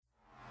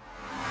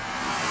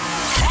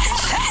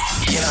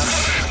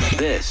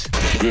This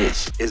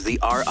is the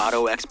Our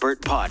Auto Expert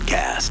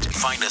Podcast.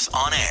 Find us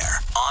on air,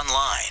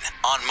 online,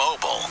 on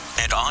mobile,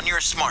 and on your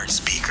smart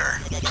speaker.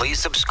 Please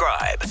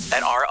subscribe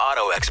at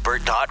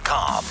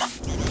ourautoexpert.com.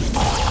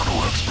 Our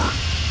Auto Expert.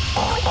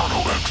 Our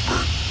Auto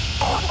Expert.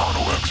 Our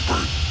Auto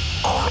Expert.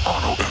 Our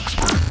Auto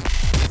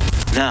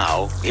Expert.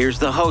 Now, here's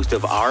the host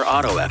of Our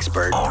Auto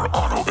Expert, Our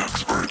Auto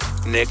Expert.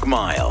 Nick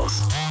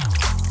Miles.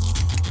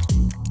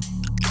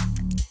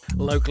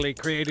 Locally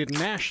created,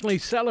 nationally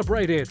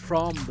celebrated,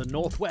 from the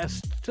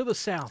northwest to the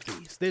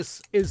southeast. This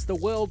is the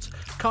world's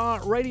car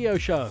radio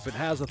show. If it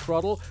has a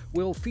throttle,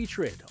 we'll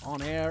feature it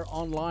on air,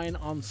 online,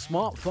 on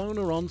smartphone,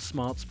 or on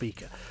smart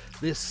speaker.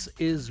 This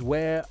is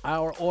where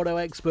our auto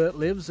expert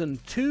lives,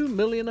 and 2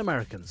 million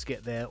Americans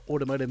get their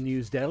automotive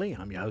news daily.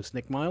 I'm your host,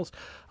 Nick Miles,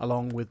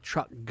 along with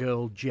truck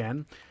girl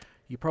Jen.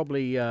 You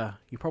probably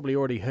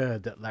already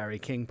heard that Larry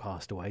King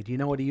passed away. Do you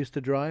know what he used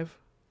to drive?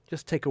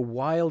 Just take a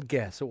wild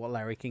guess at what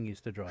Larry King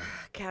used to drive.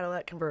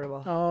 Cadillac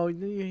convertible. Oh,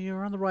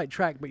 you're on the right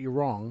track, but you're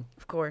wrong.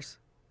 Of course.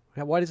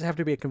 Why does it have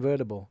to be a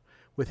convertible?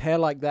 With hair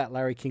like that,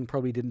 Larry King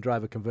probably didn't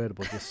drive a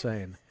convertible, just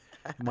saying.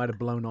 It might have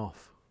blown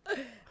off.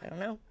 I don't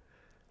know.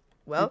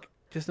 Well,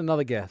 Just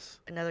another guess.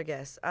 another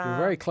guess. You're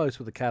very close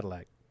with the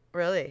Cadillac.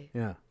 Really?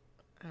 Yeah.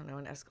 I don't know,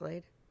 an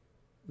Escalade?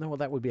 No, well,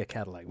 that would be a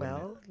Cadillac, wouldn't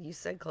Well, you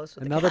said close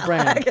with it? Another the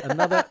Cadillac.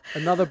 brand.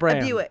 Another brand.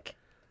 A Buick.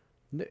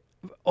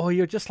 Oh,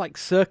 you're just like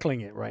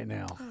circling it right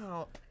now.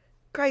 Oh,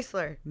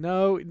 Chrysler.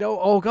 No.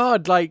 Oh,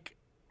 God,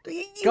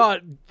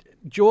 God,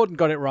 Jordan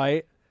got it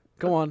right.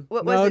 Go on.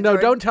 What was it, No,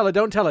 Jordan?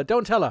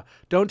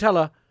 don't tell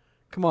her.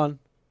 Come on.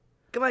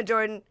 Come on,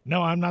 Jordan.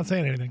 No, I'm not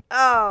saying anything.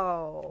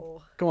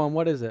 Oh, Come on,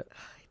 what is it? I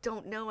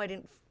don't know. I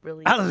didn't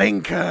really. A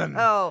Lincoln.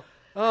 Oh,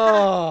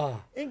 Oh,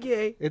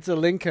 okay. it's a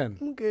Lincoln.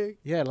 Okay.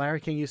 Yeah,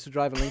 Larry King used to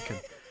drive a Lincoln.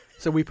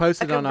 So we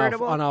posted A on our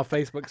convertible?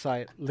 Facebook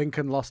site,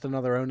 Lincoln lost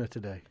another owner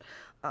today.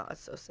 Oh,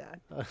 it's so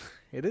sad.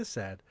 It is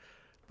sad.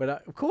 But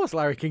of course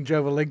Larry King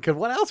drove a Lincoln.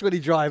 What else would he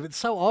drive? It's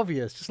so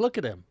obvious. Just look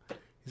at him.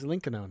 He's a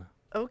Lincoln owner.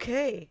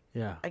 Okay.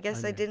 Yeah. I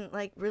guess I know. didn't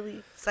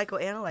really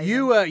psychoanalyze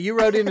him. You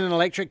rode in an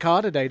electric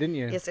car today, didn't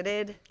you? Yes, I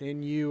did.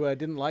 And you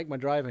didn't like my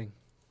driving.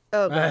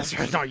 Oh, God.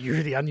 That's not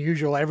usually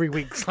unusual. Every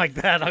week's like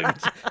that. I mean,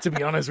 to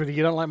be honest with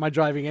you don't like my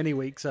driving any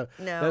week, so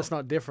No. that's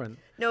not different.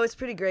 No, it's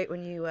pretty great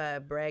when you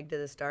brag to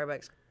the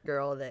Starbucks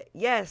girl that,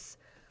 yes,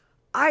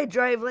 I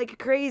drive like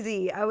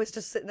crazy. I was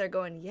just sitting there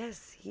going,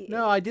 yes, he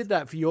No, I did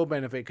that for your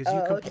benefit because you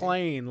Oh, okay.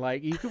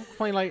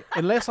 complain.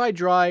 Unless I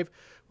drive.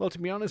 Well, to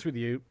be honest with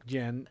you,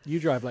 Jen,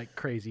 you drive like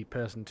crazy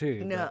person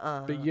too.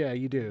 Nuh-uh. But yeah,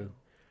 you do.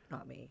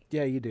 Not me.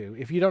 Yeah, you do.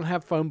 If you don't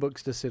have phone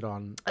books to sit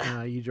on,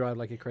 you drive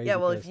like a crazy Yeah,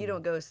 well, person. if you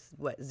don't go,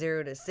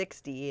 0 to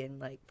 60 in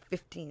like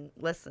 15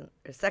 less than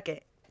a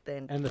second,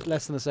 then And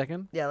less than a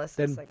second? yeah, less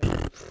than a then-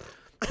 second.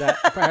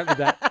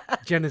 Apparently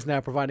Jen is now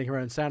providing her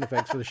own sound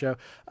effects for the show.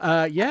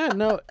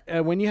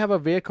 When you have a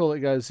vehicle that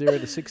goes 0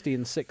 to 60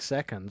 in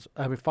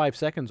 5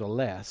 seconds or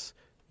less,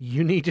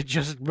 you need to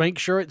just make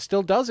sure it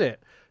still does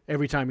it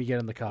every time you get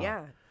in the car.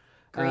 Yeah.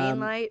 Green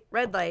light,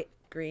 red light,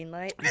 green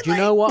light. Red Do you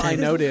know light. what I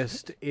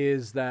noticed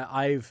is that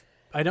I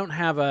don't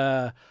have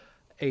a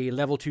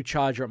level 2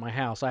 charger at my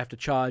house. I have to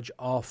charge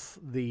off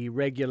the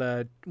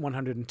regular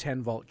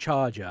 110 volt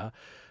charger.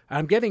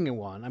 I'm getting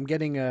one. I'm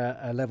getting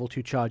a level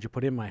 2 charger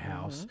put in my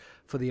house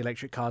for the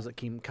electric cars that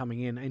keep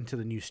coming into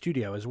the new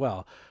studio as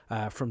well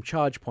from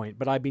ChargePoint.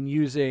 But I've been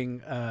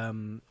using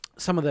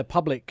some of the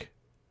public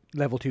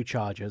level 2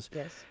 chargers.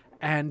 Yes.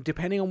 And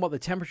depending on what the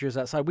temperature is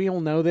outside, we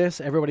all know this.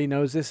 Everybody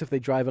knows this if they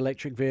drive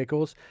electric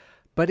vehicles.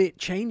 But it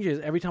changes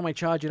every time I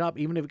charge it up.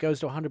 Even if it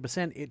goes to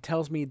 100%, it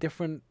tells me a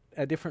different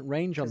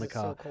range on 'Cause the it's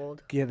car. so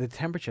cold. Yeah, the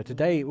temperature.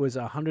 Today it was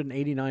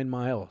 189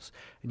 miles.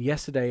 And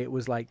yesterday it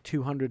was like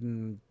 200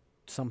 and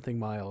something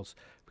miles.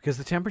 Because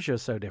the temperature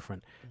is so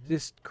different.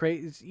 This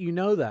crazy, you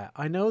know that.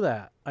 I know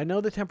that. I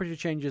know the temperature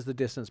changes the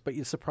distance, but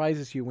it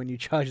surprises you when you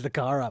charge the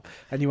car up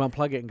and you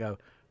unplug it and go,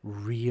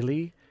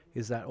 really?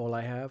 Is that all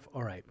I have?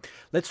 All right.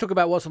 Let's talk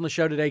about what's on the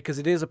show today because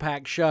it is a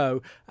packed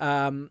show.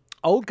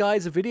 Old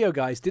guys are video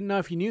guys. Didn't know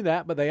if you knew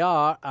that, but they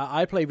are.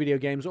 I play video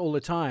games all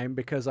the time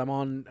because I'm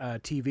on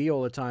TV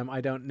all the time.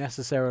 I don't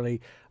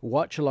necessarily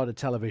watch a lot of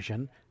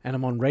television, and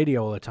I'm on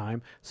radio all the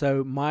time.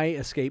 So my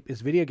escape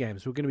is video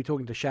games. We're going to be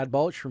talking to Shad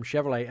Balch from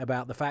Chevrolet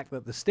about the fact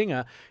that the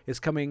Stinger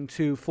is coming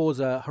to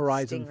Forza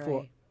Horizon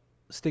 4.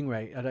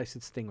 Stingray. I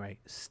said Stingray.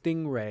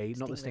 Stingray,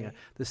 not the Stinger.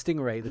 The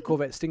Stingray, the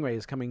Corvette Stingray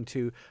is coming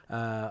to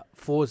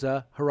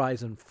Forza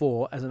Horizon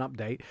 4 as an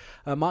update.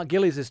 Mark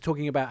Gillies is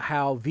talking about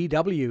how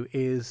VW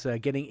is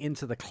getting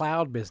into the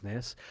cloud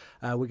business.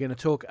 We're going to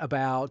talk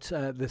about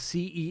the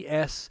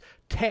CES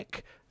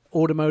tech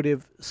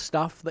automotive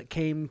stuff that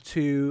came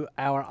to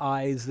our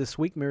eyes this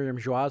week. Miriam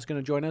Joie is going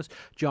to join us.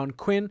 John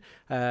Quinn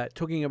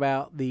talking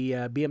about the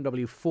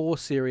BMW 4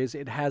 Series.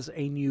 It has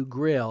a new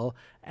grille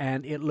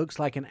and it looks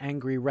like an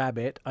angry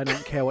rabbit. I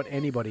don't care what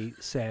anybody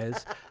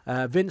says.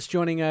 Vince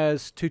joining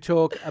us to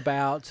talk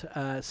about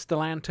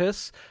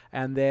Stellantis,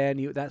 and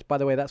then that's, by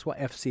the way, that's what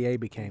FCA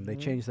became. They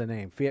changed their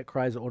name. Fiat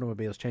Chrysler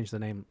Automobiles changed their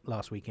name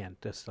last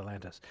weekend to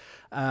Stellantis.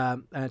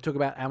 And talk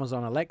about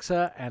Amazon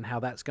Alexa and how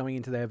that's going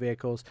into their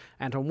vehicles.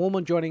 Anton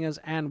Woolman joining us,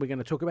 and we're going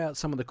to talk about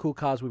some of the cool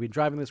cars we've been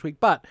driving this week.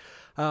 But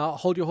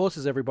hold your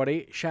horses,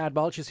 everybody. Shad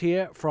Balch is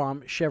here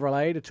from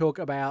Chevrolet to talk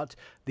about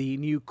the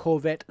new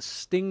Corvette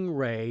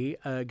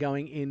Stingray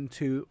going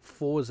into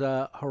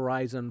Forza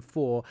Horizon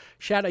 4.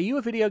 Shad, are you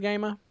a video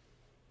gamer?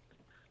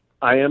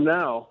 I am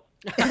now.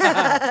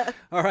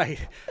 All right.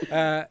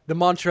 The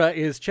mantra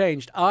is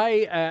changed.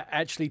 I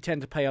actually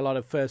tend to play a lot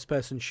of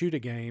first-person shooter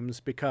games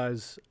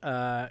because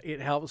it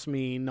helps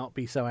me not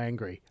be so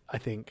angry, I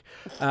think.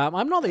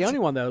 I'm not the only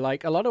one, though.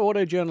 Like, a lot of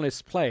auto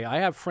journalists play. I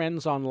have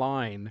friends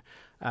online.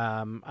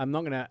 I'm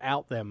not going to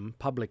out them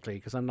publicly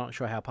because I'm not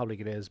sure how public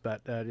it is,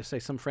 but just say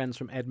some friends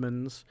from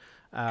Edmonds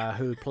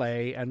who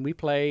play, and we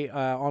play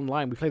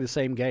online. We play the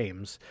same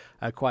games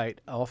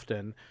quite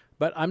often.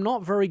 But I'm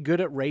not very good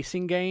at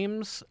racing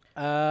games,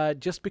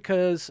 just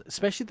because,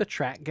 especially the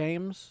track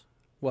games.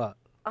 What?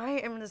 I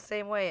am the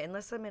same way.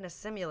 Unless I'm in a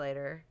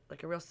simulator,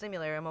 like a real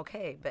simulator, I'm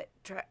okay. But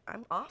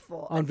I'm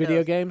awful. On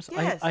video games?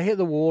 Yes. I hit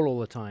the wall all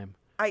the time.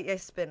 I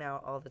spin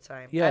out all the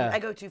time. Yeah. I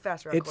go too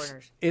fast around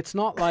corners. It's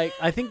not like,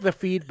 I think the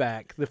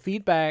feedback,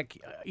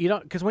 you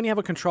don't, because when you have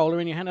a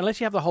controller in your hand, unless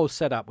you have the whole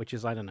setup, which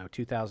is, I don't know,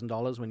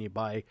 $2,000 when you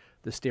buy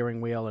the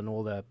steering wheel and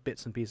all the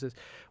bits and pieces.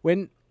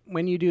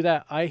 When you do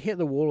that, I hit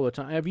the wall all the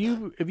time. Have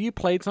you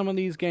played some of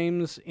these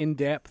games in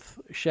depth,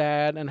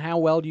 Shad? And how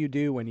well do you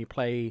do when you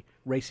play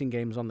racing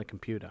games on the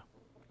computer?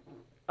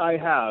 I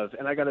have,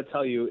 and I got to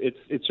tell you,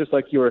 it's just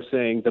like you were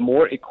saying. The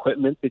more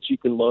equipment that you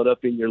can load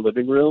up in your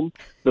living room,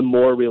 the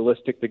more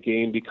realistic the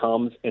game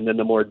becomes, and then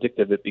the more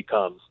addictive it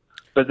becomes.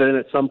 But then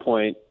at some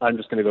point, I'm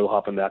just going to go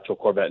hop on the actual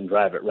Corvette and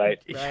drive it, right?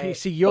 You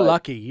see, you're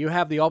lucky. You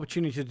have the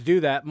opportunity to do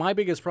that. My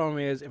biggest problem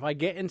is if I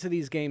get into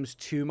these games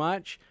too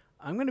much,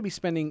 I'm going to be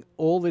spending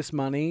all this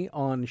money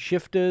on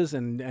shifters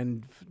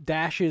and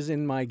dashes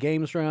in my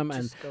games room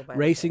and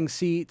racing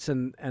seats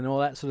and all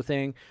that sort of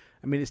thing.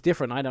 I mean, it's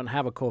different. I don't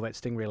have a Corvette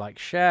Stingray like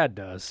Shad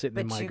does sitting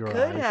in my garage.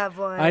 But you could have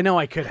one. I know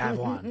I could have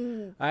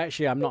one.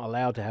 I'm not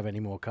allowed to have any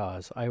more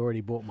cars. I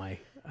already bought my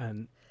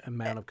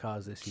amount of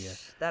cars this year.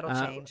 That'll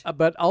change.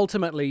 But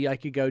ultimately, I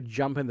could go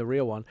jump in the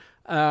real one.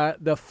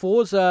 The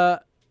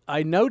Forza,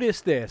 I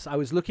noticed this. I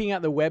was looking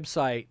at the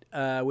website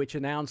which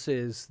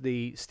announces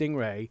the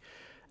Stingray,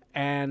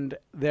 and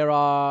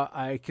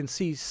I can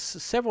see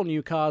several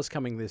new cars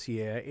coming this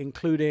year,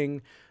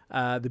 including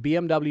the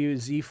BMW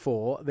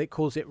Z4. They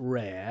calls it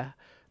Rare.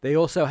 They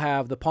also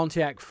have the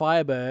Pontiac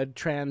Firebird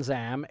Trans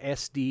Am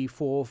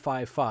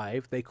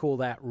SD455. They call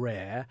that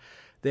Rare.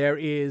 There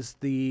is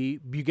the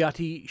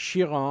Bugatti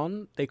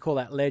Chiron. They call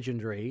that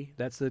Legendary.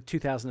 That's the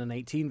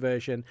 2018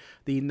 version.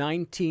 The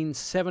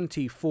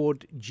 1970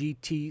 Ford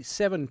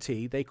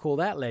GT70. They call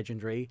that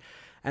Legendary.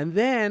 And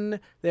then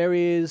there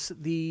is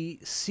the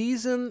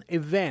season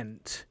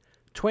event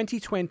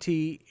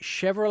 2020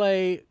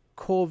 Chevrolet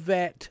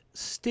Corvette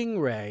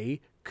Stingray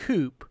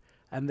Coupe,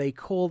 and they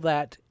call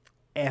that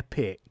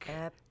Epic.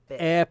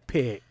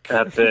 Epic.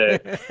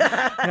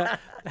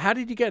 How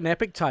did you get an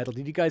Epic title?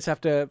 Did you guys have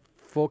to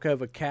fork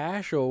over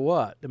cash or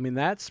what? I mean,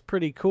 that's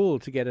pretty cool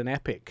to get an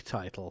Epic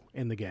title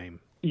in the game.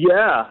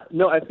 Yeah.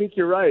 No, I think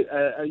you're right.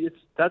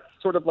 That's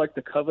sort of like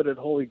the coveted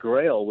Holy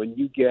Grail when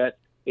you get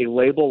a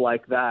label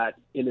like that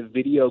in a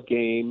video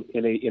game,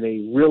 in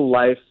a real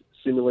life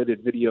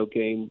simulated video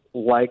game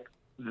like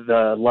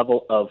the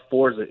level of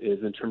Forza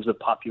is in terms of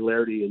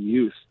popularity and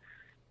use.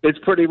 It's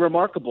pretty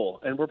remarkable,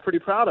 and we're pretty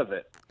proud of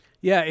it.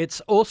 Yeah, it's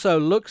also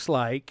looks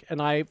like,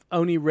 and I've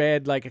only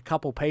read like a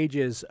couple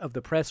pages of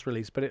the press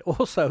release, but it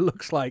also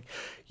looks like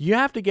you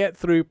have to get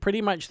through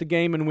pretty much the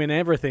game and win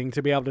everything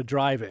to be able to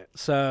drive it.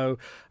 So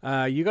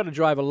you got to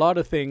drive a lot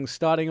of things,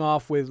 starting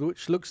off with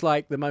which looks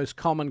like the most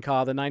common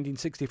car, the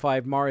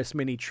 1965 Morris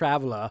Mini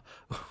Traveler,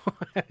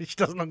 which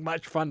doesn't look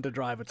much fun to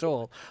drive at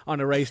all on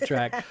a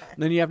racetrack.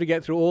 And then you have to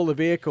get through all the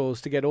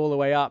vehicles to get all the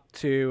way up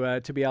to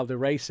be able to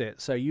race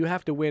it. So you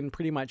have to win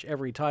pretty much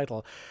every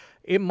title.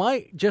 It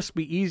might just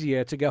be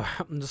easier to go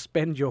out and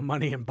spend your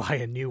money and buy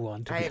a new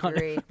one. To be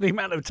honest, the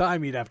amount of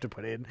time you'd have to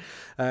put in,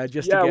 we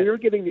were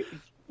getting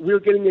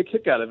a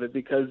kick out of it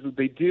because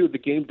the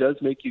game does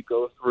make you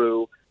go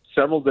through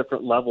several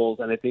different levels,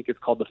 and I think it's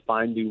called the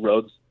Find New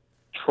Roads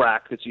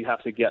track that you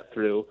have to get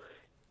through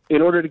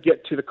in order to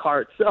get to the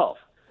car itself,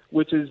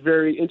 which is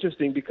very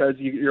interesting because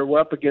you're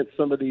up against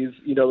some of these,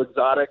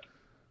 exotic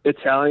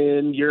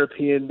Italian,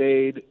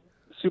 European-made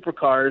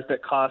supercars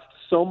that cost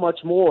so much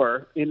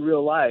more in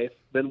real life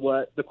than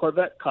what the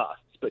Corvette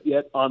costs. But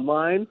yet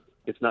online,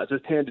 it's not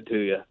just handed to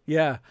you.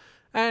 Yeah.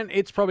 And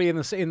it's probably in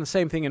the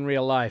same thing in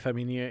real life. I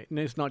mean,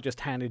 it's not just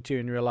handed to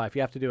you in real life.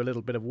 You have to do a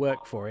little bit of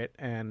work for it,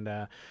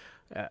 and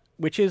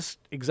which is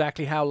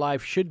exactly how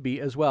life should be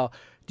as well.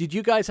 Did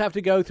you guys have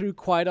to go through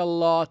quite a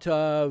lot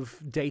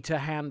of data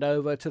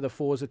handover to the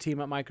Forza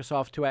team at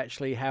Microsoft to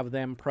actually have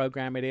them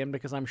program it in?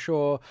 Because I'm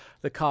sure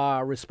the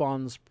car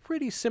responds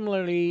pretty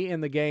similarly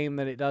in the game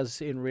than it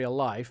does in real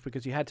life,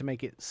 because you had to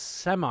make it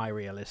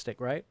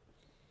semi-realistic, right?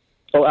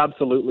 Oh,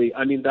 absolutely.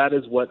 I mean, that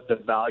is what the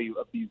value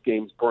of these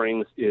games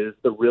brings, is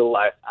the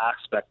real-life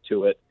aspect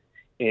to it.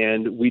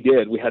 And we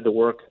had to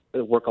work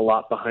a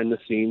lot behind the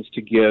scenes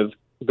to give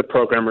the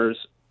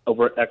programmers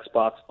over at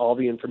Xbox all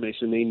the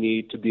information they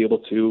need to be able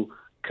to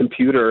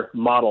computer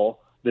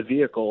model the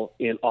vehicle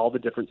in all the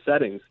different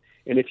settings.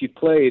 And if you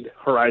played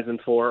Horizon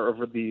 4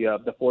 over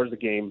the Forza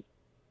game,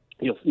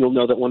 you'll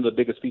know that one of the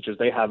biggest features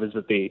they have is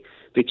that they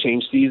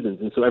change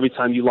seasons. And so every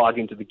time you log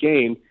into the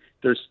game,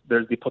 there's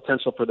the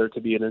potential for there to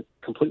be a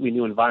completely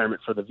new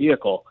environment for the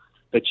vehicle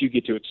that you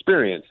get to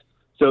experience.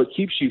 So it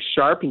keeps you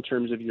sharp in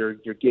terms of your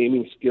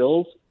gaming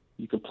skills.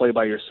 You can play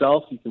by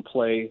yourself. You can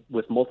play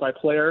with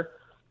multiplayer.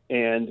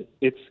 And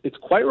it's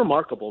quite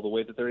remarkable the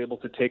way that they're able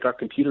to take our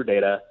computer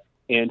data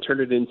and turn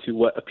it into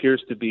what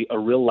appears to be a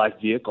real-life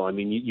vehicle. I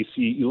mean,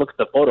 you look at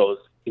the photos,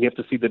 and you have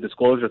to see the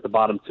disclosure at the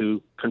bottom to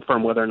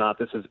confirm whether or not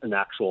this is an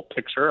actual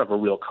picture of a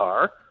real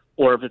car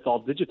or if it's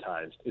all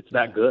digitized. It's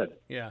that good.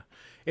 Yeah.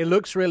 It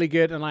looks really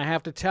good, and I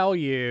have to tell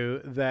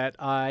you that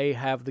I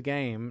have the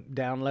game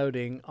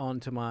downloading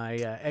onto my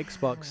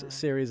Xbox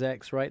Series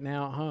X right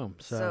now at home.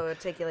 So it'll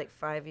take you like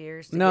 5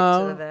 years to get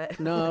to the vet?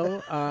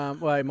 No.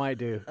 Well, it might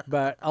do.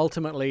 But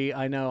ultimately,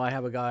 I know I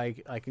have a guy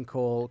I can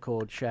call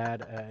called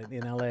Chad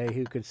in L.A.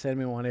 who could send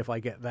me one if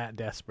I get that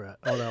desperate.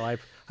 Although I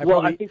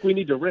think we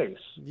need to race.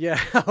 Yeah.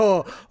 It's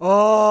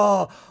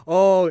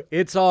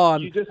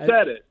on. You just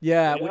said it.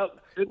 Yeah. Yep.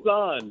 It's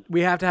on. We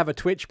have to have a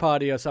Twitch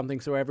party or something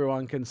so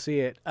everyone can see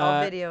it.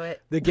 I'll video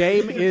it. The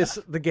game is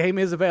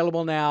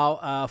available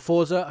now.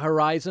 Forza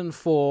Horizon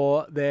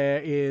 4. There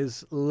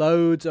is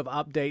loads of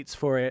updates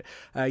for it.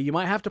 You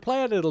might have to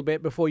play it a little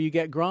bit before you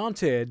get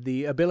granted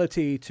the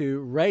ability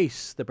to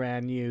race the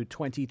brand new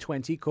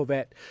 2020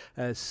 Corvette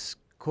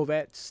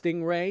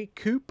Stingray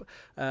Coupe,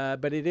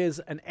 but it is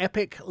an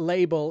epic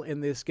label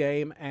in this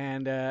game,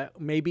 and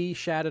maybe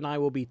Shad and I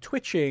will be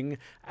twitching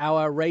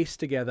our race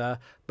together,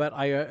 but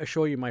I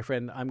assure you, my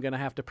friend, I'm going to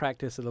have to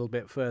practice a little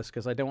bit first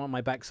because I don't want my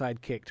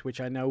backside kicked,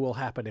 which I know will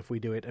happen if we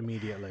do it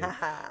immediately.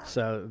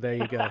 So there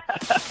you go.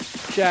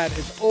 Shad,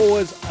 it's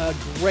always a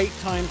great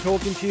time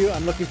talking to you.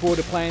 I'm looking forward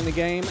to playing the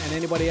game, and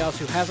anybody else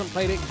who hasn't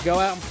played it, go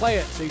out and play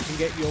it so you can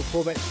get your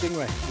Corvette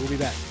Stingray. We'll be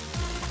back.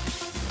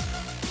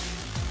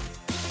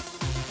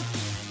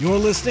 You're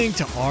listening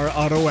to Our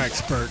Auto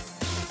Expert.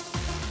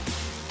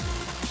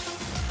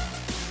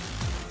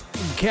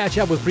 Catch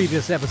up with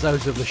previous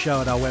episodes of the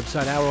show at our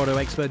website,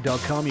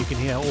 OurAutoExpert.com. You can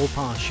hear all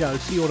past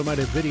shows, see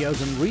automotive videos,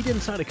 and read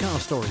insider car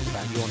stories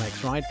about your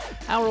next ride.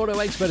 Our Auto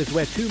Expert is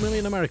where 2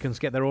 million Americans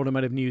get their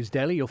automotive news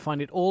daily. You'll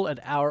find it all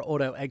at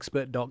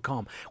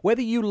OurAutoExpert.com.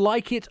 Whether you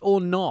like it or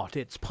not,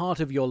 it's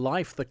part of your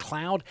life. The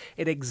cloud,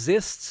 it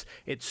exists.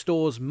 It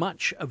stores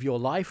much of your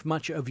life,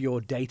 much of your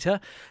data.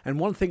 And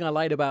one thing I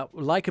like about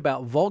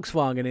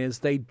Volkswagen is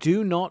they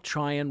do not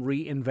try and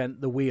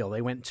reinvent the wheel.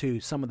 They went to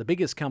some of the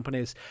biggest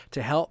companies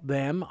to help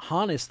them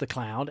harness the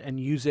cloud and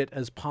use it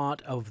as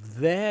part of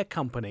their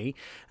company,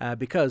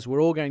 because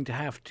we're all going to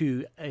have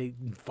to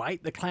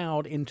invite the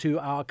cloud into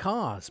our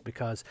cars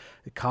because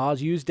the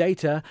cars use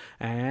data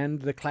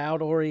and the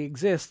cloud already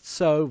exists.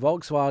 So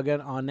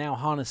Volkswagen are now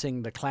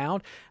harnessing the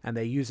cloud, and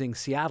they're using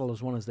Seattle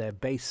as one of their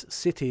base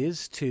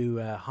cities to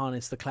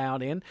harness the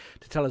cloud in.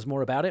 To tell us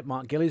more about it,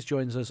 Mark Gillies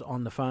joins us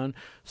on the phone.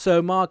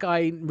 So Mark,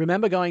 I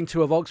remember going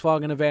to a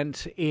Volkswagen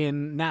event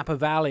in Napa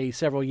Valley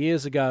several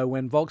years ago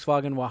when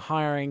Volkswagen were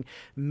hiring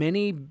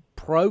many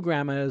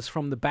programmers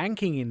from the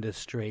banking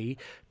industry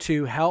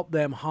to help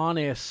them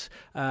harness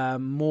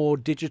more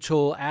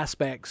digital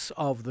aspects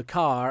of the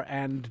car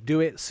and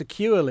do it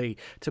securely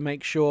to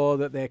make sure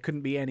that there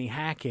couldn't be any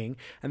hacking.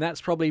 And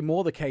that's probably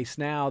more the case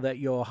now that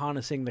you're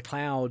harnessing the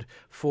cloud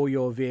for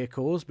your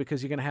vehicles,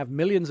 because you're going to have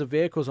millions of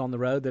vehicles on the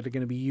road that are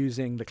going to be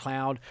using the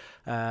cloud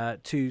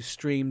to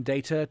stream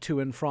data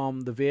to and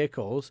from the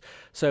vehicles.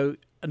 So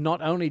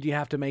not only do you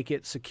have to make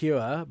it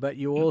secure, but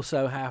you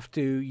also have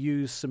to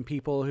use some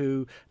people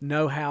who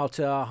know how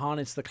to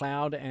harness the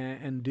cloud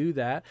and do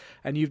that.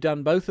 And you've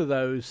done both of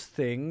those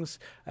things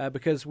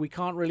because we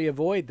can't really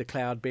avoid the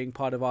cloud being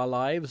part of our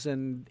lives.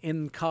 And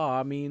in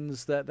car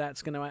means that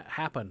that's going to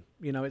happen.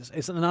 You know,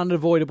 it's an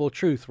unavoidable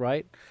truth,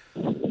 right?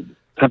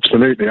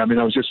 Absolutely. I mean,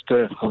 I was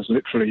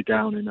literally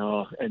down in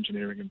our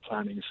engineering and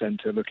planning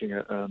center looking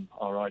at our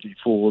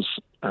ID4s,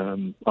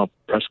 our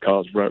press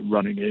cars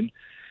rolling in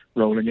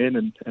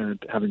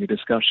and having a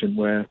discussion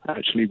where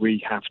actually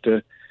we have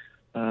to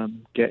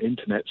get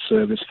internet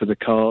service for the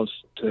cars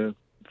to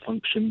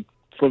function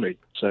fully.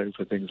 So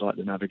for things like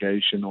the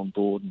navigation on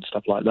board and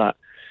stuff like that,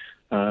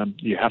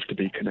 you have to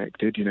be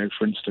connected. You know,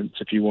 for instance,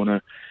 if you want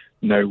to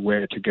know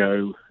where to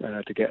go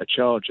to get a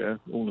charger,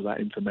 all of that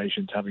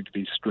information is having to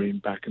be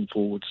streamed back and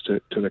forwards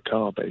to the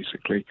car,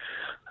 basically.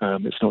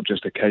 It's not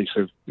just a case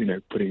of, you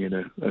know, putting in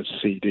a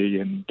CD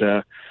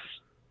and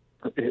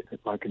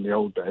like in the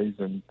old days,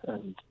 and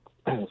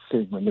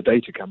seeing when the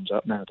data comes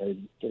up nowadays,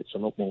 it's a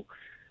lot more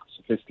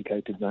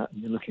sophisticated than that.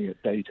 And you're looking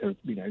at data,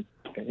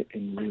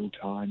 in real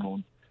time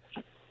on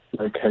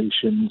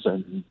locations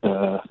and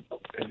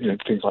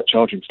things like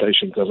charging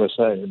stations, as I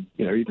say, and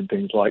even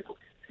things like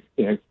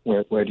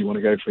where do you want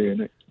to go for your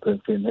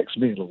next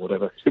meal or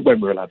whatever, when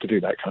we're allowed to do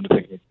that kind of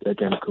thing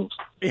again, of course.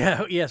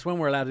 Yes, when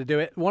we're allowed to do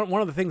it.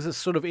 One of the things that's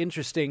sort of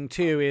interesting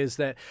too is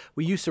that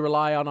we used to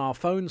rely on our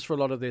phones for a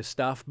lot of this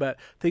stuff, but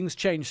things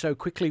change so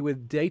quickly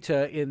with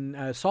data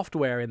in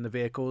software in the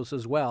vehicles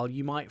as well.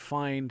 You might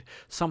find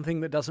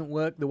something that doesn't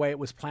work the way it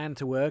was planned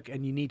to work,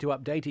 and you need to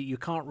update it. You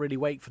can't really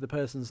wait for the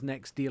person's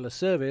next dealer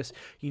service.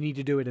 You need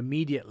to do it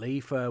immediately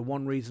for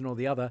one reason or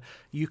the other.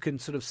 You can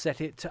sort of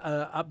set it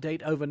to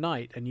update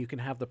overnight, and you can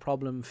have the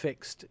problem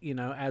fixed,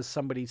 as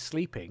somebody's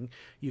sleeping.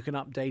 You can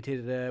update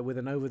it with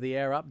an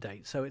over-the-air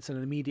update. So it's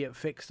an immediate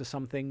fix to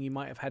something you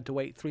might have had to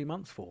wait 3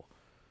 months for.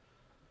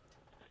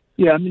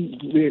 Yeah,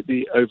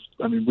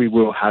 we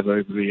will have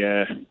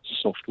over-the-air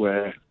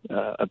software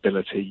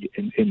ability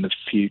in the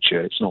future.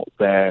 It's not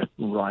there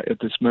right at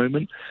this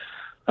moment,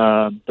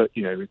 but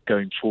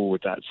going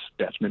forward, that's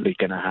definitely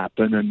going to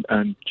happen.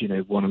 And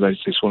it's one of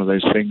those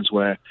things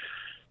where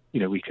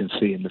we can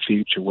see in the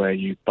future where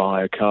you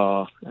buy a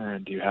car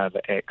and you have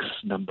X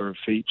number of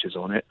features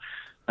on it,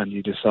 and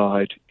you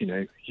decide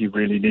you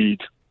really need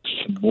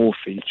some more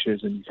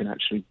features, and you can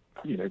actually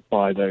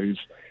buy those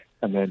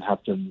and then have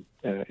them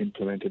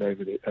implemented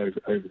over the air,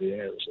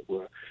 as it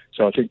were.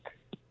 So I think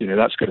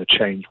that's going to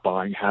change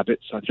buying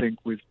habits. I think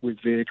with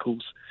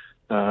vehicles,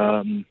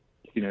 you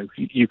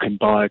can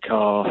buy a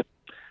car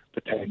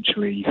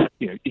potentially.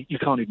 You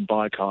can't even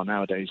buy a car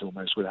nowadays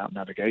almost without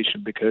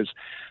navigation, because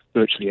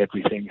virtually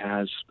everything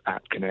has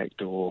App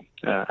Connect or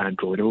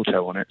Android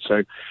Auto on it.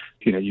 So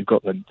you've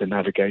got the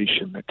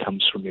navigation that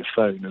comes from your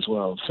phone as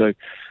well. So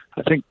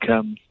I think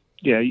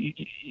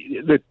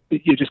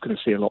you're just going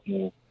to see a lot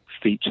more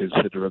features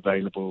that are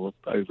available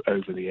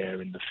over the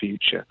air in the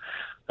future,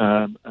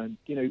 and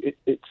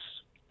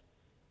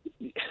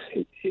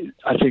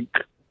I think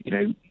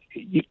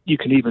you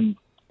can even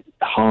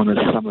harness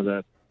some of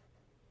the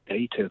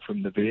data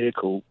from the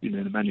vehicle. The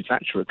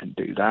manufacturer can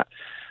do that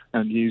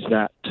and use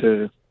that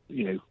to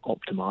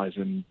optimize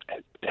and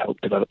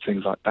help develop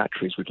things like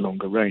batteries with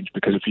longer range.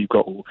 Because if you've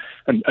got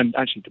and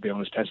actually, to be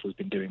honest, Tesla's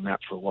been doing that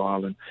for a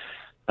while, and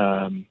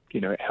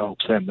it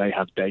helps them. They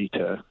have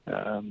data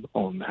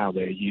on how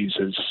their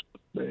users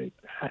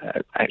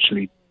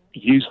actually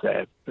use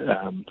their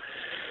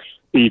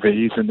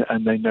EVs,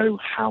 and they know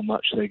how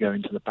much they go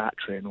into the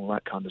battery and all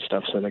that kind of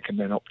stuff, so they can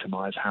then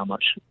optimize how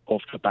much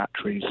of the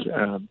battery's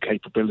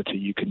capability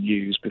you can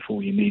use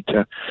before you need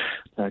to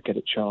get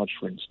it charged,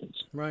 for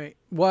instance. Right.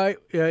 Why,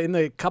 in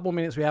the couple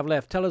minutes we have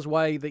left, tell us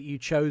why that you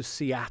chose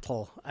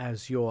Seattle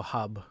as your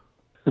hub.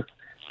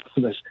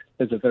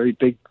 There's a very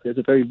big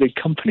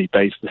company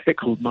based there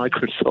called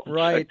Microsoft.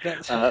 Right.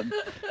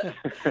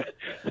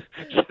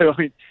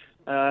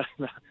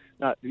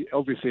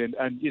 Obviously,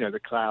 and the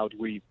cloud,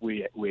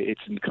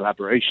 it's in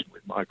collaboration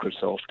with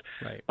Microsoft.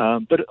 Right.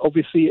 But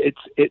obviously,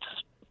 it's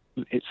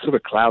sort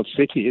of cloud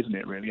city, isn't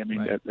it? Really,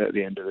 right. At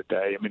the end of the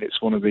day,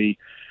 it's one of the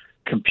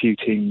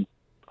computing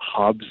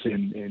hubs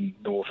in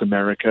North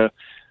America,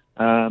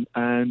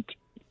 and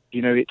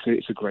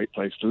it's a great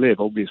place to live,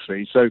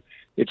 obviously. So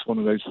it's one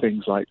of those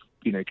things like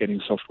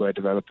getting software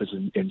developers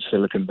in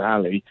Silicon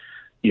Valley.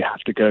 You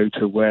have to go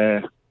to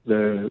where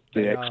the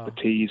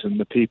expertise and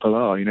the people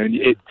are.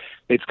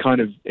 It's kind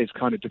of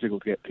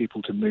difficult to get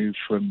people to move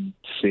from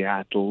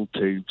Seattle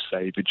to,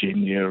 say,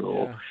 Virginia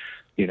or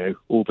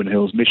Auburn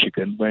Hills,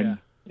 Michigan, when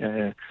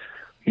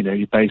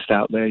you're based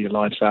out there, your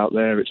life's out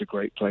there. It's a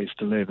great place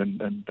to live,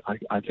 and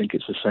I think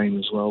it's the same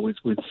as well with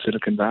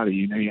Silicon Valley.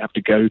 You have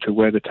to go to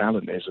where the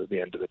talent is at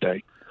the end of the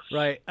day.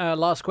 Right.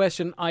 Last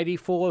question.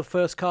 ID4,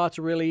 first car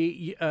to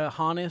really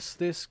harness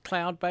this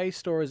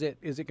cloud-based, or is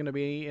it going to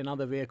be in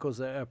other vehicles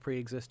that are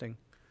pre-existing?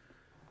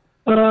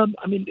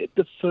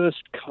 The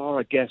first car,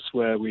 I guess,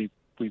 where we've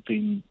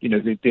been,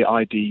 the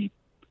ID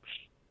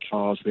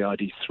cars, the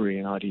ID3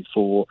 and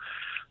ID4,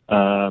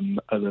 are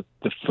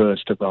the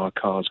first of our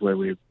cars where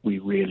we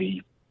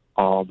really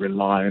are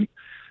reliant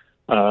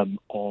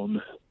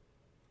on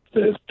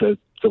the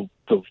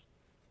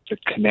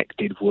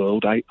connected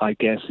world, I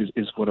guess,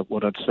 is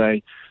what I'd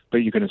say. But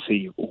you're going to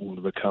see all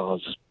of the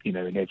cars, in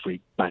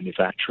every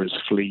manufacturer's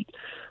fleet,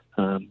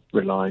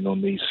 relying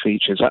on these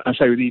features. I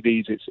say with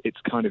EVs,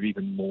 it's kind of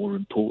even more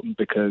important,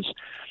 because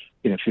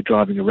if you're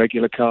driving a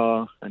regular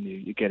car and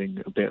you're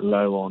getting a bit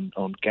low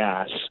on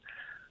gas,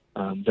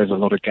 there's a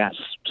lot of gas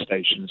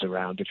stations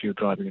around. If you're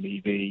driving an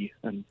EV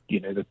and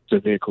the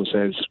vehicle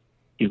says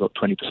you've got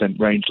 20%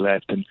 range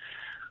left and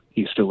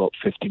you've still got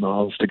 50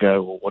 miles to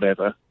go or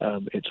whatever,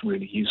 it's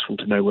really useful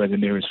to know where the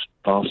nearest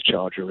fast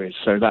charger is.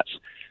 So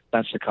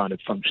that's the kind of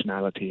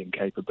functionality and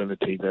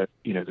capability that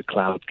the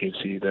cloud gives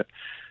you that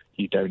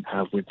you don't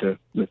have with the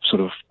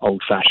sort of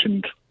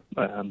old-fashioned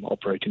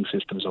operating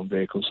systems on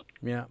vehicles.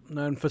 Yeah,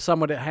 and for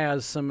someone that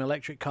has some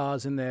electric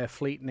cars in their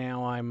fleet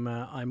now,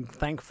 I'm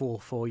thankful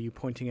for you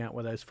pointing out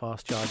where those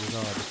fast chargers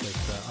are,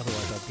 because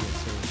otherwise I'd be in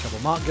serious trouble.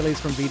 Mark Gillies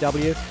from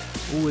VW,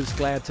 always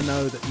glad to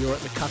know that you're at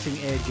the cutting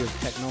edge of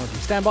technology.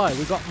 Stand by,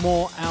 we've got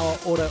more Our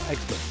Auto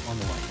Expert on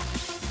the way.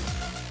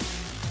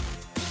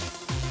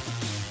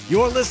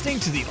 You're listening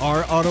to the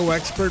Our Auto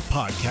Expert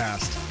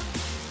podcast.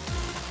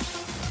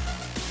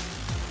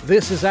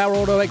 This is Our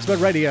Auto Expert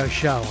radio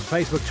show on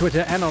Facebook,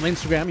 Twitter, and on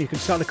Instagram. You can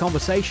start a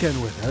conversation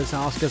with us,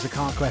 ask us a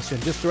car question,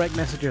 just direct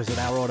messages at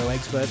Our Auto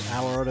Expert.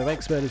 Our Auto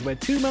Expert is where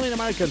 2 million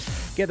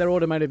Americans get their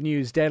automotive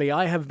news daily.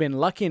 I have been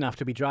lucky enough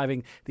to be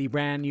driving the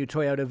brand new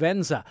Toyota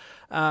Venza.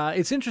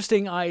 It's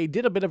interesting, I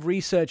did a bit of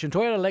research, and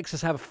Toyota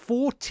Lexus have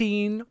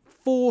 14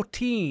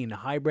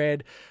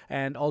 hybrid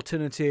and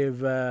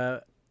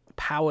alternative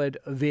powered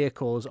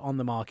vehicles on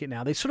the market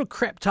now. They sort of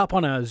crept up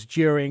on us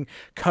during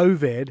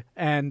COVID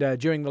and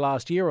during the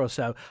last year or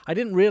so. I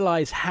didn't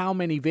realize how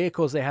many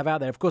vehicles they have out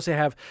there. Of course, they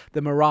have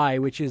the Mirai,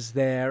 which is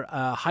their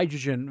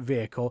hydrogen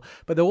vehicle,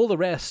 but all the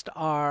rest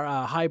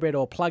are hybrid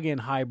or plug-in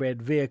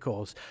hybrid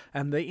vehicles.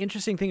 And the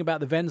interesting thing about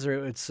the Venza,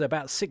 it's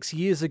about 6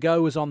 years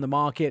ago, was on the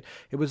market.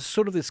 It was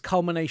sort of this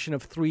culmination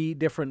of 3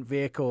 different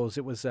vehicles.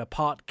 It was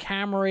part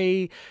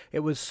Camry, it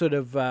was sort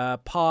of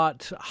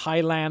part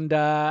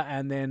Highlander,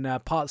 and then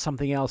part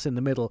something else in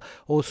the middle,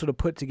 all sort of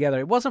put together.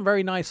 It wasn't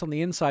very nice on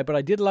the inside, but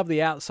I did love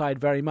the outside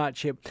very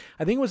much.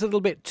 I think it was a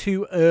little bit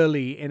too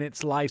early in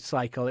its life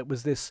cycle. It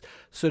was this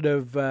sort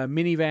of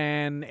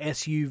minivan,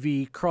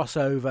 SUV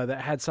crossover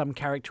that had some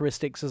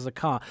characteristics as a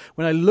car.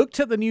 When I looked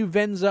at the new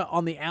Venza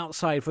on the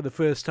outside for the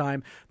first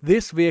time,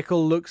 this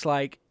vehicle looks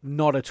like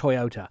not a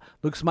Toyota.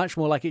 Looks much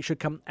more like it should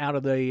come out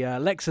of the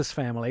Lexus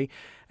family.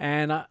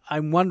 And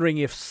I'm wondering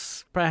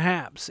if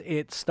perhaps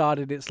it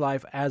started its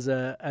life as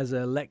a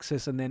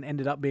Lexus and then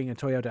ended up being a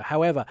Toyota.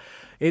 However,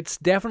 it's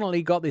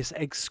definitely got this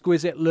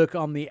exquisite look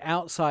on the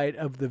outside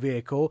of the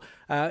vehicle.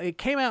 It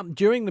came out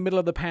during the middle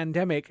of the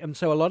pandemic, and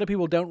so a lot of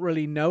people don't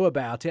really know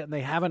about it, and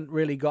they haven't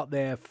really got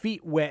their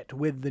feet wet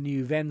with the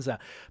new Venza.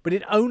 But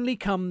it only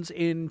comes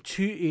in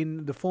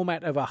the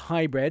format of a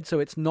hybrid, so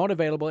it's not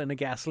available in a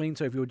gasoline.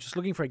 So if you're just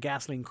looking for a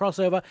gasoline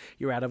crossover,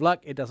 you're out of luck.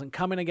 It doesn't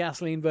come in a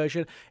gasoline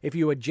version. If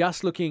you are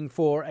just looking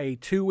for a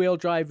 2-wheel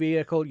drive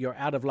vehicle, you're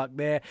out of luck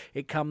there.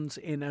 It comes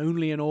in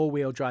only an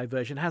all-wheel drive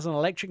version. It has an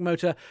electric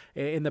motor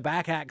in the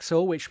back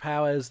axle, which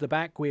powers the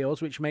back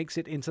wheels, which makes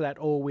it into that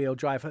all-wheel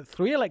drive.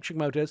 3 electric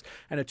motors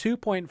and a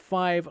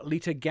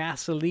 2.5-liter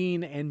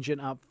gasoline engine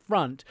up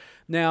front.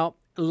 Now,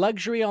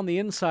 luxury on the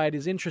inside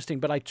is interesting,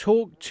 but I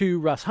talked to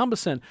Russ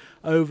Humberson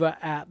over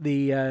at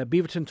the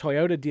Beaverton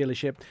Toyota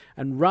dealership,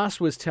 and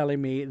Russ was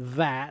telling me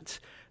that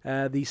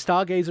the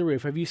Stargazer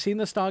roof. Have you seen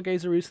the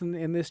Stargazer roof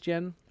in this,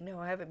 Jen? No,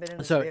 I haven't been in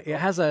this So vehicle. it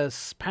has a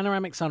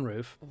panoramic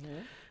sunroof,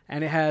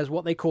 and it has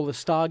what they call the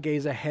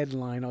Stargazer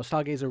headline or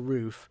Stargazer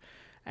roof,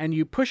 and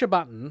you push a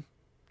button,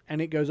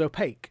 and it goes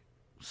opaque.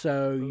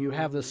 So you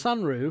have the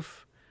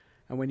sunroof,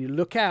 and when you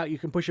look out, you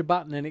can push a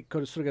button, and it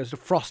sort of goes to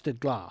frosted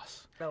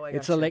glass. Oh, I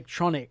It's gotcha.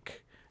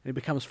 electronic, and it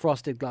becomes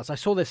frosted glass. I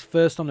saw this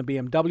first on a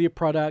BMW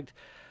product,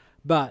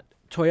 but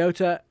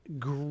Toyota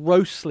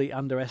grossly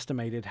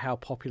underestimated how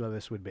popular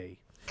this would be.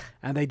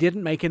 And they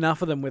didn't make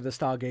enough of them with the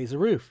Stargazer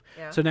roof.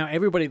 Yeah. So now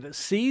everybody that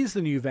sees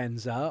the new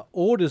Venza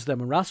orders them.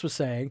 And Russ was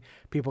saying,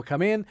 people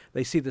come in,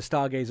 they see the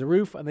Stargazer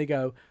roof, and they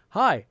go,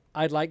 "Hi,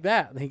 I'd like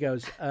that." And he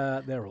goes,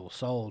 "They're all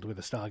sold with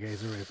the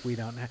Stargazer roof. We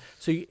don't have."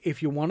 So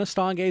if you want a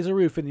Stargazer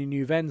roof in the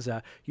new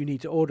Venza, you need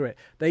to order it.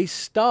 They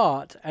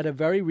start at a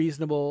very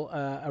reasonable,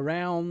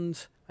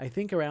 around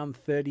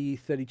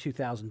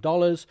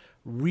 $32,000.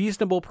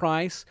 Reasonable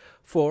price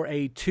for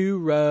a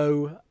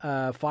 2-row,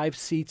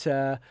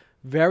 5-seater,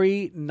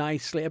 very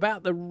nicely,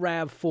 about the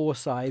RAV4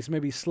 size,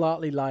 maybe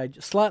slightly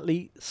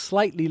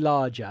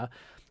larger.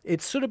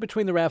 It's sort of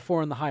between the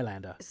RAV4 and the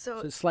Highlander, so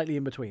it's slightly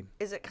in between.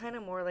 Is it kind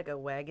of more like a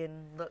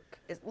wagon look?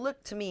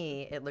 To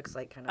me, it looks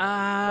like kind of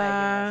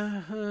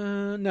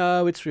wagon.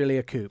 No, it's really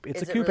a coupe.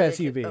 It's Is a it coupe really a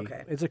SUV. coupe?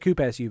 Okay. It's a coupe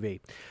SUV.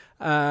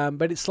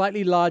 But it's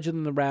slightly larger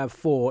than the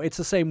RAV4. It's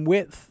the same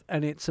width,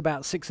 and it's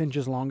about 6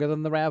 inches longer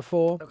than the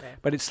RAV4, Okay.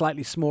 but it's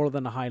slightly smaller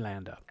than the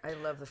Highlander. I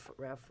love the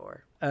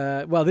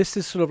RAV4. Well, this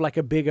is sort of like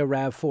a bigger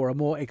RAV4, a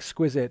more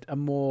exquisite,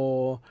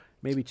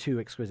 maybe too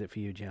exquisite for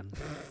you, Jen.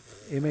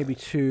 It may be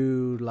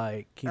too,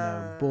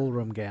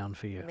 ballroom gown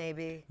for you.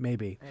 Maybe.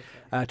 Okay.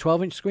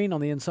 12-inch screen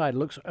on the inside.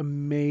 Looks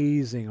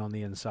amazing on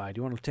the inside.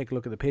 You want to take a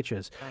look at the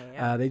pictures.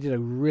 They did a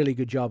really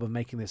good job of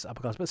making this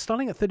upper class. But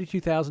starting at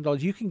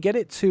 $32,000, you can get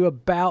it to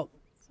about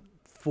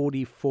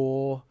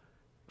 44,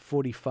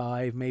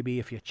 45, maybe,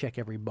 if you check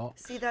every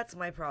box. See, that's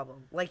my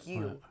problem. Like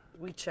you,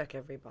 we check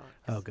every box.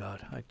 Oh, God.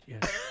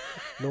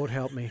 Lord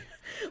help me.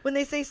 When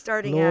they say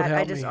starting Lord at, I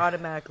help just me.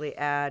 automatically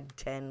add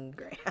 10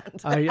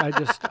 grand.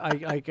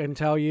 I can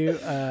tell you,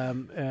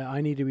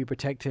 I need to be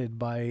protected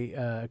by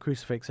a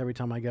crucifix every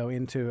time I go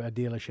into a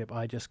dealership.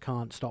 I just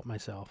can't stop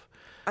myself.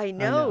 I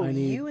know. I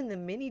need- You in the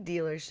mini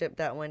dealership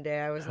that one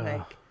day, I was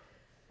like,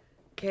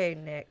 okay,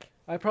 Nick,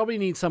 I probably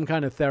need some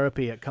kind of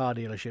therapy at car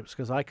dealerships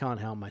because I can't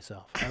help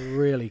myself. I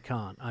really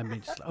can't. I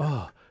mean, just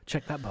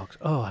check that box.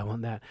 Oh, I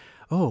want that.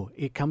 Oh,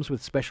 it comes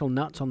with special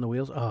nuts on the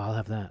wheels. Oh, I'll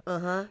have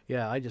that.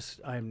 Yeah, I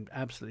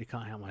absolutely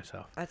can't help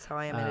myself. That's how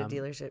I am at a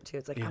dealership too.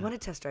 It's like, I want to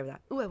test drive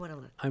that. Ooh, I want to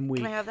look. I'm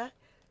weak. Can I have that?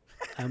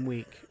 I'm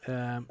weak.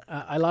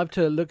 I love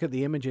to look at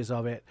the images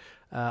of it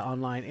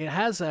online. It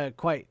has a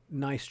quite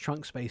nice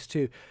trunk space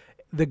too.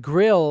 The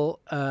grille,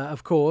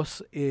 of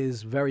course,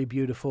 is very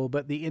beautiful,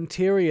 but the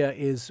interior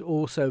is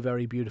also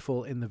very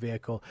beautiful in the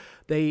vehicle.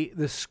 The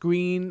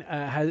screen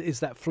is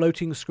that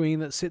floating screen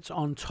that sits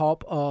on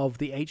top of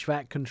the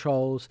HVAC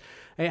controls.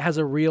 It has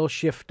a real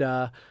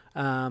shifter.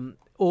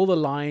 All the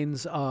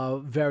lines are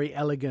very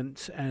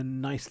elegant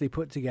and nicely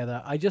put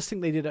together. I just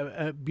think they did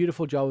a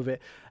beautiful job of it.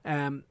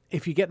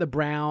 If you get the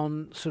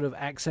brown sort of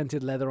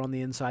accented leather on the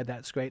inside,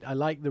 that's great. I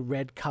like the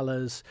red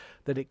colors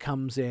that it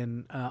comes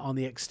in on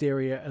the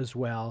exterior as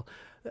well.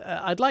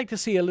 I'd like to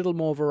see a little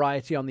more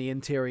variety on the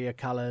interior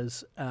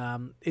colors.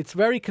 It's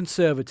very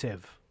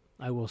conservative,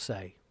 I will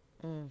say.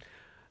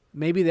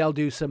 Maybe they'll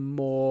do some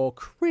more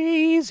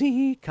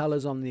crazy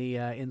colors on the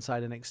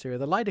inside and exterior.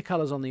 The lighter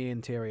colors on the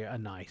interior are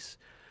nice.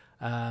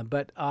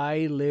 But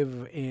I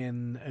live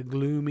in a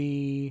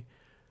gloomy,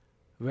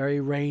 very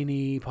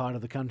rainy part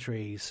of the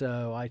country,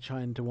 so I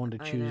try to want to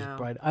choose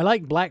bright. I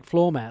like black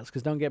floor mats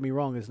because don't get me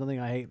wrong, there's nothing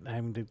I hate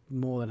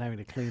more than having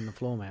to clean the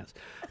floor mats.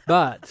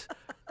 But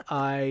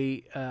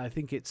I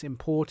think it's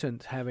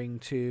important having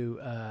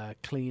to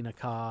clean a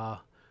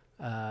car,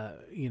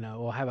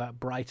 or have a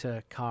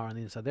brighter car on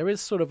the inside. There is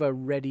sort of a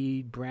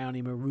reddy,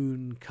 browny,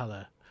 maroon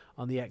color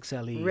on the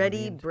XLE.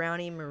 Reddy,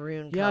 browny,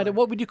 maroon color. Yeah,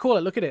 what would you call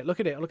it? Look at it. Look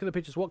at the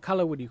pictures. What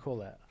color would you call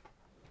that?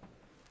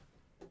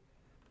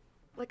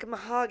 Like a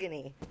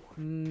mahogany.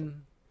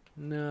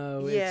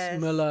 No, Yes.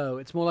 it's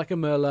Merlot. It's more like a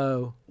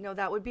Merlot. No,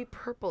 that would be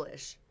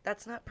purplish.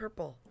 That's not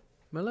purple.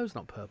 Merlot's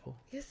not purple.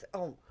 Yes.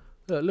 Oh,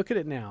 Look at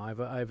it now.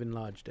 I've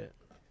enlarged it.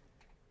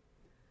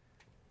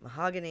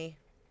 mahogany.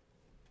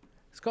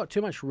 It's got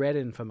too much red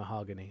in for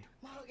mahogany.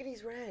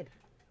 Mahogany's red.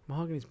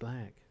 Mahogany's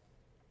black.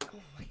 Oh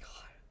my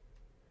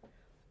god.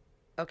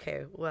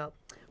 Okay, well,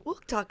 we'll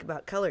talk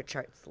about color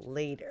charts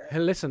later. Hey,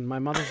 listen, my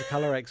mother's a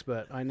color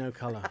expert. I know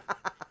color.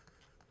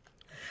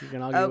 You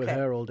can argue with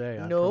her all day,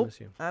 I promise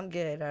you. I'm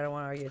good. I don't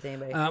want to argue with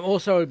anybody.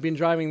 Also, I've been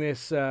driving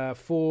this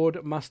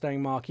Ford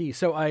Mustang Mach-E.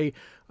 So I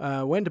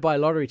went to buy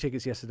lottery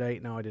tickets yesterday.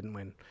 No, I didn't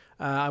win.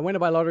 I went to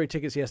buy lottery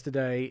tickets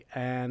yesterday,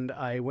 and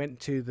I went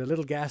to the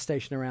little gas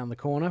station around the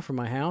corner from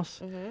my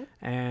house.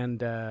 And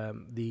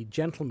the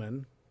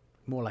gentleman,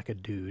 more like a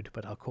dude,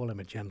 but I'll call him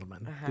a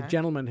gentleman, the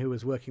gentleman who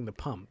was working the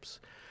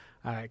pumps,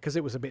 because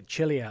it was a bit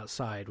chilly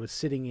outside, was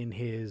sitting in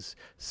his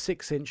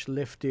 6-inch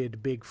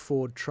lifted big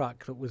Ford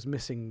truck that was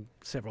missing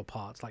several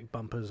parts, like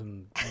bumpers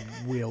and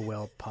wheel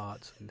well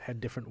parts, and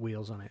had different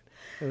wheels on it.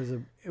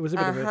 It was a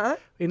bit of a,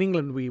 in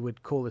England we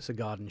would call this a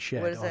garden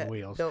shed on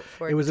wheels.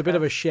 It was a bit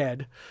of a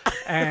shed,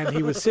 and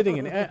he was sitting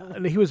in it,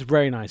 and he was a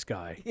very nice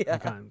guy. Yeah.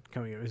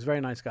 He was a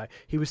very nice guy.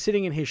 He was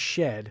sitting in his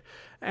shed,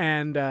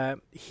 and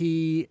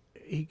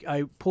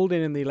I pulled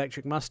in the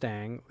electric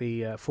Mustang,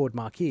 the Ford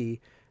Mach-E,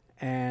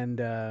 and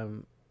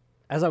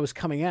as I was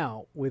coming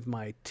out with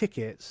my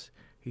tickets,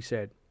 he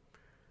said,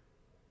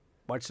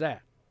 "What's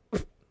that?"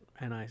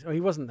 And he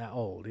wasn't that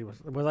old.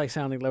 Was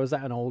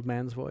that an old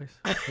man's voice?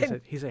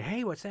 He said,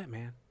 "Hey, what's that,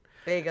 man?"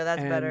 There you go.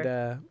 That's better.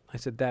 And I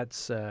said,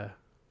 "That's."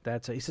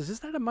 He says, "Is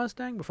that a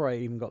Mustang?" Before I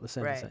even got the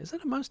sentence, Right. "Is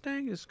that a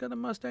Mustang? It's got a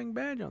Mustang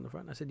badge on the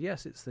front." I said,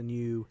 "Yes, it's the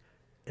new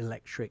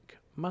electric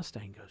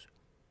Mustang." He goes,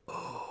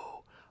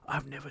 "Oh,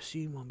 I've never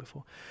seen one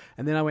before."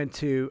 And then I went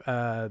to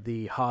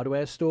the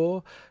hardware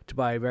store to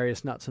buy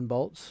various nuts and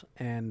bolts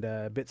and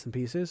bits and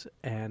pieces.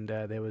 And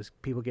there was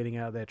people getting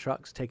out of their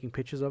trucks, taking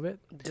pictures of it.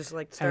 Just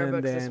like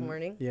Starbucks this then-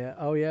 morning. Yeah.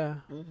 Oh, yeah.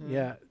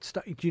 Yeah.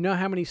 Do you know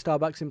how many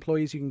Starbucks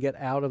employees you can get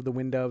out of the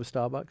window of a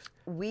Starbucks?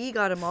 We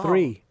got them all.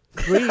 Three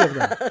of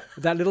them.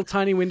 That little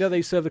tiny window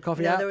they serve the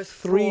coffee No, out. there was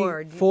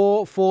four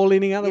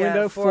leaning out the Yeah,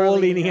 window. four Four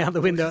leaning leaning out out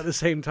the window at the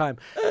same time.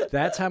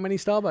 That's how many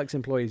Starbucks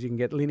employees you can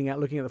get leaning out,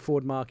 looking at the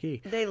Ford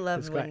Mach-E. They love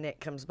It's when great. Nick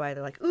comes by.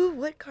 They're like, "Ooh,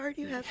 what car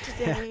do you have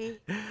today?"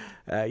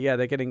 Yeah,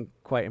 they're getting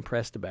quite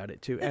impressed about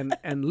it too.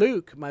 And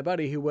Luke, my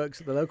buddy who works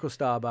at the local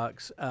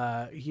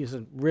Starbucks, he's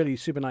a really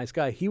super nice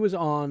guy. He was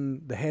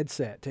on the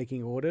headset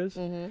taking orders,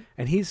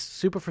 and he's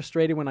super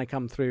frustrated when I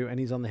come through and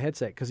he's on the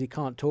headset because he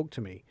can't talk to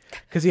me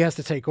because he has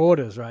to take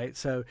orders, right?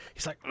 So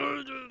he's like,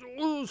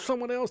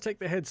 someone else take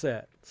the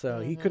headset. So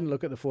he couldn't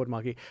look at the Ford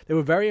Mach-E. They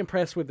were very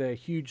impressed with the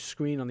huge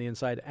screen on the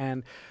inside,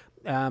 and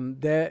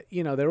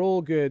they're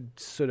all good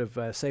sort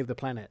of save the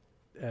planet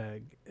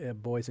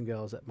boys and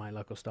girls at my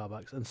local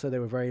Starbucks, and so they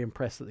were very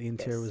impressed that the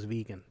interior was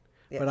vegan.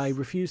 But I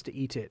refused to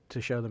eat it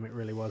to show them it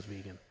really was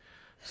vegan.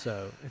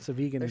 So it's a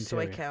vegan They're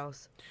interior. soy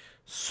cows.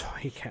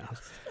 Soy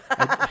cows.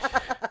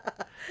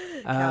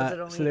 Cows that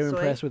only So they were eat soy.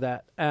 impressed with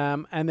that.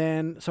 And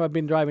then, so I've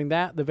been driving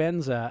that, the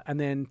Venza, and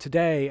then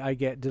today I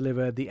get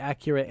delivered the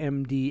Acura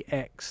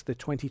MDX, the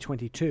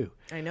 2022.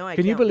 I know. I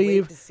Can you can't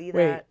believe? wait to see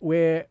wait,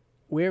 that.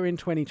 we're in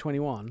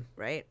 2021.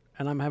 Right.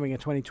 and I'm having a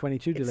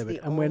 2022 It's delivered,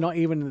 the and we're not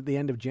even at the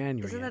end of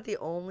January. Isn't yet. that the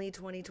only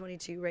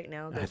 2022 right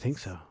now? I think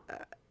so.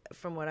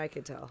 From what I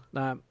could tell.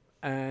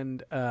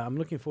 And I'm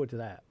looking forward to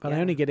that. But I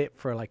Yeah. only get it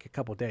for like a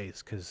couple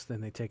days because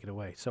then they take it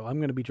away. So I'm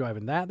going to be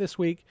driving that this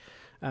week.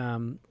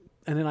 And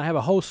then I have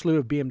a whole slew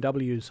of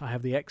BMWs. I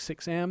have the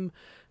X6M,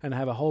 and I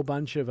have a whole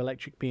bunch of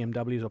electric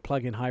BMWs or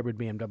plug-in hybrid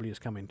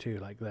BMWs coming too,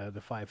 like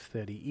the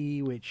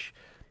 530e, which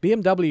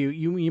BMW,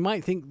 you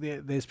might think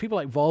there's people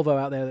like Volvo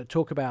out there that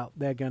talk about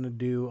they're going to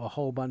do a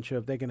whole bunch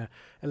of, they're going to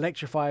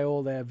electrify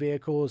all their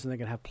vehicles and they're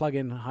going to have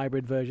plug-in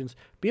hybrid versions.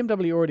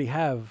 BMW already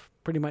have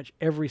pretty much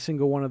every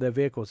single one of their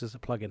vehicles is a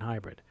plug-in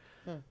hybrid.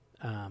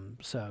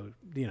 So,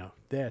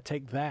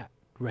 take that,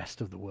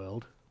 rest of the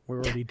world.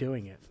 We're already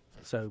doing it.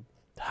 So,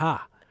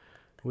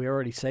 we're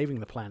already saving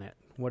the planet.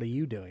 What are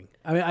you doing?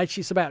 I mean,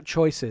 actually, it's about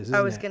choices, isn't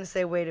I was it? going to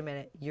say, wait a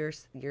minute. You're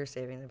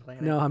saving the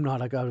planet. No, I'm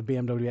not. I got a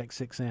BMW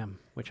X6M,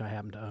 which I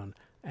happen to own.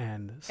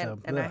 And so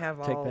and I have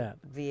take all that.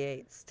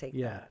 V8s. Take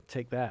that.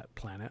 Take that,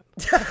 planet.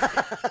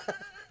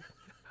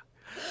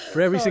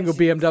 For every single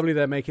BMW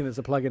they're making that's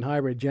a plug-in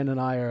hybrid, Jen and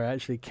I are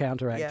actually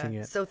counteracting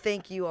it. So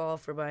thank you all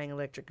for buying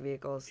electric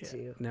vehicles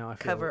to Now I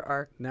feel, cover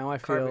our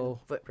carbon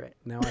footprint.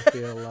 Now I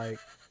feel like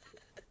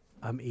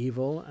I'm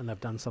evil and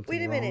I've done something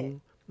Wait a wrong,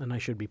 minute. and I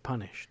should be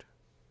punished.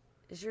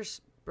 Is your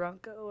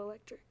Bronco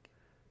electric?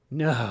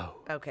 No.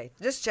 Okay,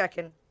 just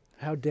checking.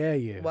 How dare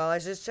you? Well, I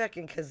was just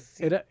checking because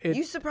It-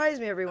 you surprise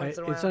me every once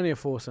in a while. It's only a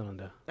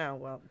 4-cylinder, Oh,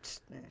 well.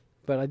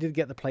 but I did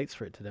get the plates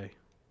for it today.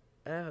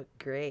 Oh,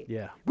 great.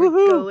 Yeah. We're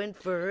going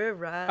for a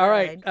ride. All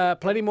right,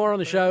 plenty more on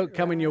the show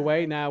coming your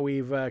way. Now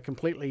we've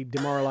completely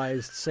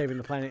demoralized saving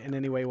the planet in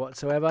any way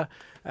whatsoever.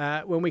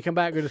 When we come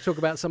back, we're going to talk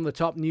about some of the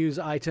top news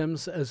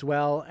items as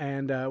well,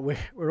 and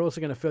we're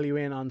also going to fill you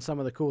in on some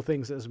of the cool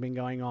things that has been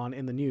going on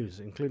in the news,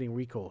 including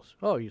recalls.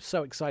 Oh, you're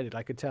so excited,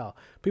 I could tell.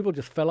 People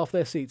just fell off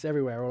their seats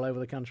everywhere all over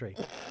the country.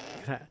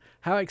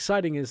 How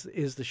exciting is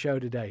the show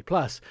today?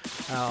 Plus,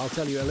 I'll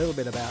tell you a little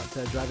bit about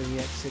driving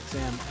the X6M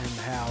and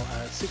how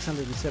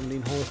 617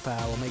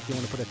 horsepower will make you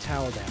want to put a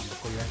towel down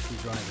before you actually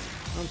drive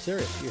it. I'm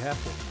serious, you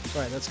have to.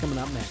 All right, that's coming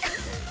up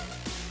next.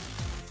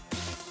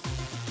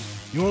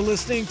 You're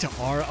listening to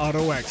Our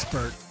Auto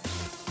Expert.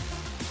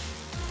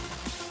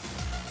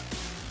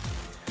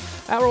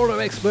 Our Auto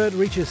Expert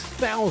reaches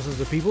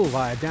thousands of people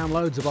via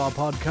downloads of our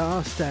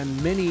podcast,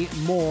 and many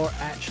more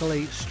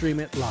actually stream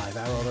it live.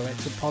 Our Auto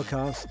Expert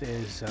podcast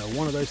is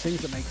one of those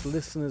things that makes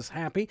listeners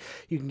happy.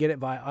 You can get it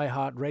via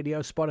iHeartRadio,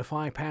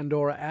 Spotify,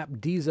 Pandora app,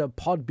 Deezer,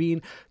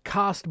 Podbean,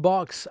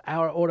 Castbox,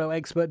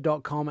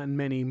 OurAutoExpert.com, and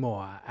many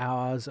more.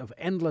 Hours of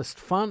endless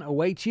fun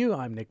await you.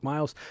 I'm Nick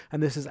Miles,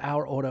 and this is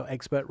Our Auto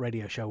Expert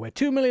radio show, where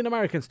 2 million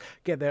Americans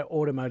get their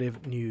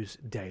automotive news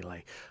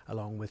daily,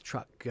 along with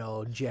truck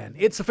girl Jen.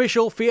 It's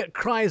official. Fiat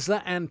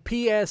Chrysler and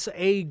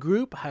PSA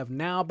Group have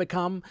now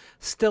become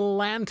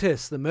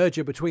Stellantis. The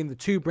merger between the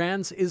two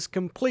brands is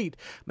complete,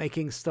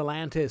 making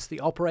Stellantis the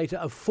operator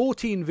of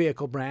 14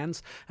 vehicle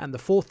brands and the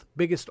fourth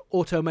biggest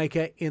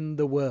automaker in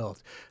the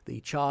world. The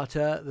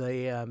charter,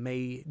 they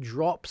may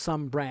drop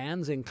some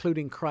brands,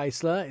 including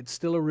Chrysler. It's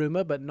still a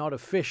rumor, but not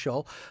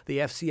official. The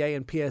FCA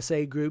and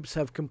PSA groups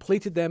have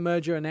completed their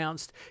merger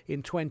announced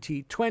in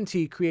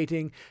 2020,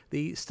 creating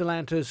the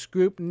Stellantis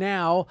Group,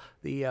 now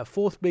the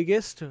fourth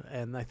biggest,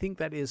 and I think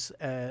that is,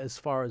 as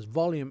far as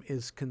volume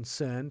is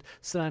concerned,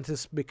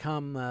 Stellantis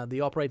become the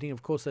operating,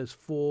 of course, those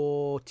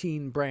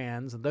 14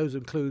 brands, and those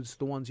includes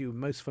the ones you're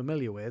most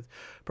familiar with,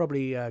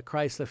 probably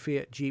Chrysler,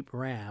 Fiat, Jeep,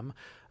 Ram,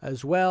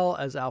 as well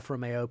as Alfa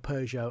Romeo,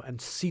 Peugeot, and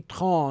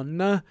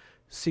Citroën.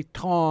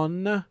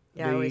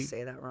 Yeah, I always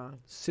say that wrong.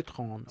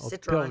 Citroën or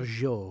Citroën.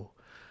 Peugeot.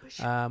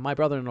 My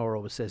brother-in-law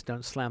always says,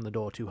 don't slam the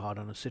door too hard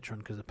on a Citroën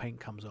because the paint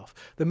comes off.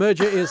 The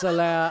merger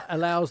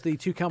allows the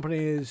two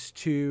companies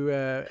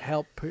to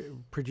help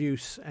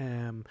produce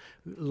a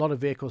lot of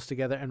vehicles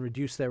together and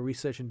reduce their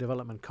research and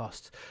development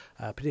costs,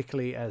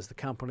 particularly as the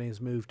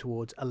companies move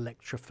towards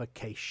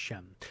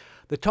electrification.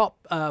 The top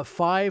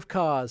 5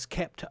 cars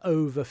kept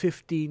over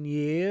 15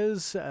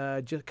 years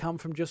just come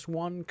from just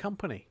one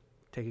company.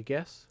 Take a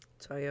guess.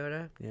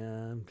 Toyota.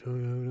 Yeah,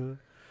 Toyota.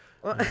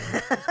 Well,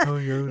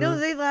 no,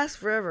 they last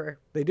forever.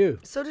 They do.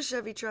 So do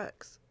Chevy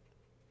trucks.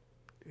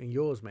 And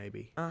yours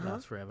maybe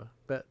last forever,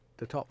 but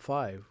the top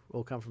 5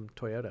 all come from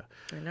Toyota.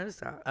 I noticed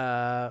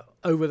that.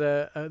 Over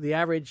the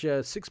average,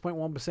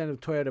 6.1%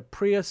 of Toyota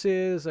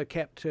Priuses are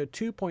kept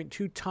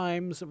 2.2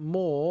 times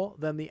more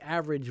than the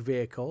average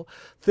vehicle.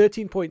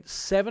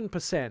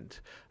 13.7%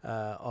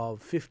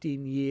 of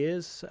 15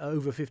 years,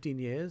 over 15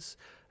 years.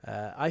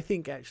 I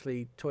think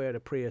actually Toyota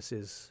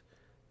Priuses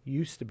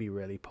used to be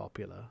really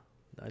popular.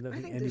 I don't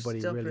think think they're anybody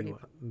still really. pretty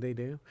They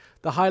do.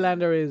 The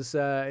Highlander is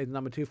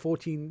number 2,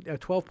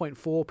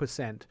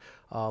 12.4%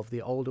 of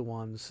the older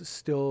ones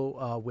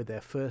still with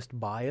their first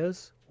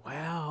buyers.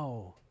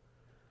 Wow.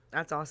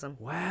 That's awesome.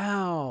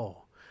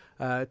 Wow.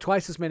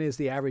 Twice as many as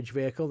the average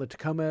vehicle. The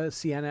Tacoma,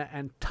 Sienna,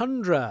 and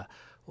Tundra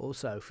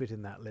also fit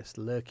in that list,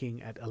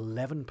 lurking at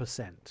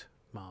 11%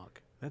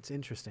 mark. That's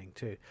interesting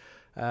too.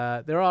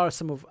 There are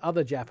some of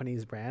other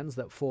Japanese brands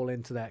that fall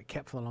into that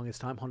kept for the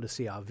longest time. Honda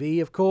CR-V,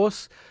 of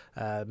course.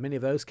 Many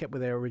of those kept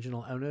with their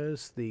original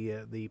owners.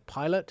 The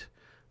Pilot,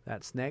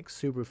 that's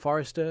next. Subaru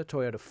Forester,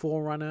 Toyota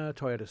 4Runner,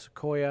 Toyota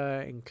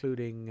Sequoia,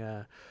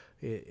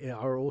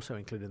 are also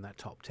included in that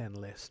top 10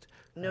 list.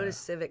 Notice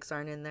Civics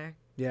aren't in there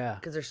Yeah.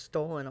 because they're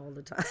stolen all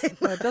the time.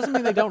 Well, it doesn't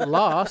mean they don't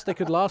last. They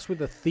could last with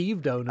the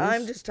thieved owners.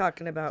 I'm just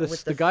talking about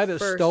with the guy that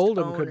first stole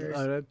them owners.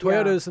 could.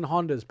 Toyotas and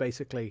Hondas,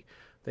 basically,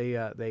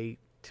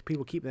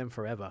 people keep them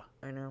forever.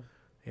 I know.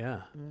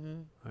 Yeah.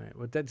 All right.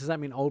 Well, does that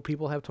mean old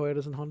people have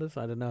Toyotas and Hondas?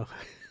 I don't know.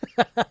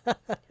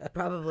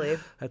 Probably.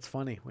 That's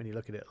funny when you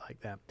look at it like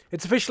that.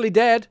 It's officially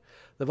dead.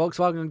 The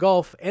Volkswagen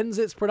Golf ends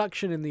its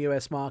production in the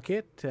U.S.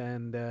 market,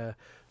 and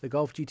the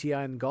Golf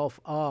GTI and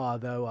Golf R,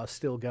 though, are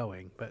still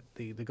going. But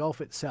the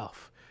Golf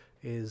itself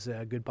is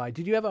goodbye.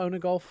 Did you ever own a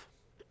Golf?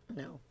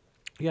 No.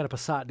 You had a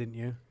Passat, didn't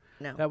you?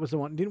 No. That was the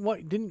one.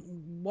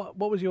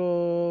 What was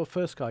your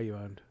first car you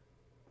owned?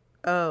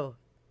 Oh.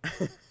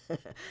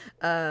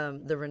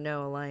 The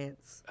Renault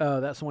Alliance. Oh,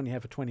 that's the one you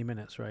had for 20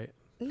 minutes, right?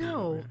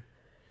 No.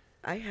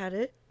 I had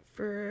it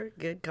for a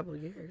good couple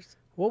of years.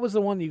 What was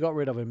the one you got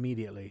rid of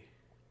immediately?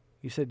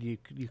 You said you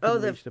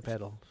couldn't reach the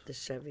pedals. The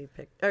Chevy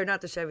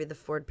the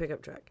Ford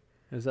pickup truck.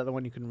 Is that the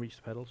one you couldn't reach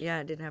the pedals? Yeah,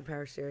 it didn't have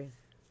power steering.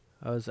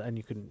 And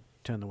you couldn't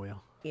turn the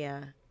wheel.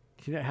 Yeah.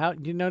 Do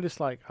you notice,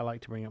 like, I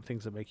like to bring up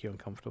things that make you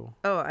uncomfortable?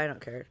 Oh, I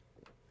don't care.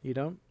 You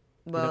don't?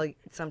 Well,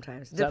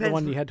 sometimes. Is that the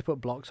one you had to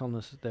put blocks on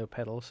the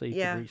pedals so you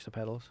Yeah. could reach the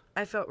pedals?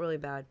 I felt really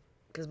bad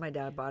because my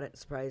dad bought it,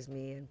 surprised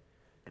me, and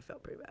I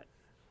felt pretty bad.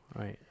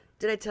 Right.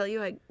 Did I tell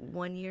you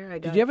one year I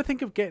got... Did you ever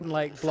think of getting,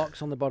 like,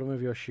 blocks on the bottom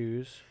of your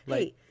shoes?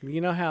 Like, Hey. you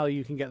know how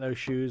you can get those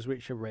shoes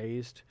which are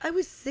raised? I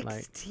was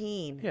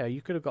 16. Yeah,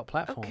 you could have got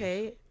platforms.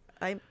 Okay.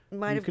 I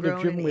might You have could have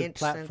grown driven an with inch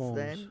platforms.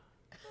 since then.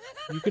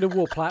 You could have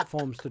wore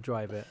platforms to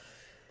drive it.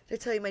 Did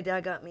I tell you my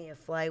dad got me a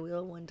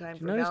flywheel one time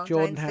for Notice Valentine's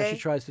Jordan Day? how she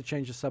tries to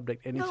change the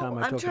subject anytime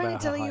I I'm talk trying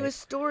about to tell her you height. a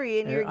story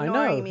and you're I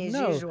ignoring know, me as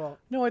no. usual.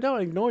 No, I don't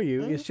ignore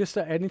you. It's just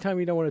that anytime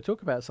you don't want to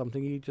talk about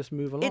something, you just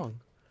move along.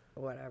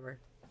 Whatever.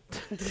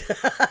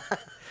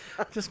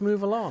 Just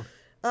move along.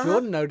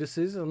 Jordan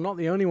notices. I'm not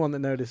the only one that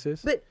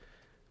notices. But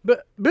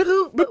But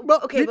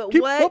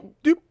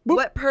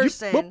what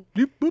person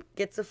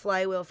gets a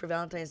flywheel for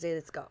Valentine's Day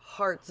that's got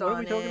hearts What are on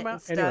we it talking about?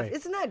 and stuff? Anyway.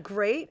 Isn't that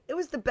great? It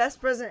was the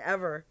best present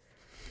ever.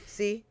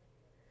 See?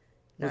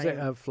 Was Not it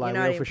even- a flywheel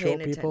you're not for even paying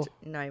short people? attention.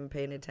 You're not even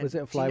paying attention. Was it a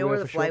Do you know flywheel where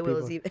the for short flywheel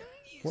is people? even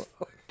used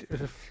for?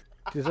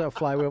 Is that a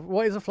flywheel?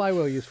 What is a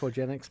flywheel used for,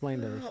 Jen?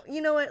 Explain to us.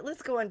 You know what?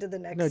 Let's go on to the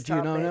next No, do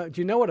you topic. know?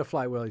 Do you know what a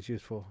flywheel is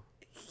used for?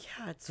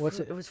 Yeah, What's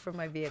it? it was for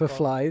my vehicle. For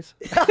flies?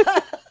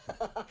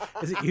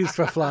 Is it used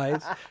for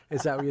flies?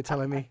 Is that what you're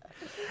telling me?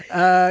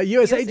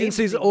 U.S.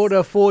 agencies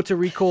order Ford to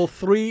recall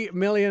 3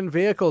 million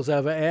vehicles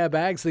over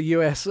airbags. The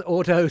U.S.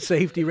 auto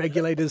safety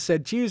regulators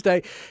said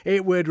Tuesday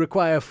it would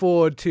require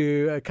Ford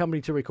a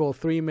company to recall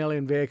 3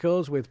 million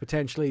vehicles with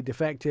potentially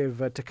defective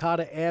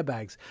Takata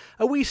airbags.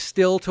 Are we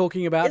still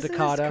talking about Isn't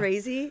Takata? this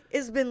crazy?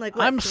 It's been like,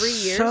 what, I'm 3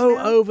 years so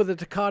now? over the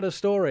Takata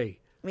story.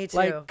 Me too.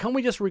 Like, can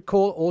we just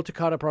recall all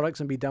Takata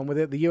products and be done with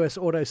it? The U.S.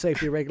 auto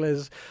safety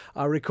regulators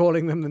are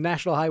recalling them. The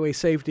National Highway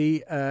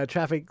Safety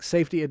Traffic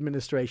Safety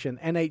Administration,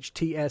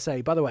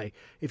 NHTSA. By the way,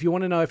 if you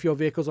want to know if your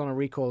vehicle's on a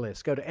recall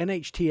list, go to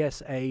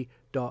nhtsa.gov.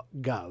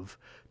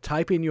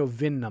 Type in your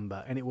VIN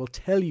number, and it will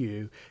tell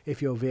you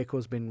if your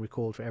vehicle's been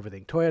recalled for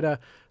everything.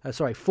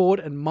 Ford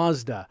and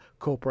Mazda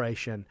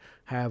Corporation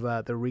have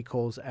the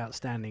recalls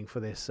outstanding for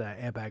this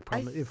airbag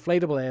problem.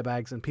 Inflatable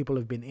airbags, and people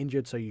have been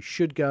injured, so you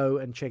should go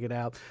and check it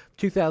out.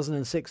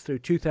 2006 through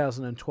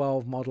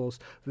 2012 models,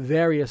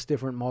 various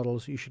different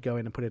models. You should go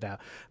in and put it out.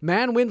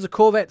 Man wins a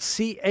Corvette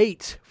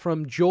C8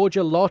 from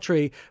Georgia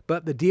Lottery,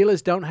 but the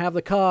dealers don't have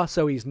the car,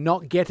 so he's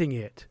not getting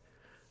it.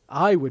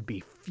 I would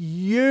be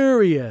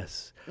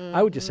furious.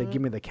 I would just say,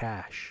 give me the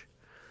cash.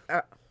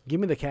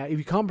 Give me the cash. If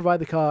you can't provide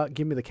the car,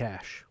 give me the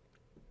cash.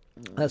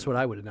 That's what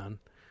I would have done.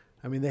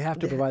 I mean, they have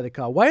to provide the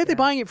car. Why are they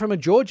buying it from a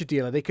Georgia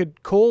dealer? They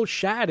could call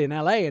Shad in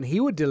L.A. and he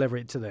would deliver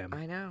it to them.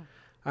 I know.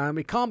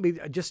 It can't be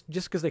just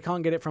because they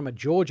can't get it from a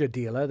Georgia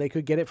dealer. They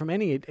could get it from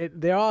any.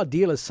 There are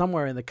dealers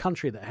somewhere in the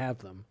country that have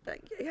them.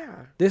 Yeah.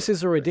 This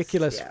is a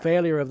ridiculous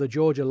failure of the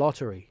Georgia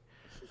Lottery.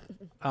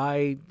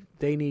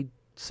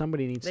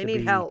 Somebody needs They to need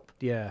be help.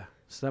 Yeah,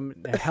 some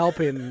help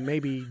in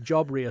maybe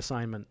job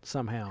reassignment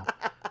somehow.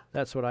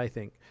 That's what I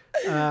think.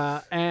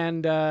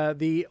 And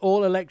the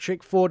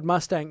all-electric Ford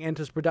Mustang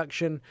enters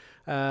production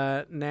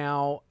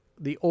now.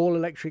 The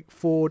all-electric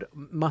Ford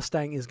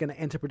Mustang is going to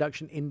enter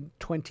production in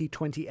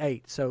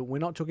 2028. So we're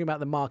not talking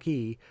about the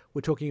Mach-E. We're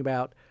talking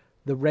about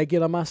the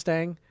regular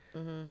Mustang.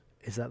 Mm-hmm.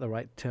 Is that the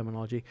right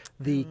terminology?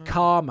 The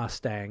car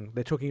Mustang.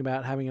 They're talking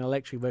about having an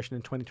electric version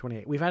in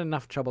 2028. We've had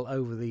enough trouble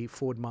over the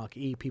Ford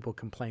Mach-E, people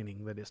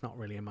complaining that it's not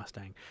really a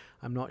Mustang.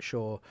 I'm not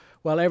sure.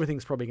 Well,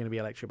 everything's probably going to be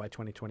electric by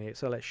 2028,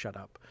 so let's shut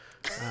up.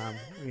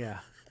 Yeah.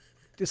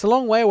 It's a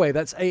long way away.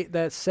 That's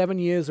 7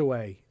 years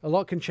away. A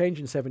lot can change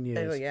in 7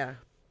 years. Oh, yeah.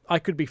 I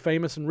could be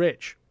famous and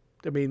rich.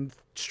 I mean,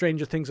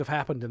 stranger things have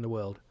happened in the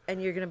world.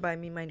 And you're gonna buy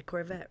me my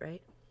Corvette,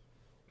 right?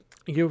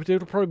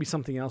 It'll probably be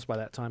something else by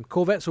that time.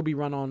 Corvettes will be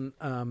run on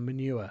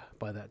manure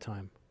by that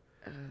time.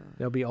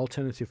 There'll be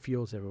alternative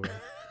fuels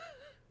everywhere.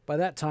 By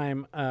that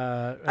time,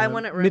 I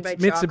want it run by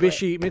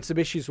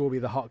Mitsubishis will be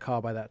the hot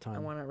car by that time. I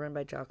want it run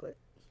by chocolate.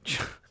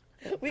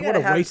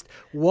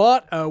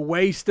 What a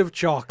waste of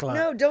chocolate.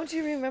 No, don't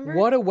you remember?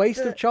 What a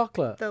waste of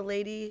chocolate. The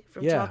lady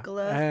from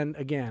Chocolate. And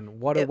again,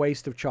 what a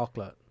waste of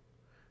chocolate.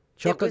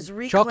 It was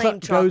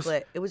reclaimed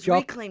chocolate. It was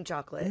reclaimed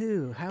chocolate.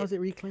 Ew, how is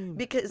it reclaimed?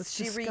 Because That's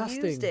she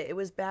disgusting. reused it. It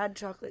was bad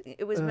chocolate.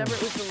 It was, remember,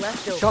 it was the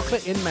leftovers.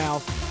 Chocolate in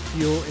mouth,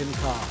 fuel in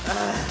car.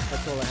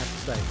 That's all I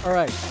have to say. All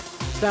right,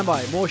 stand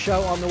by. More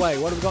show on the way.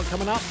 What have we got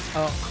coming up?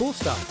 Cool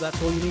stuff.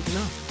 That's all you need to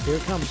know. Here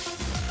it comes.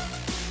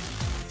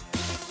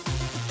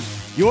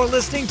 You're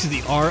listening to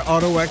the Our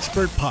Auto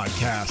Expert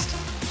podcast.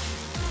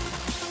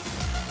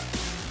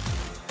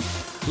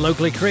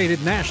 Locally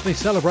created, nationally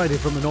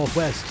celebrated from the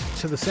Northwest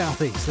to the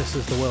Southeast. This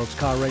is the world's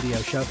car radio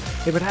show.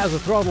 If it has a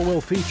throttle,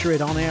 we'll feature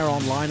it on air,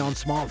 online, on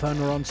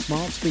smartphone, or on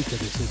smart speaker.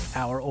 This is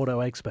Our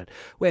Auto Expert,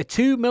 where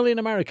 2 million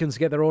Americans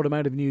get their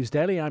automotive news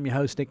daily. I'm your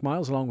host, Nick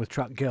Miles, along with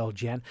truck girl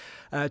Jen.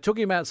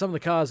 Talking about some of the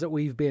cars that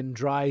we've been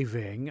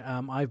driving,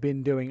 I've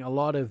been doing a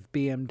lot of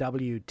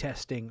BMW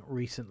testing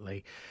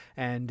recently.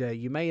 And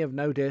you may have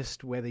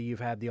noticed, whether you've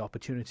had the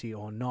opportunity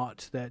or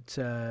not, that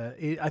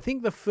I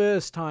think the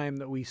first time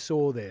that we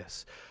saw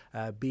this,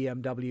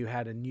 BMW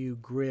had a new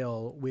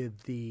grille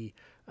with the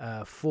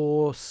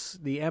Force,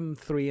 the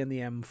M3 and the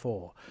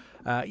M4.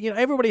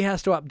 Everybody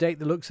has to update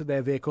the looks of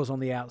their vehicles on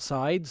the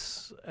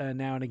outsides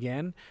now and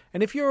again.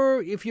 And if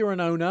you're an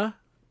owner,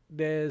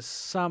 there's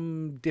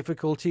some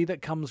difficulty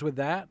that comes with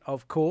that,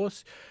 of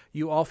course.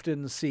 You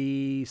often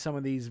see some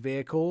of these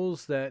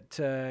vehicles that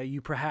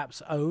you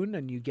perhaps own,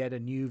 and you get a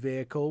new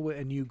vehicle,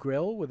 a new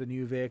grille with a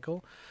new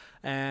vehicle.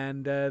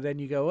 And then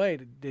you go,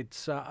 wait,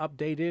 it's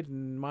updated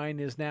and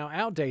mine is now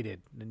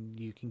outdated. And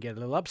you can get a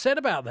little upset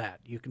about that.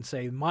 You can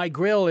say, my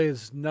grille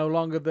is no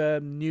longer the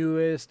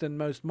newest and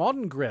most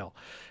modern grille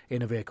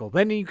in a vehicle.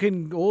 Then you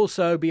can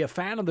also be a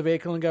fan of the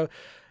vehicle and go,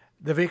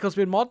 the vehicle's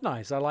been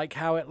modernized. I like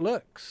how it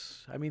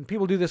looks. I mean,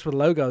 people do this with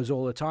logos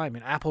all the time.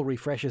 And Apple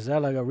refreshes their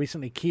logo.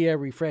 Recently, Kia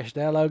refreshed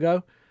their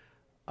logo.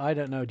 I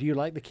don't know. Do you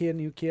like the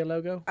new Kia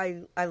logo?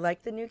 I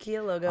like the new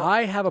Kia logo.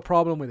 I have a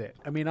problem with it.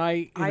 I mean,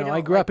 I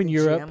grew up in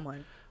Europe.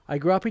 I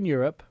grew up in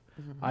Europe.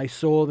 Mm-hmm. I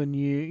saw the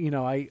new,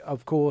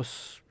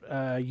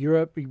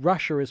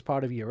 Russia is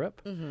part of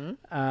Europe.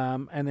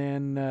 Mm-hmm. And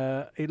then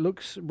it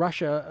looks,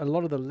 Russia, a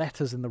lot of the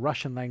letters in the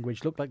Russian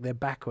language look like they're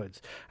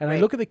backwards. And I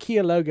look at the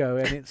Kia logo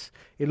and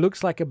it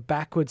looks like a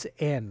backwards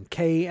N,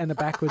 K and a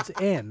backwards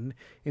N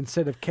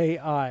instead of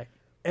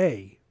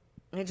K-I-A.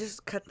 I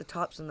just cut the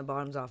tops and the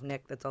bottoms off,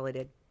 Nick. That's all I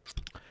did.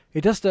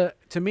 It just,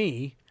 to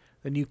me,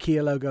 the new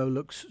Kia logo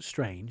looks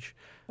strange.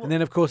 Well, and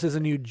then, of course, there's a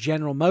new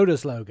General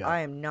Motors logo.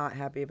 I am not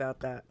happy about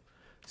that.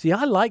 See,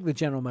 I like the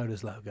General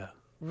Motors logo.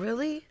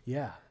 Really?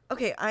 Yeah.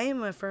 Okay, I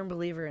am a firm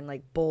believer in,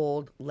 like,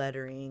 bold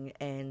lettering,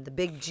 and the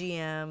big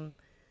GM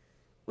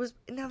was...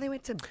 Now they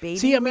went to baby...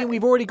 See, I mean,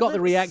 we've already got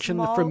the reaction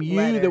from you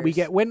letters. That we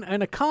get... When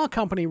a car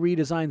company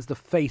redesigns the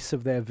face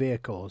of their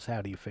vehicles,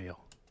 how do you feel?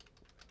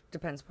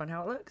 Depends upon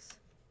how it looks.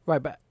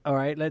 Right, but all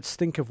right, let's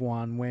think of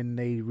one when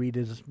they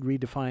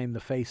redefined the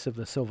face of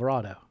the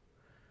Silverado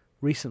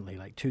recently,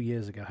 like 2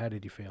 years ago. How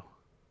did you feel?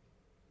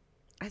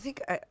 I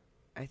think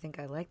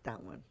I liked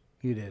that one.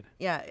 You did?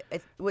 Yeah.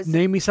 It was.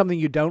 Name me something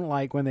you don't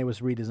like when they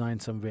was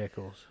redesigned some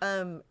vehicles.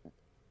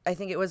 I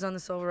think it was on the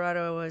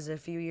Silverado. It was a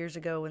few years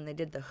ago when they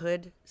did the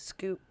hood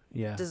scoop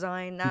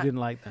design. You didn't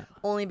like that?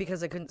 Only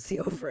because I couldn't see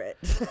over it.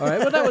 All right,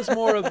 well, that was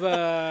more of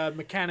a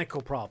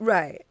mechanical problem.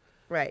 Right.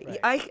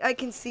 I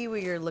can see where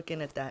you're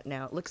looking at that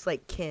now. It looks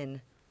like Kin.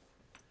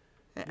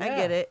 I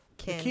get it.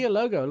 Kin. The Kia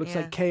logo looks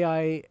like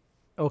K-I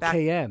or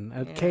K-N.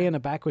 A K and a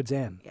backwards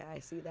N. Yeah, I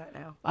see that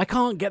now. I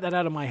can't get that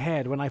out of my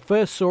head. When I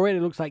first saw it,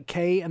 it looks like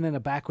K and then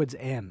a backwards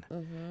N.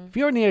 Mm-hmm. If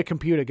you're near a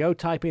computer, go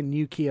type in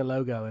new Kia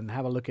logo and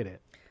have a look at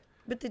it.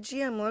 But the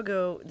GM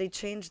logo, they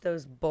changed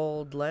those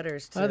bold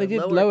letters to they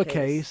did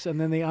lowercase and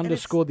then they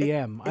underscored the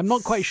M. I'm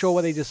not quite sure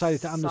why they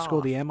decided to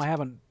underscore the M. I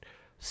haven't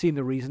seen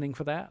the reasoning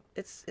for that.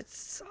 It's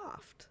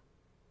soft.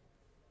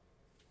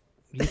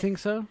 You think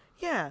so?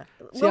 Yeah.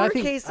 See,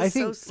 lowercase I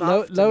think is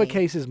so soft.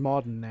 Lowercase is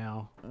modern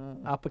now.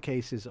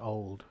 Uppercase is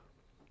old.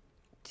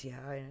 Yeah,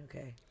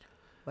 okay.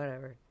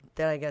 Whatever.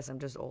 Then I guess I'm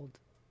just old.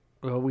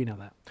 Well, we know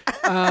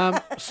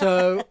that.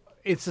 So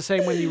it's the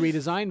same when you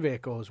redesign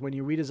vehicles. When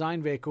you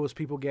redesign vehicles,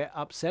 people get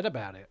upset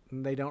about it,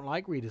 and they don't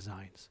like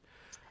redesigns.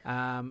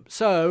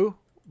 So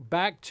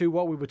back to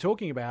what we were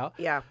talking about.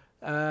 Yeah.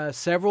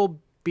 Several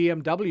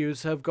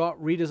BMWs have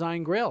got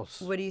redesigned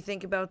grilles. What do you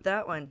think about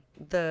that one?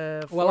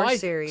 The 4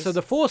 Series. So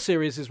the 4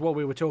 Series is what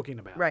we were talking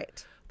about.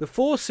 Right. The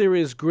 4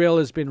 Series grille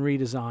has been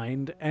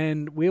redesigned,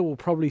 and we will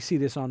probably see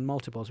this on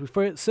multiples. We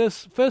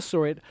first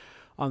saw it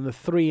on the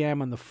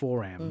 3M and the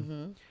 4M.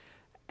 Mm-hmm.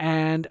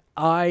 And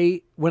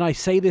when I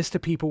say this to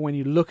people, when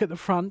you look at the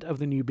front of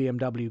the new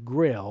BMW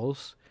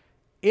grilles,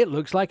 it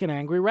looks like an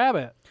angry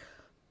rabbit.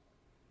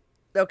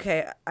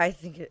 Okay, I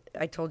think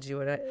I told you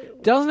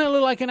what Doesn't it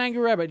look like an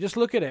angry rabbit? Just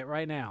look at it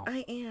right now.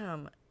 I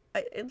am.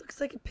 It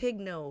looks like a pig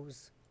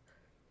nose.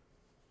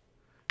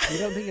 You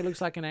don't think it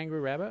looks like an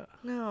angry rabbit?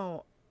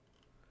 No.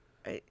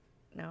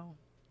 No.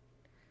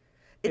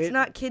 It's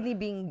not kidney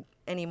bean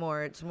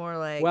anymore. It's more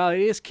like Well, it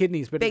is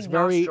kidneys, but it's big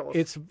very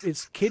nostrils.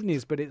 it's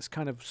kidneys, but it's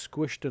kind of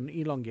squished and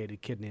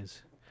elongated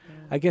kidneys.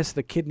 I guess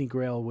the kidney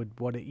grill would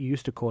what it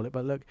used to call it.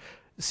 But look,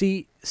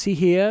 see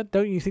here.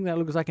 Don't you think that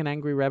looks like an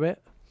angry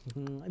rabbit?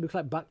 It looks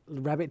like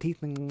rabbit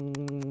teeth.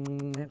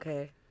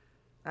 Okay.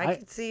 I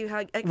can see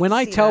how. When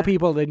I see tell that.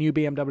 people the new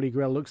BMW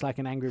grill looks like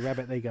an angry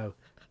rabbit, they go,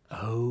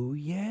 "Oh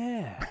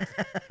yeah."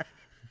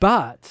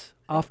 But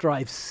after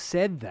I've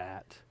said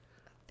that,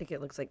 I think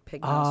it looks like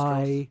pig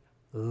nostrils. I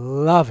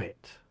love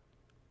it.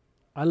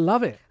 I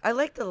love it. I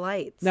like the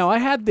lights. Now, I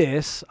had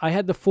this. I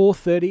had the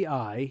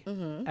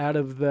 430i out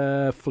of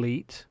the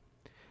fleet.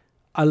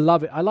 I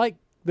love it. I like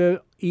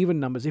the even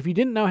numbers. If you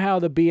didn't know how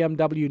the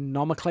BMW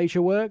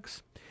nomenclature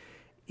works,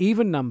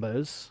 even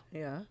numbers,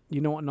 Yeah.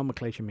 you know what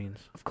nomenclature means.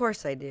 Of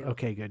course I do.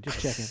 Okay, good. Just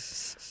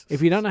checking.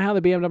 If you don't know how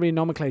the BMW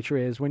nomenclature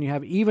is, when you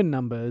have even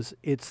numbers,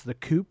 it's the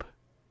coupe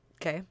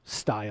Okay.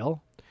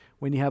 style.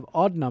 When you have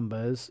odd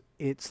numbers,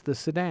 it's the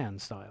sedan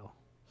style.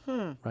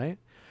 Right?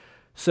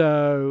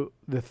 So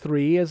the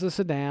 3 is a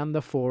sedan,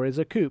 the 4 is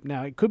a coupe.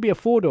 Now, it could be a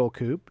 4-door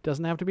coupe.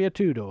 Doesn't have to be a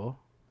 2-door.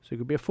 So it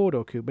could be a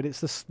 4-door coupe, but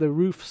it's the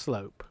roof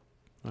slope.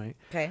 Right?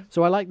 Okay.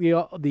 So I like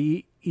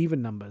the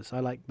even numbers.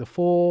 I like the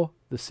 4,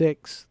 the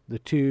 6, the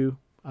 2.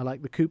 I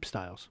like the coupe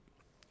styles.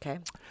 Okay.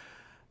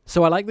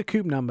 So I like the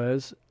coupe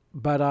numbers,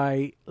 but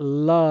I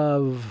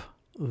love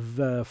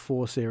the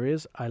 4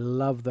 Series. I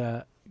love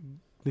the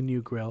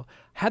new grille.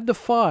 Had the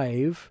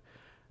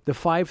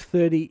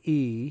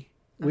 530e,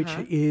 which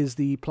is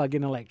the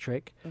plug-in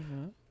electric.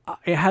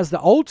 It has the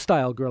old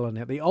style grill in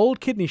it, the old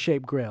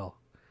kidney-shaped grill.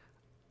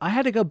 I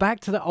had to go back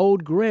to the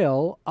old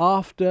grill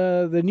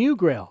after the new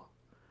grill.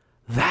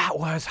 That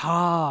was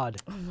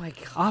hard. Oh my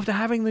god. After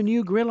having the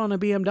new grill on a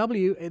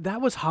BMW,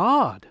 that was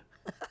hard.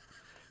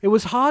 It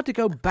was hard to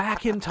go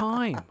back in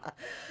time.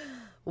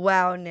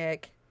 Wow,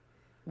 Nick.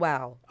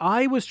 Wow.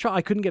 I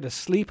couldn't get to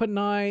sleep at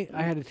night.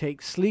 I had to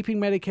take sleeping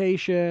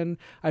medication.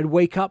 I'd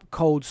wake up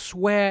cold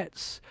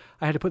sweats.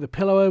 I had to put the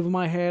pillow over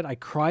my head. I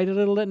cried a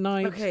little at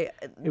night. Okay.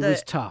 It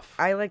was tough.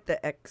 I like the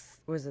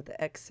was it the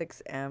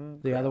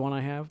X6M? The other grill? one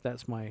I have,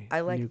 that's my I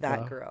like new that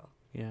car. grill.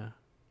 Yeah.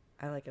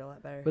 I like it a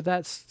lot better. But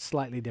that's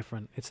slightly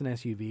different. It's an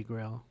SUV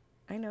grill.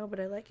 I know, but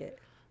I like it.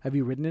 Have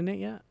you ridden in it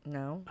yet?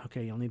 No.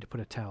 Okay, you'll need to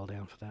put a towel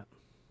down for that.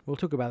 We'll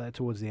talk about that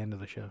towards the end of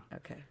the show.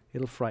 Okay.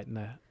 It'll frighten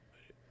the...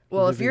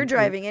 Well, if living- you're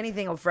driving,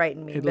 anything will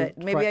frighten me. it'll But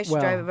maybe I should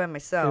drive it by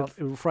myself.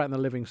 It will frighten the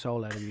living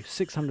soul out of you.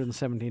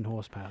 617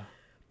 horsepower.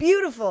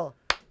 Beautiful.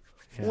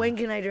 Yeah. When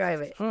can I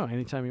drive it? Oh,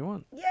 anytime you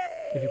want. Yay!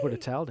 If you put a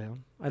towel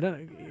down. I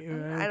don't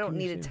I don't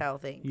need a towel,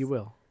 thanks. You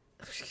will.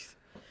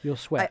 You'll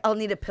sweat. I'll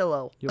need a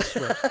pillow. You'll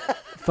sweat.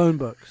 Phone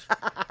books.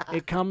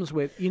 It comes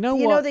with... You know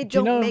You what? know they Do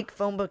you don't know- make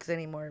phone books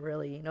anymore,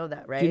 really. You know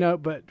that, right? Do you know,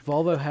 but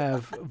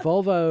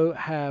Volvo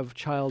have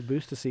child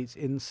booster seats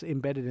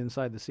embedded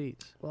inside the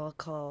seats. Well, I'll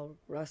call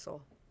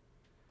Russell.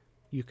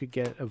 You could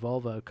get a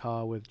Volvo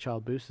car with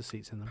child booster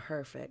seats in them.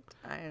 Perfect.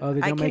 Oh,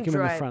 they I don't make can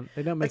them in the drive- front.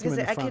 They don't make like them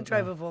in the I front. can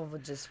drive no. a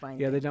Volvo just fine.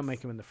 Yeah, they thanks. don't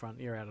make them in the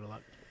front. You're out of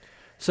luck.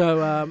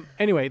 So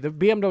anyway, the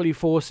BMW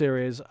 4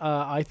 Series,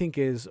 I think,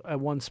 is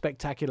one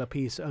spectacular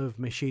piece of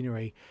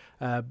machinery.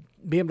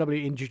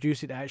 BMW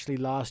introduced it actually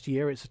last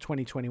year. It's a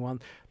 2021.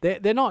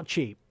 They're not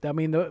cheap. I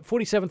mean, the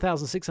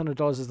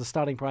 $47,600 is the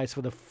starting price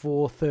for the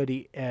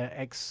 430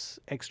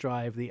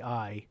 X-Drive, the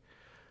I.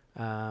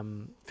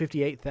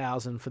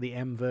 $58,000 for the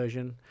M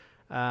version.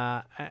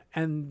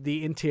 And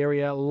the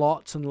interior,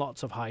 lots and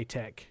lots of high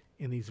tech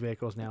in these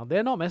vehicles now.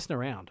 They're not messing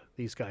around,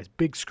 these guys.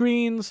 Big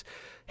screens,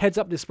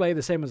 heads-up display,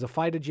 the same as a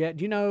fighter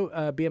jet. You know,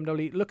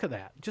 BMW, look at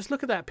that. Just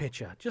look at that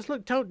picture. Just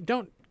look,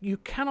 don't, you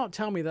cannot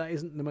tell me that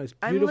isn't the most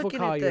I'm beautiful looking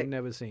car at you've the-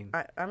 never seen.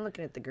 I'm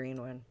looking at the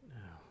green one.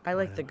 I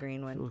like the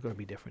green It's one. got to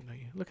be different, don't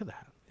you? Look at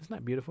that. Isn't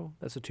that beautiful?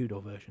 That's a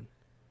 2-door version.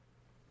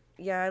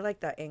 Yeah, I like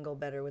that angle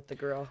better with the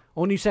grill.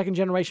 All new second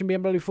generation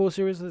BMW 4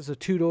 Series. There's a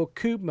 2-door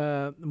coupe,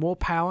 more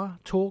power,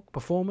 torque,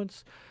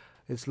 performance.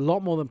 It's a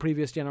lot more than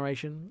previous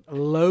generation.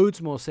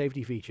 Loads more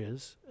safety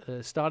features,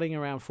 starting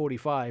around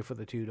 45 for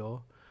the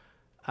 2-door.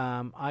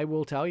 I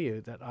will tell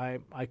you that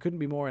I couldn't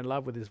be more in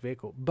love with this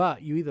vehicle.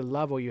 But you either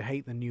love or you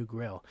hate the new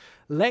grille.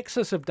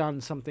 Lexus have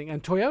done something,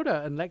 and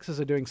Toyota and Lexus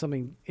are doing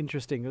something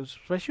interesting,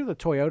 especially with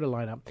the Toyota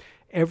lineup.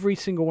 Every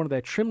single one of their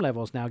trim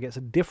levels now gets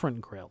a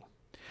different grille.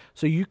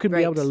 So you could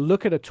be able to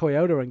look at a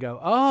Toyota and go,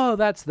 oh,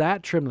 that's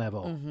that trim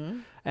level. Mm-hmm.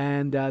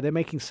 And they're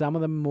making some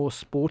of them more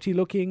sporty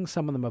looking.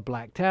 Some of them are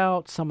blacked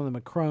out. Some of them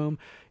are chrome.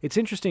 It's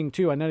interesting,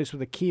 too. I noticed with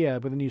the Kia,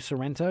 with the new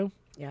Sorento,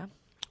 Yeah.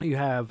 you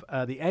have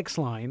the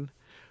X-Line,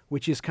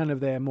 which is kind of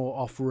their more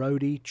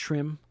off-roady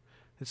trim.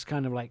 It's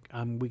kind of like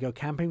we go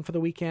camping for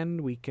the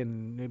weekend. We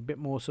can a bit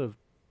more sort of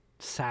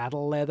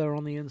saddle leather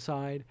on the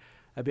inside,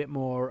 a bit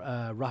more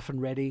rough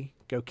and ready,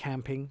 go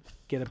camping,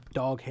 get a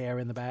dog hair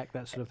in the back,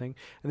 that sort of thing.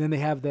 And then they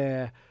have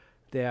their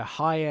They're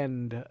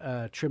high-end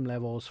trim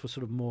levels for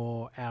sort of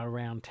more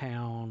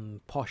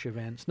out-around-town posh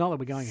events. Not that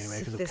we're going anywhere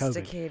because of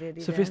COVID.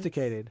 Events.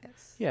 Sophisticated.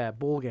 Yes. Yeah,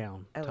 ball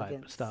gown type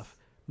Elegance. stuff.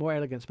 More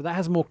elegance, but that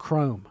has more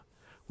chrome.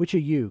 Which are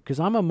you? Because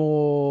I'm a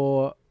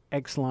more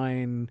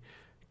X-line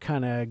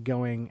kind of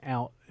going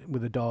out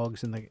with the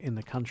dogs in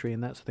the country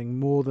and that sort of thing,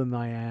 more than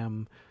I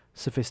am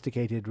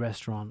sophisticated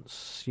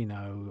restaurants,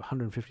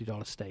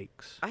 $150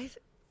 steaks.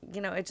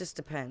 It just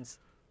depends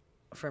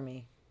for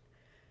me.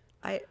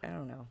 I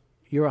don't know.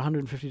 You're a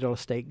 $150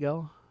 steak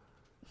girl?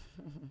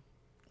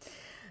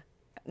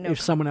 No.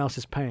 If someone else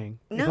is paying.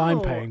 No, if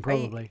I'm paying,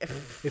 probably.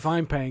 If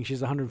I'm paying,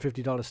 she's a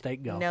 $150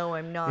 steak girl. No,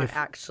 I'm not If-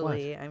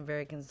 actually. what? I'm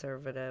very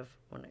conservative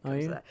when it Are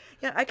comes you? to that.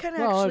 Yeah, I kind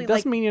of Well, actually it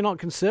doesn't like. mean you're not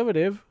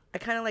conservative. I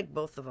kind of like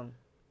both of them.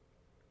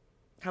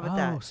 How about Oh,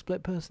 that?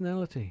 split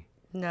personality.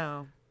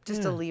 No,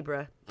 just Yeah. a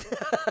Libra.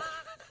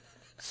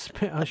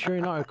 I'm sure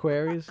you're not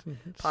Aquarius.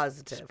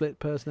 Positive. Split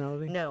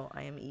personality. No,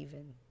 I am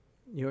even.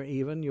 You're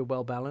even. You're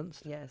well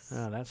balanced. Yes.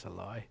 Oh, that's a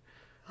lie.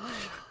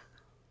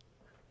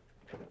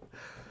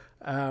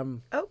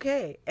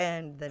 Okay,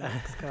 and the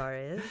next car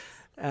is.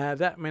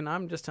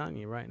 I'm just telling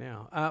you right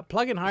now.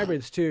 Plug-in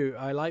hybrids too.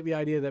 I like the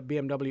idea that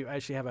BMW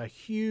actually have a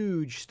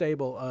huge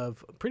stable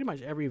of pretty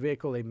much every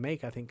vehicle they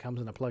make. I think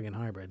comes in a plug-in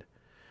hybrid.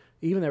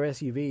 Even their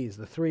SUVs,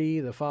 the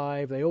 3, the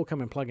 5, they all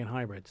come in plug-in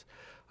hybrids.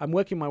 I'm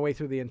working my way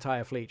through the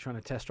entire fleet, trying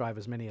to test drive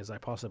as many as I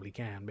possibly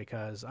can,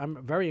 because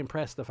I'm very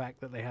impressed the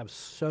fact that they have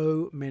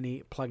so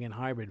many plug-in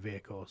hybrid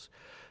vehicles.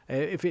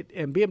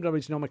 In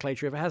BMW's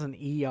nomenclature, if it has an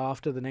E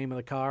after the name of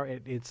the car,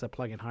 it's a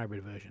plug-in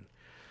hybrid version.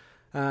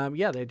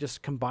 They're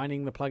just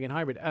combining the plug-in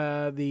hybrid.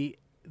 The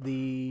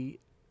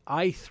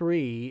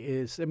i3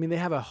 is, they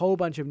have a whole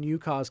bunch of new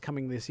cars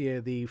coming this year.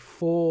 The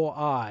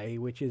 4i,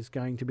 which is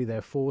going to be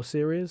their 4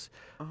 Series,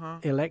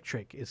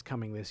 electric is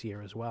coming this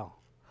year as well.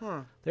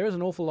 Huh. There is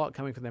an awful lot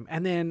coming for them.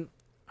 And then,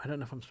 I don't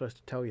know if I'm supposed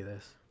to tell you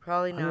this.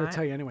 Probably I'm going to not.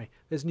 tell you anyway.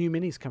 There's new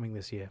Minis coming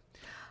this year.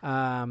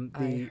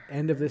 The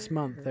end of this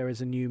month, there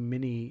is a new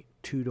Mini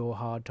 2-door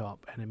hardtop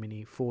and a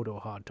Mini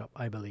 4-door hardtop,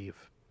 I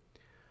believe.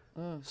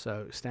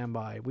 So stand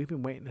by. We've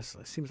been waiting. It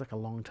seems like a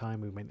long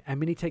time we've been. And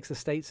Mini Takes the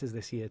States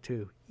this year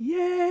too.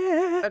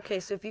 Yeah.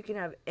 Okay, so if you can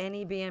have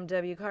any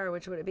BMW car,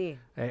 which would it be?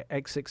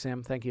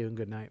 X6M. Thank you and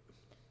good night.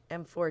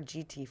 M4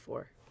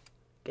 GT4.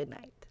 Good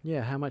night.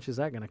 Yeah. How much is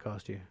that going to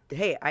cost you?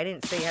 Hey, I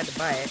didn't say you had to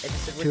buy it. I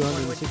just said which one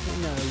would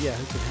 260. No. Yeah.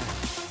 Who can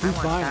have? Who's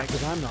want buying that it?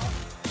 Because I'm not.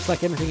 It's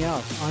like anything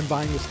else. I'm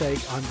buying the steak.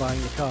 I'm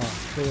buying the car.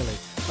 Clearly.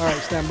 All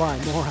right. Stand by.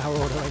 More Our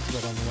Auto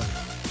Expert on the way.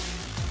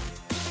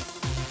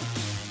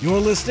 You're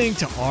listening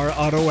to Our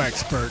Auto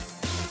Expert.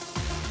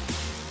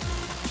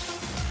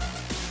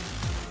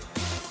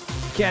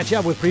 Catch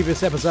up with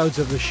previous episodes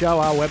of the show,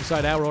 our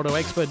website,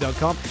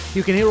 OurAutoExpert.com.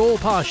 You can hear all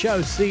past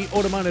shows, see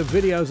automotive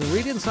videos, and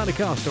read insider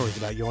car stories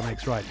about your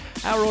next ride.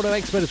 Our Auto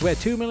Expert is where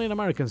 2 million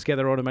Americans get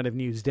their automotive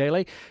news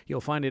daily.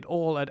 You'll find it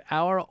all at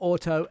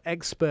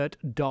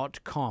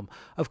OurAutoExpert.com.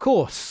 Of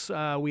course,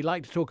 we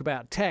like to talk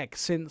about tech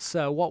since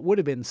what would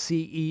have been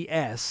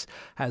CES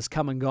has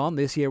come and gone.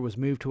 This year was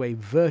moved to a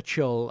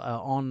virtual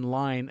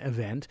online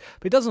event.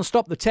 But it doesn't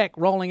stop the tech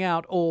rolling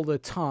out all the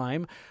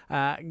time.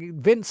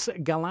 Vince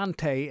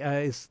Galante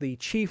is the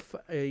chief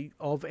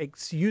of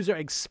user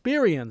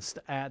experience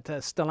at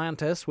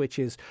Stellantis, which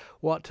is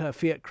what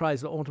Fiat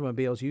Chrysler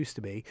Automobiles used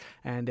to be.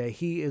 And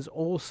he is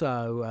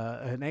also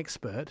an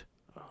expert.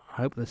 I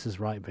hope this is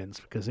right,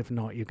 Vince, because if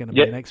not, you're going to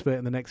be an expert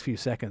in the next few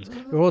seconds.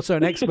 You're also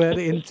an expert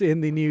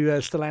in the new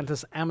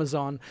Stellantis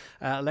Amazon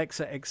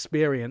Alexa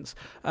experience.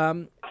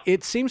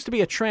 It seems to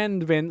be a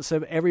trend, Vince,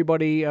 of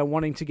everybody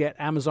wanting to get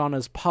Amazon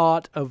as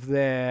part of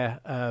their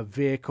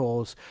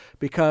vehicles,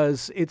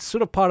 because it's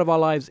sort of part of our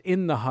lives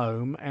in the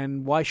home,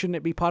 and why shouldn't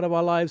it be part of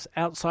our lives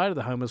outside of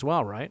the home as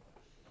well, right?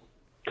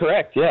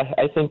 Correct, yeah.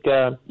 I think,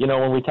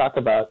 when we talk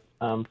about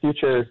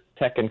future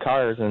tech and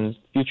cars and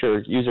future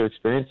user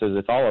experiences,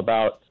 it's all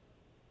about,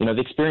 the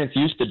experience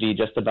used to be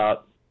just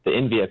about the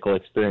in-vehicle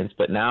experience,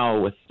 but now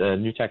with the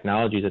new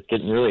technologies, it's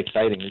getting really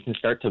exciting. We can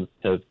start to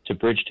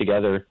bridge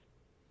together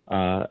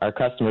our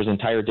customers'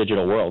 entire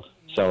digital world.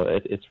 So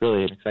it's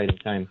really an exciting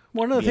time.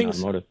 One of the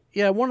things,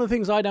 automotive. one of the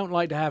things I don't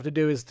like to have to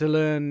do is to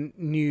learn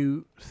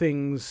new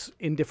things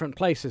in different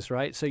places,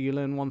 right? So you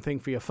learn one thing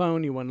for your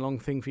phone, you learn one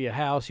thing for your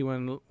house, you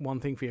learn one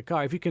thing for your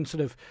car. If you can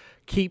sort of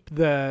keep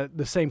the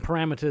same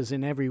parameters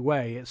in every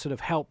way, it sort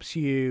of helps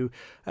you.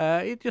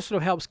 It just sort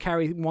of helps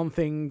carry one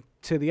thing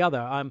to the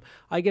other.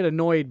 I get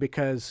annoyed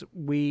because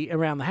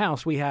around the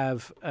house we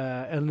have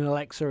an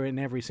Alexa in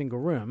every single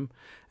room,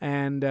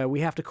 and we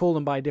have to call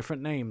them by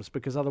different names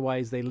because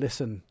otherwise they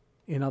listen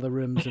in other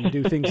rooms and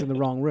do things in the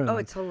wrong room. Oh,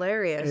 it's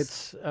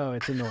hilarious.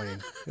 It's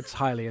annoying. It's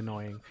highly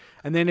annoying.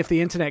 And then if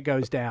the internet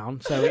goes down,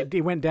 so it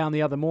went down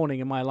the other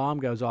morning and my alarm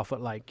goes off at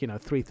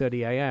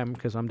 3:30 a.m.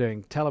 because I'm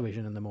doing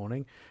television in the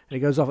morning, and it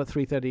goes off at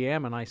 3:30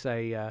 a.m. and I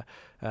say,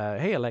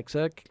 hey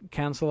Alexa,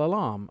 cancel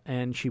alarm,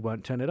 and she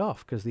won't turn it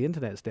off because the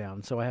internet's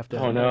down. So I have to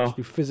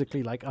actually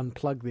physically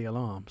unplug the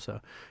alarm. So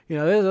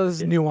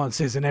there's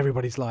nuances in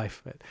everybody's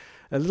life. But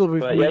a little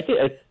bit.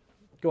 But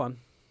go on.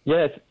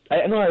 Yes,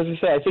 I know. As I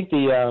say, I think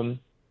the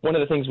one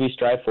of the things we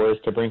strive for is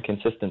to bring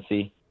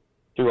consistency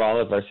through all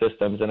of our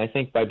systems, and I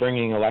think by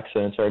bringing Alexa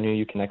into our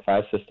new Uconnect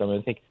 5 system,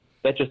 I think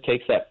that just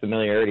takes that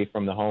familiarity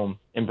from the home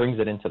and brings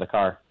it into the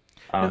car.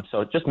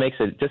 So it just makes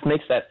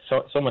that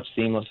so much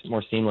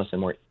more seamless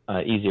and more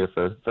easier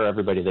for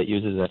everybody that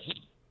uses it.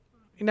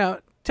 Now,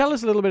 tell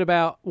us a little bit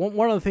about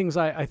one of the things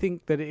I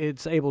think that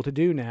it's able to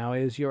do now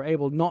is you're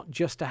able not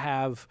just to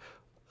have,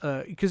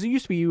 because it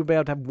used to be you would be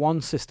able to have one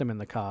system in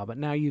the car, but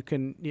now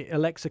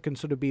Alexa can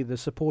sort of be the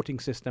supporting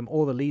system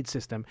or the lead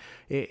system.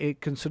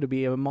 It can sort of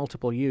be a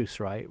multiple use,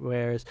 right?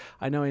 Whereas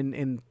I know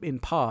in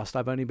past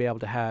I've only been able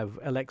to have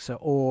Alexa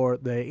or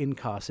the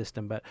in-car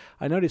system, but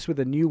I noticed with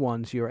the new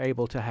ones you're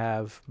able to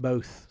have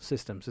both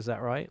systems. Is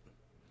that right?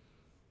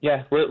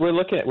 Yeah, we're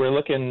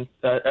looking.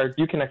 Our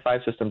Uconnect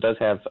 5 system does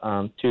have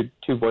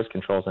two voice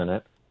controls in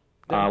it.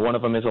 One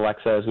of them is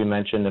Alexa, as we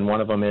mentioned, and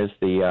one of them is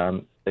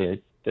the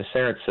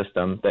Cerence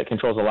system that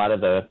controls a lot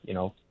of the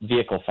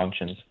vehicle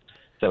functions,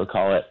 so we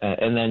call it.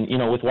 And then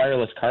with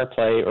wireless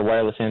CarPlay or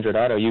wireless Android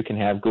Auto, you can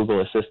have Google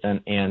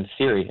Assistant and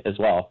Siri as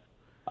well.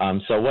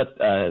 So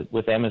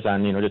with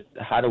Amazon, just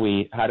how do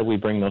we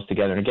bring those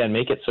together? And again,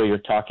 make it so you're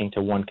talking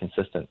to one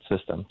consistent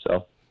system.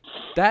 So.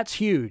 That's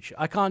huge.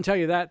 I can't tell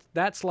you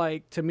that's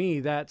like, to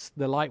me, that's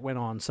the light went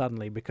on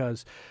suddenly,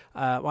 because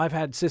I've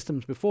had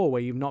systems before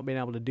where you've not been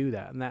able to do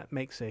that, and that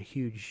makes a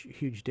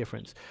huge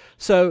difference.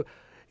 So,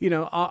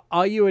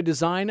 are you a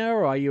designer,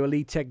 or are you a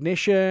lead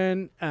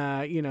technician?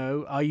 Are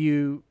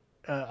you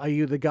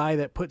the guy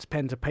that puts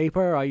pen to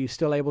paper? Are you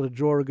still able to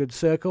draw a good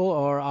circle,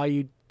 or are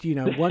you,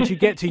 once you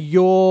get to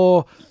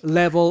your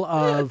level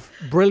of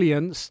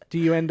brilliance, do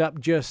you end up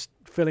just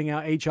filling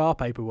out HR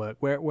paperwork?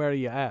 Where are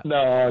you at?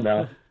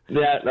 No.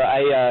 Yeah,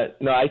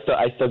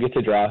 I still get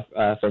to draw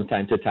from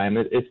time to time.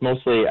 It's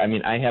mostly,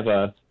 I have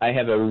a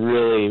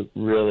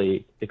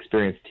really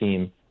experienced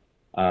team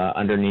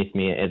underneath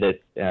me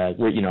that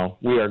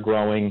we are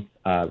growing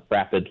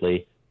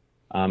rapidly,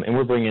 and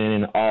we're bringing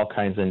in all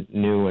kinds of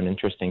new and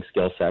interesting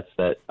skill sets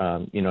that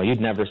you'd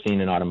never seen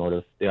in the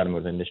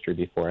automotive industry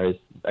before.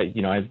 I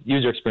have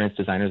user experience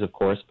designers, of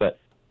course, but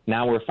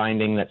now we're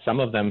finding that some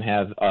of them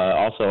have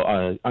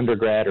also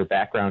undergrad or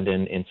background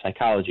in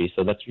psychology.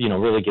 So that's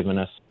really given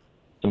us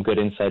some good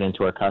insight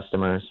into our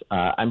customers.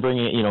 I'm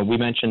bringing, we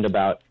mentioned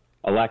about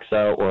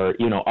Alexa or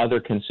other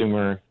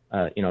consumer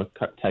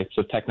types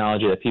of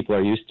technology that people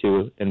are used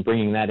to, and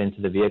bringing that into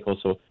the vehicle.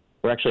 So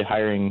we're actually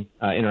hiring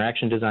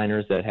interaction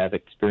designers that have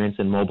experience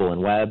in mobile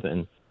and web,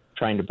 and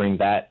trying to bring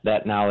that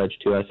knowledge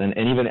to us.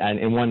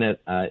 And one that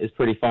is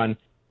pretty fun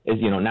is,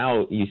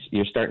 now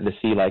you're starting to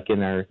see, like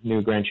in our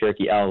new Grand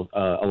Cherokee L,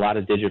 a lot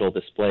of digital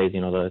displays,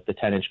 the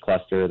 10-inch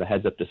cluster, the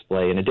heads-up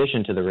display, in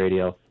addition to the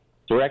radio.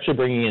 So we're actually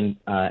bringing in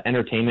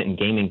entertainment and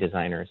gaming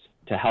designers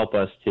to help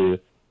us to,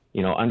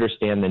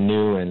 understand the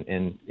new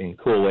and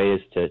cool ways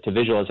to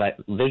visualize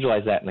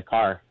that in the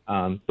car.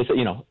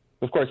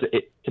 Of course,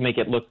 to make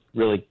it look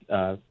really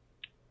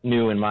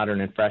new and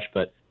modern and fresh,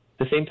 but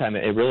at the same time,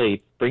 it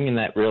really bringing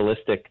that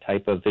realistic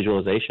type of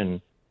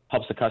visualization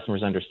helps the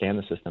customers understand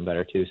the system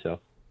better too. So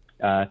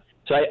I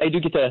do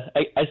get to,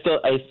 I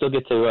still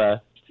get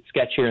to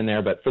sketch here and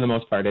there, but for the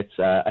most part, it's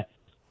the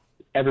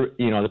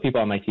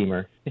people on my team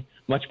are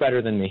much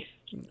better than me.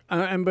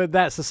 But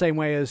that's the same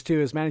way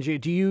as manager.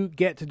 Do you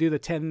get to do the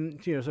 10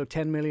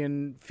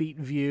 million feet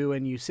view,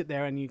 and you sit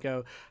there and you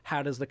go,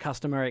 how does the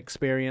customer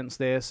experience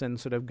this, and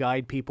sort of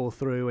guide people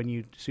through, and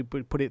you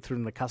put it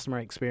through the customer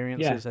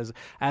experiences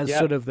as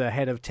sort of the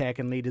head of tech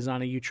and lead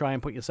designer, you try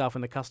and put yourself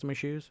in the customer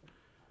shoes?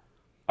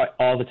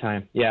 All the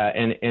time, yeah.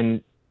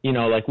 And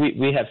like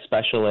we have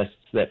specialists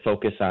that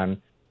focus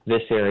on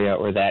this area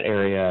or that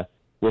area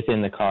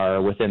within the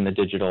car, within the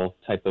digital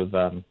type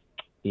of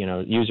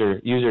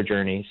user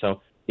journey. So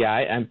yeah,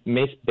 I'm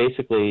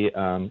basically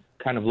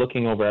kind of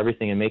looking over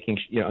everything and making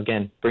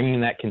again,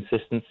 bringing that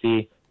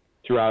consistency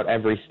throughout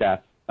every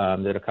step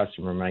that a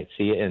customer might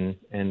see,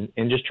 and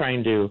just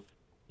trying to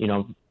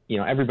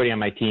everybody on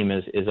my team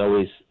is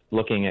always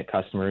looking at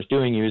customers,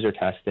 doing user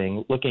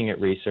testing, looking at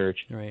research,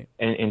 right,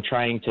 and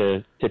trying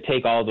to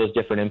take all of those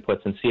different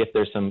inputs and see if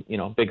there's some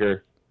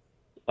bigger,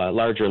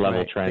 larger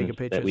level trends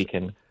that we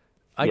can.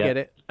 I get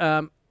it.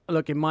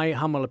 Look, in my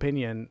humble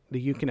opinion,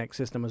 the Uconnect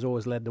system has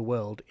always led the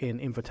world in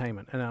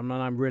infotainment, and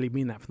I really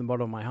mean that from the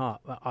bottom of my heart.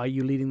 Are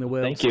you leading the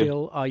world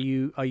still? Are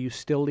you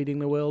still leading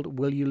the world?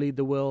 Will you lead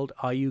the world?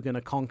 Are you going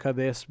to conquer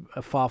this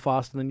far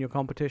faster than your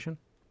competition?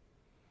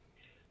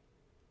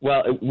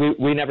 Well,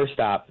 we never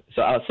stop.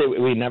 So I'll say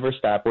we never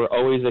stop. We're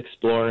always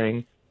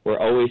exploring. We're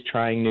always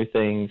trying new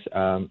things.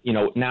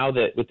 Now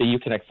that with the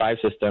Uconnect 5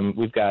 system,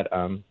 we've got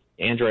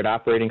Android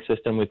operating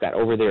system. We've got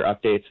over-the-air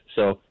updates.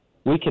 So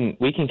we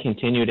can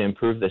continue to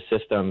improve the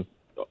system.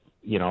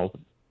 We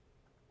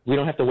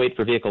don't have to wait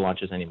for vehicle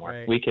launches anymore.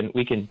 Right. We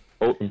can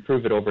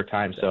improve it over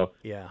time. So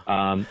yeah.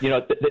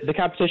 The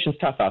competition's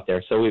tough out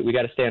there. So we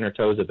got to stay on our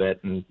toes a bit,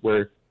 and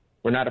we're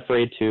not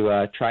afraid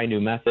to try new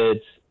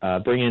methods,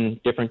 bring in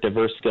different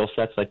diverse skill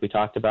sets like we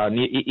talked about, and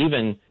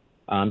even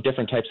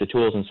different types of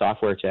tools and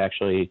software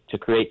to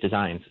create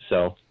designs.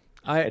 So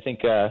I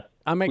think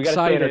I'm we gotta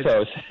stay on our excited.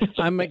 toes.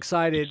 I'm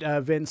excited,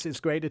 Vince. It's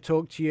great to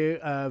talk to you.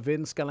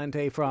 Vince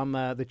Galante from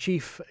the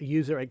Chief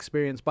User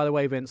Experience. By the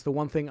way, Vince, the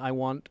one thing I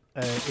want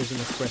is an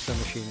espresso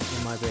machine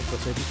in my vehicle.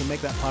 So if you can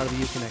make that part of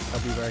the Uconnect,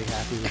 I'll be very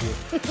happy with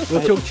you.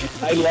 We'll talk to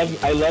you.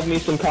 I love me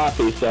some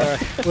coffee. So all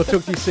right. We'll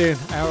talk to you soon.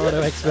 Our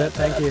Auto Expert.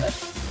 Thank you.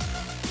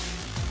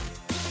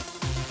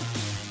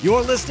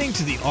 You're listening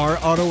to the Our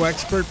Auto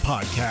Expert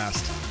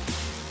podcast.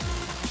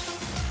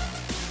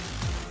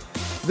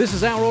 This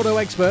is Our Auto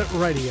Expert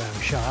radio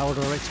show. Our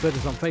Auto Expert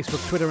is on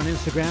Facebook, Twitter, and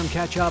Instagram.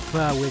 Catch up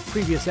with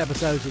previous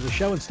episodes of the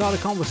show and start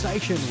a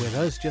conversation with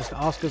us. Just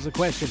ask us a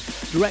question.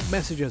 Direct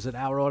messages at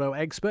Our Auto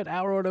Expert.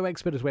 Our Auto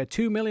Expert is where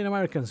 2 million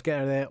Americans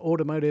get their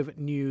automotive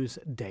news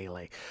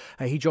daily.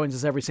 He joins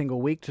us every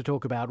single week to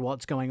talk about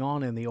what's going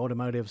on in the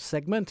automotive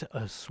segment,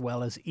 as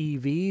well as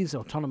EVs,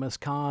 autonomous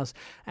cars,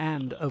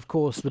 and, of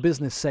course, the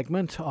business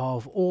segment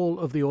of all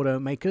of the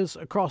automakers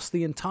across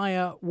the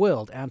entire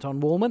world.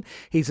 Anton Wahlman,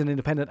 he's an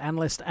independent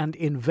analyst and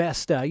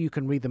investor. You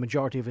can read the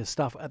majority of his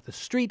stuff at The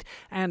Street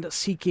and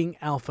Seeking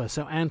Alpha.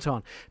 So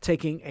Anton,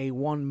 taking a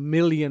 1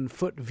 million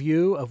foot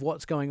view of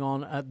what's going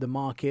on at the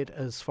market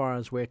as far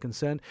as we're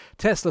concerned.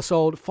 Tesla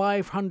sold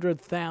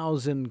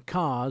 500,000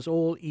 cars,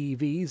 all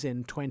EVs,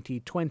 in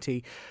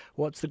 2020.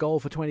 What's the goal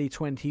for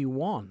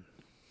 2021?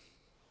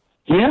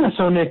 Yeah,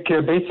 so Nick,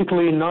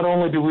 basically not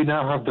only do we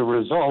now have the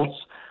results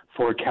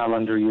for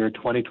calendar year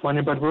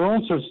 2020, but we're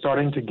also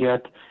starting to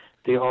get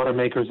the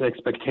automakers'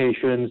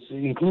 expectations,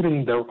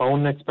 including their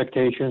own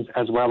expectations,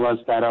 as well as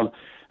that of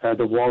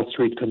the Wall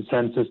Street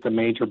consensus, the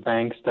major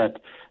banks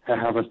that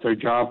have as their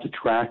job to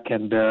track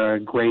and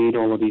grade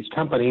all of these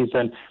companies.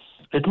 And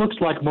it looks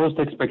like most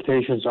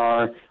expectations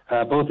are,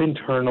 both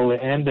internally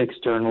and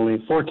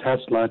externally, for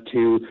Tesla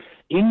to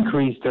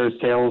increase their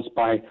sales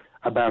by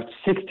about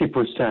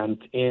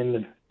 60%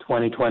 in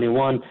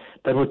 2021.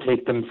 That would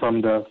take them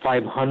from the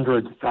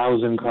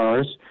 500,000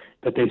 cars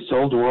that they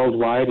sold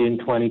worldwide in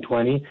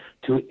 2020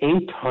 to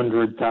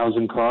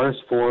 800,000 cars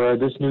for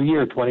this new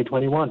year,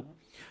 2021.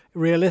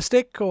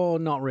 Realistic or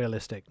not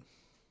realistic?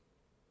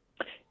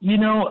 You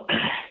know,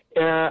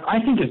 I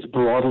think it's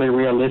broadly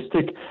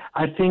realistic.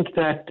 I think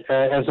that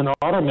as an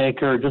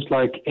automaker, just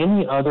like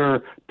any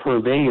other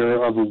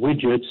purveyor of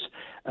widgets,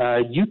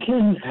 you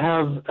can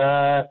have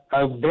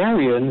a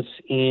variance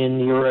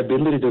in your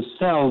ability to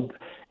sell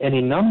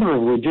any number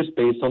of widgets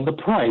based on the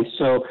price.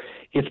 So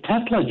if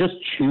Tesla just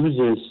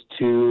chooses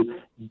to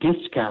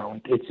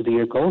discount its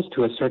vehicles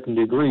to a certain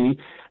degree,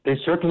 they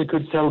certainly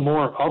could sell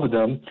more of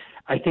them.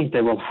 I think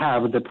they will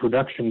have the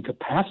production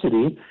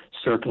capacity,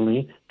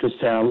 certainly, to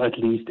sell at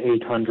least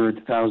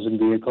 800,000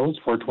 vehicles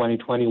for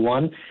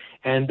 2021,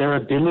 and their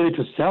ability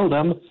to sell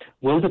them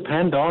will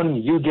depend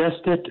on, you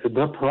guessed it,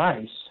 the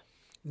price.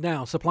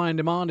 Now, supply and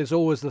demand is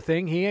always the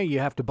thing here. You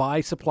have to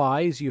buy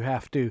supplies. You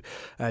have to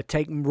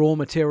take raw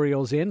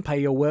materials in, pay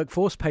your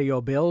workforce, pay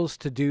your bills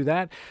to do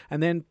that,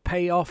 and then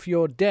pay off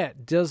your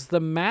debt. Does the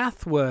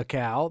math work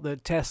out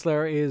that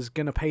Tesla is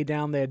going to pay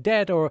down their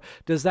debt, or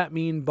does that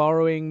mean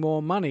borrowing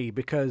more money?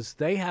 Because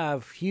they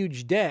have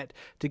huge debt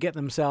to get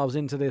themselves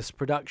into this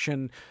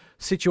production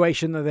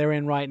situation that they're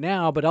in right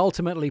now, but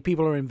ultimately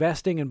people are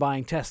investing and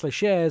buying Tesla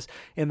shares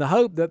in the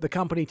hope that the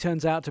company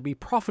turns out to be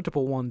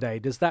profitable one day.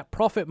 Does that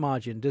profit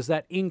margin, does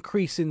that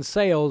increase in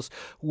sales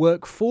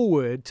work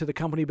forward to the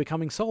company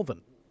becoming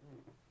solvent?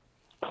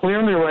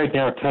 Clearly right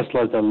now,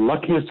 Tesla is the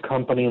luckiest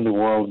company in the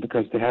world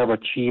because they have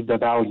achieved a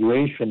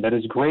valuation that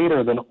is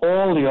greater than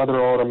all the other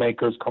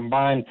automakers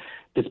combined,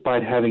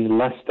 despite having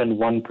less than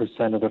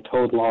 1% of the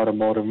total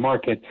automotive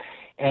market.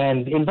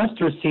 And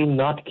investors seem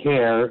not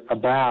care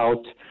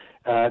about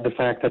the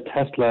fact that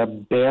Tesla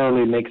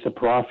barely makes a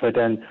profit,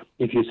 and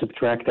if you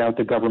subtract out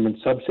the government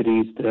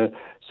subsidies, the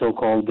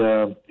so-called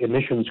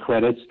emissions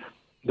credits,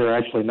 they're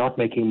actually not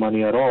making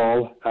money at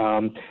all.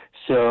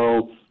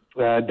 So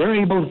they're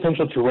able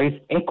essentially to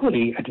raise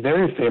equity at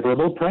very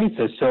favorable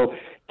prices. So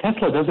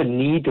Tesla doesn't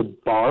need to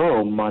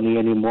borrow money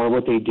anymore.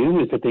 What they do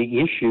is that they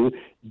issue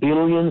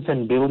billions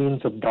and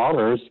billions of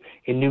dollars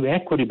in new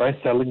equity by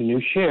selling new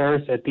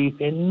shares at these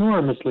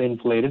enormously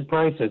inflated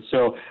prices.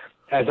 So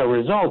as a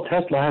result,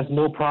 Tesla has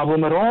no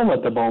problem at all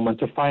at the moment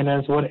to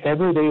finance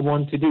whatever they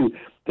want to do.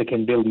 They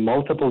can build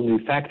multiple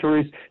new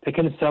factories. They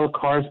can sell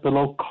cars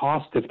below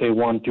cost if they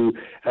want to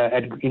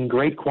in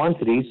great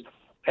quantities.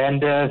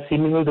 And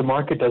seemingly the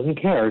market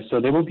doesn't care.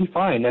 So they will be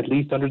fine, at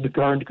least under the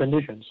current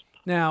conditions.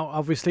 Now,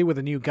 obviously, with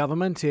a new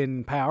government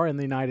in power in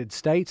the United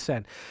States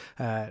and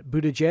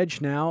Buttigieg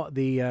now,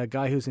 the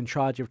guy who's in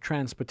charge of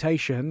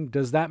transportation,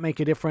 does that make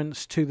a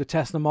difference to the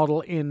Tesla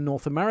model in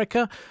North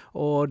America?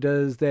 Or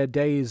does their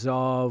days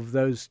of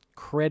those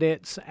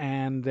credits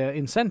and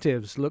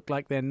incentives look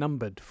like they're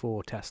numbered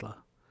for Tesla?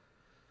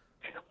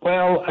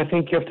 Well, I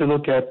think you have to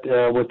look at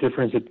what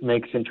difference it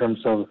makes in terms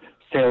of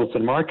sales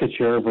and market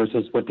share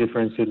versus what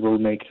difference it will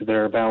make to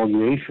their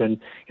valuation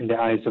in the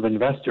eyes of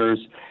investors.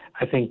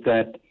 I think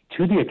that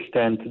to the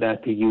extent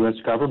that the U.S.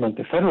 government,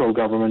 the federal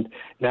government,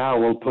 now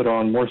will put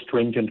on more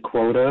stringent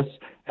quotas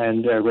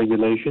and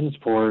regulations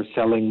for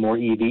selling more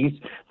EVs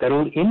that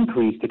will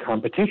increase the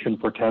competition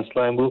for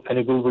Tesla and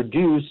it will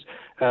reduce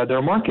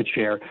their market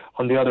share.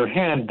 On the other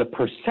hand, the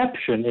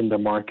perception in the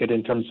market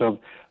in terms of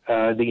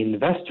the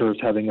investors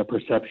having a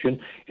perception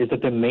is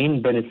that the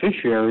main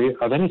beneficiary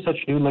of any such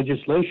new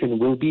legislation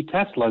will be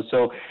Tesla.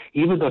 So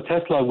even though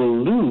Tesla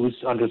will lose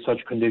under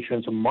such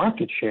conditions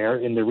market share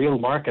in the real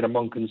market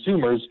among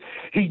consumers,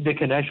 they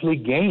can actually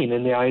gain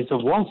in the eyes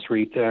of Wall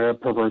Street,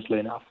 perversely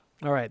enough.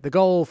 All right. The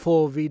goal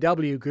for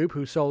VW Group,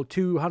 who sold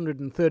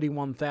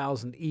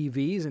 231,000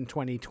 EVs in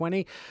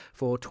 2020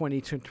 for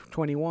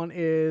 2021,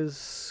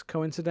 is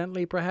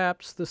coincidentally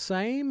perhaps the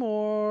same,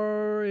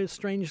 or is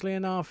strangely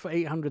enough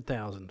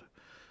 800,000?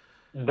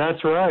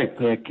 That's right,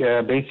 Nick.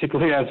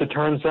 Basically, as it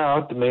turns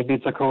out, maybe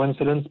it's a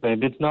coincidence,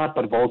 maybe it's not,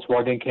 but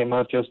Volkswagen came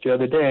out just the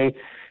other day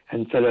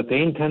and said that they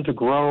intend to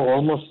grow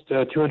almost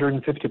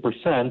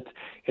 250%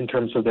 in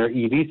terms of their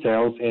EV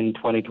sales in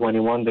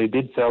 2021. They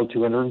did sell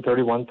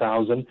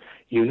 231,000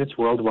 units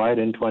worldwide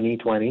in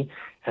 2020,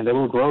 and they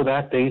will grow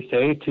that, they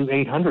say, to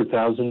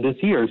 800,000 this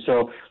year.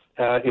 So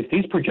if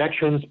these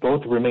projections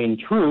both remain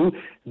true,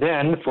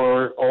 then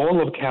for all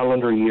of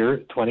calendar year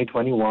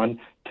 2021,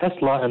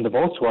 Tesla and the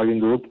Volkswagen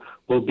Group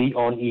will be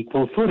on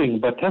equal footing,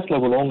 but Tesla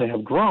will only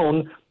have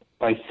grown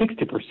by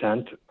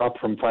 60%, up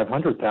from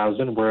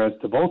 500,000, whereas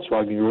the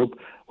Volkswagen Group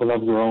will have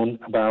grown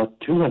about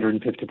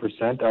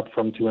 250%, up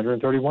from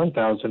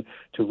 231,000,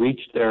 to reach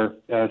their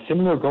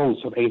similar goals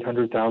of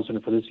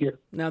 800,000 for this year.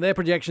 Now, their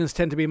projections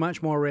tend to be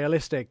much more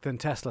realistic than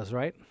Tesla's,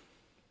 right?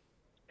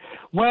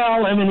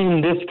 Well, I mean,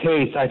 in this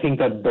case, I think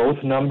that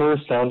both numbers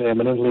sound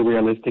eminently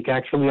realistic.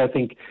 Actually, I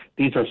think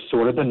these are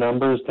sort of the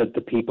numbers that the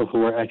people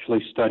who are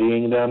actually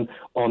studying them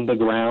on the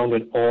ground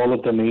in all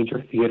of the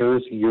major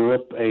theaters,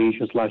 Europe,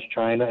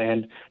 Asia/China,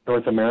 and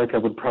North America,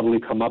 would probably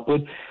come up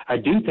with. I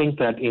do think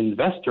that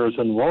investors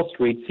on Wall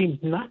Street seem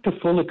not to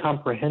fully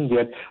comprehend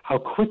yet how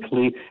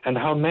quickly and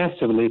how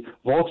massively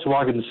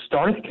Volkswagen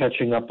started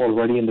catching up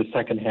already in the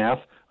second half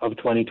of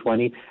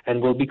 2020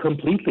 and will be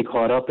completely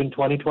caught up in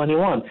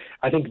 2021.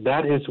 I think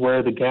that is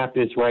where the gap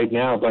is right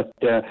now, but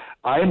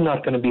I am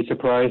not going to be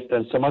surprised,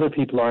 and some other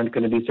people aren't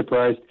going to be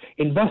surprised.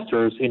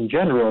 Investors in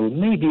general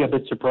may be a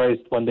bit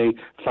surprised when they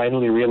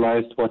finally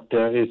realize what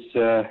is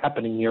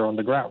happening here on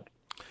the ground.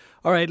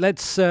 All right,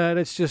 let's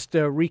just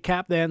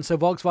recap then. So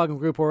Volkswagen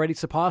Group already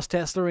surpassed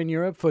Tesla in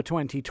Europe for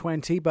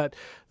 2020, but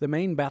the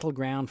main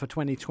battleground for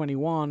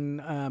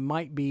 2021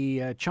 might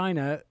be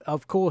China.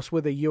 Of course,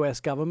 with a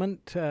U.S.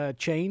 government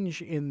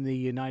change in the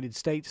United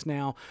States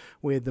now,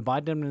 with the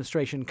Biden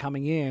administration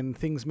coming in,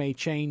 things may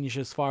change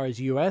as far as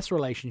U.S.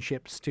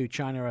 relationships to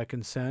China are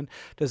concerned.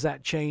 Does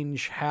that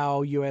change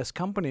how U.S.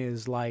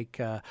 companies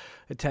like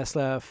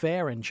Tesla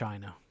fare in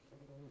China?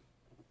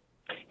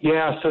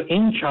 Yeah, so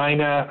in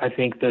China, I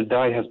think the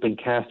die has been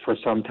cast for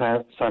some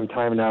time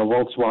now.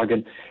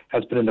 Volkswagen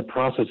has been in the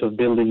process of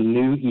building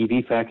new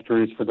EV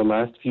factories for the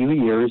last few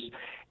years,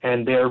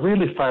 and they're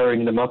really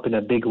firing them up in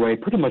a big way,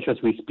 pretty much as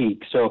we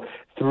speak. So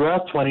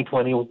throughout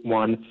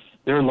 2021,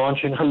 they're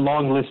launching a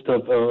long list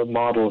of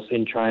models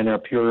in China,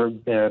 pure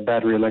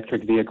battery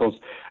electric vehicles.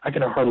 I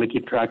can hardly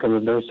keep track of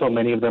them. There are so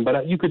many of them,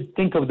 but you could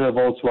think of the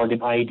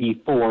Volkswagen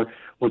ID.4,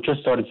 which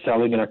just started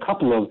selling in a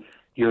couple of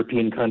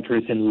European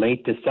countries in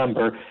late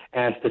December,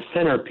 as the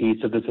centerpiece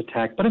of this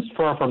attack, but it's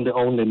far from the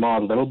only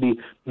model. There will be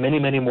many,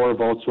 many more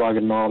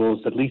Volkswagen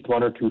models, at least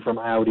one or two from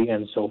Audi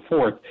and so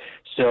forth.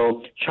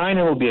 So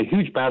China will be a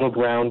huge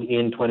battleground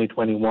in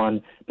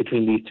 2021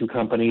 between these two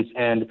companies,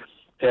 and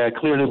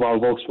clearly while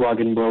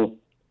Volkswagen will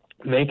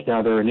make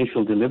now their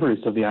initial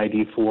deliveries of the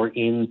ID.4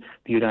 in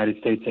the United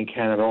States and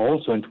Canada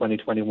also in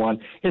 2021,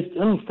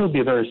 it'll still be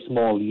a very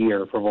small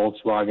year for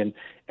Volkswagen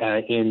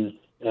in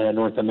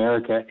North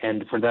America,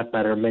 and for that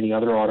matter, many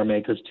other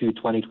automakers too.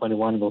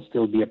 2021 will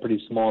still be a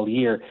pretty small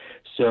year.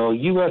 So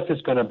U.S.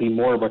 is going to be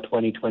more of a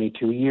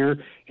 2022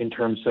 year in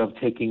terms of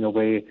taking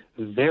away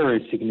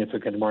very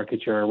significant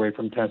market share away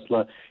from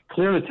Tesla.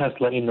 Clearly,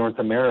 Tesla in North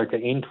America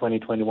in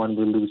 2021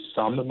 will lose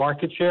some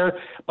market share,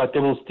 but they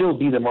will still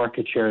be the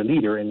market share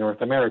leader in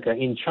North America.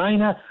 In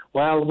China,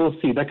 well, we'll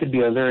see. That could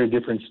be a very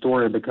different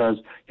story because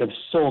you have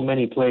so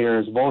many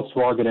players,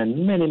 Volkswagen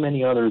and many,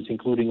 many others,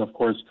 including, of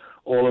course,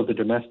 all of the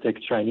domestic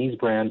Chinese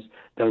brands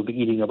that will be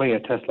eating away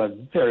at Tesla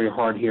very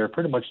hard here,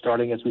 pretty much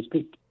starting as we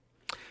speak.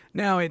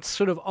 Now, it's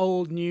sort of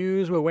old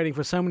news. We're waiting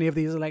for so many of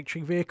these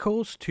electric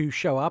vehicles to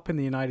show up in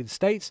the United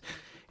States.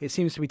 It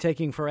seems to be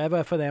taking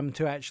forever for them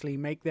to actually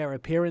make their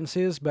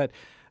appearances, but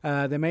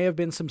there may have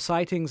been some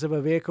sightings of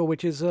a vehicle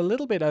which is a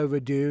little bit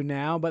overdue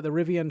now, but the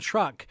Rivian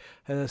truck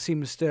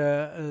seems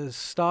to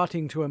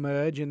starting to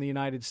emerge in the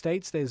United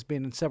States. There's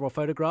been several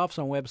photographs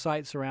on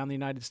websites around the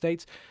United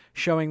States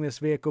showing this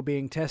vehicle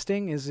being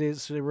testing. Is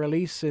its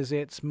release, is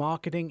its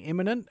marketing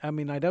imminent? I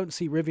mean, I don't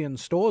see Rivian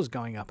stores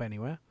going up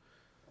anywhere.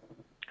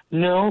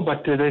 No,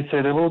 but they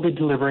say they will be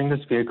delivering this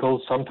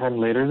vehicle sometime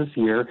later this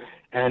year.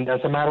 And as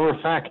a matter of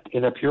fact,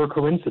 in a pure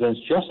coincidence,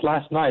 just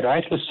last night, I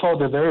actually saw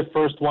the very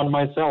first one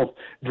myself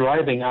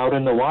driving out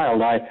in the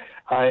wild. I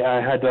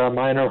had a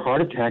minor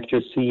heart attack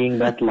just seeing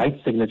that light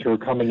signature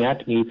coming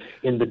at me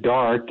in the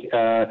dark.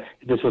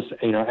 This was,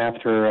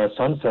 after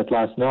sunset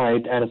last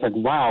night, and it's like,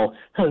 wow,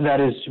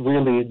 that is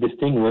really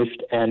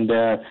distinguished. And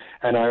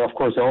I, of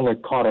course, only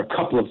caught a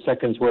couple of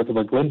seconds worth of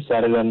a glimpse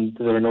at it, and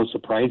there are no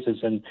surprises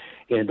in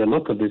the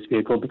look of this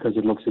vehicle because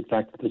it looks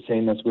exactly the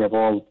same as we have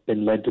all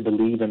been led to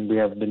believe and we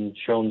have been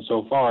shown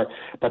so far.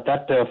 But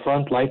that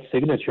front light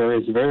signature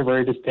is very,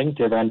 very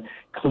distinctive, and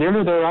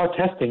clearly they're out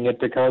testing it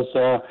because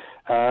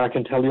I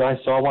can tell you I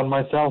saw one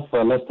myself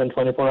less than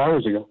 24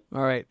 hours ago.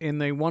 All right. In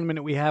the 1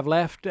 minute we have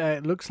left,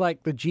 it looks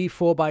like the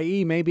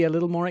G4xE may be a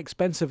little more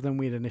expensive than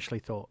we'd initially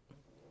thought.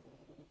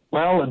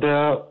 Well,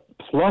 the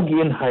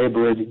plug-in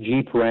hybrid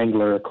Jeep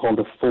Wrangler called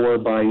the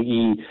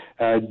 4xE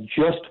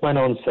just went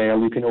on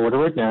sale. You can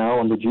order it now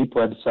on the Jeep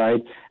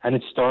website, and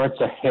it starts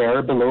a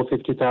hair below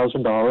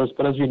 $50,000.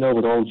 But as you know,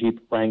 with all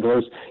Jeep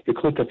Wranglers, you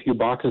click a few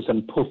boxes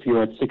and poof,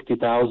 you're at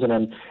 $60,000,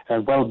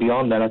 and well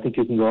beyond that, I think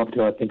you can go up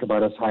to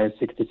about as high as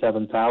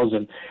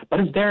 $67,000.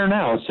 But it's there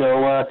now,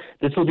 so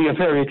this will be a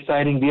very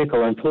exciting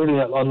vehicle, and clearly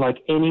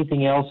unlike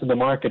anything else in the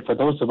market. For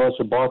those of us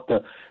who bought the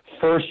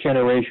first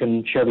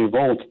generation Chevy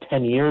Volt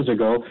 10 years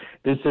ago,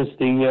 this is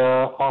the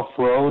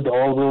off-road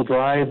all-wheel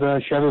drive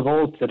Chevy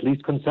Volt, at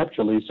least conceptually.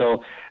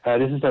 So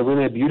this is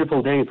really a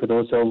beautiful day for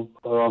those of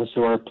us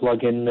who are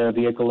plug-in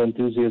vehicle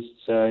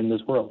enthusiasts in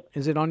this world.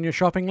 Is it on your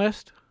shopping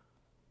list?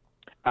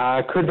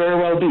 Could very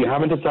well be. I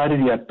haven't decided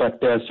yet, but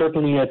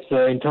certainly it's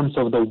in terms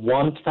of the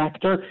want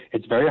factor,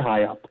 it's very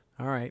high up.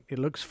 All right. It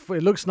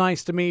looks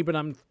nice to me, but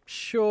I'm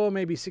sure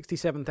maybe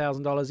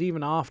 $67,000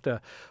 even after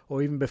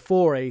or even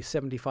before a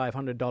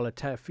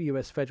 $7,500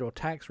 U.S. federal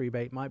tax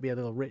rebate might be a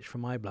little rich for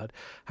my blood.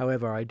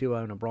 However, I do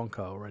own a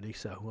Bronco already,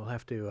 so we'll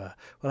have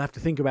to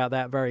think about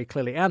that very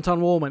clearly.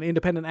 Anton Wallman,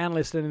 independent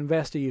analyst and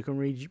investor. You can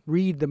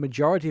read the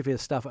majority of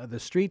his stuff at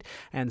The Street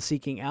and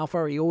Seeking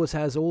Alpha. He always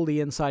has all the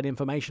inside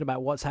information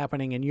about what's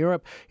happening in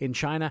Europe, in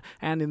China,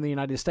 and in the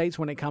United States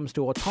when it comes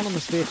to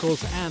autonomous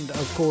vehicles and,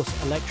 of course,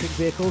 electric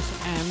vehicles,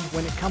 and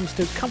when it comes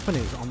to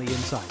companies on the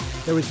inside.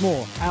 There is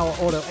more. Our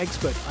Auto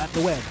Expert at the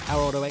web,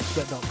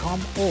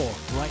 ourautoexpert.com, or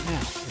right now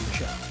in the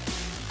show.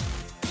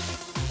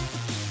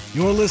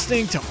 You're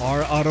listening to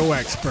Our Auto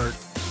Expert.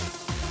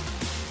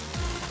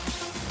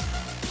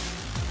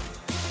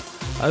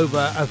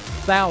 Over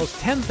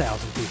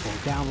 10,000 people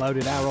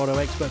downloaded Our Auto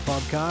Expert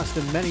podcast,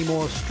 and many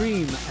more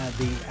stream at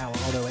the Our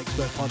Auto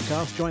Expert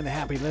podcast. Join the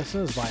happy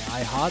listeners by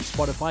iHeart,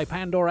 Spotify,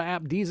 Pandora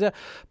app, Deezer,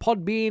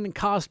 Podbean,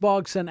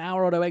 Castbox, and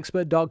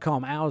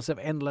OurAutoExpert.com. Hours of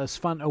endless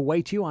fun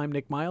await you. I'm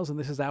Nick Miles, and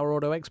this is Our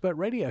Auto Expert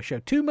radio show.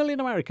 2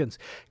 million Americans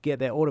get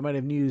their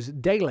automotive news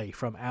daily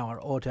from Our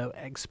Auto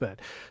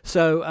Expert.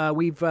 So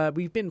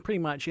we've been pretty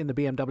much in the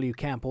BMW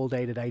camp all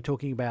day today,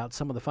 talking about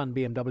some of the fun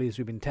BMWs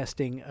we've been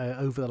testing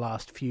over the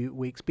last few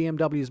weeks.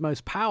 BMW's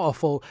most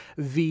powerful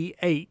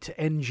V8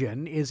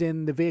 engine is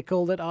in the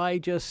vehicle that I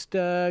just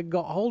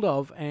got hold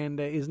of and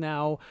is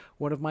now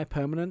one of my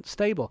permanent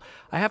stable.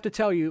 I have to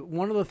tell you,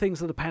 one of the things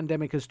that the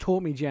pandemic has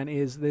taught me, Jen,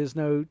 is there's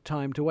no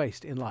time to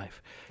waste in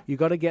life. You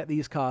got to get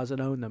these cars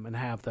and own them and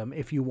have them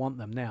if you want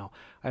them. Now,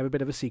 I have a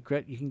bit of a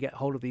secret. You can get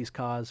hold of these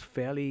cars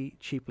fairly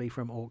cheaply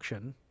from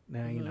auction.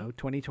 Now,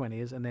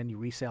 2020s, and then you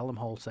resell them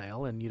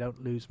wholesale and you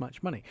don't lose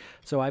much money.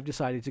 So I've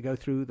decided to go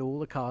through all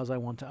the cars I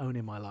want to own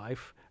in my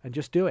life and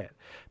just do it.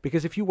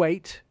 Because if you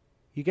wait,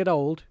 you get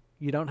old,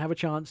 you don't have a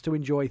chance to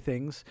enjoy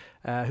things.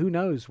 Who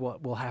knows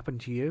what will happen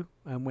to you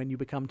when you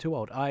become too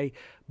old. I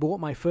bought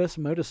my first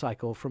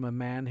motorcycle from a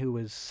man who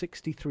was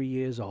 63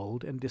 years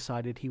old and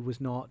decided he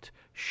was not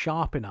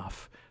sharp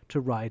enough to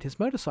ride his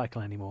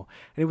motorcycle anymore.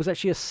 And it was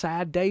actually a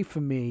sad day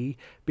for me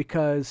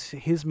because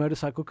his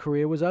motorcycle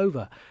career was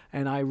over.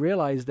 And I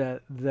realized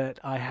that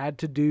I had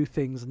to do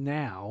things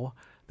now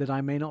that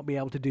I may not be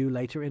able to do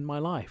later in my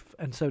life.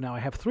 And so now I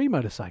have 3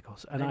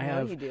 motorcycles and I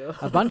have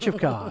a bunch of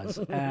cars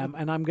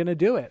and I'm going to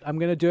do it. I'm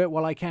going to do it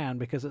while I can,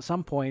 because at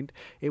some point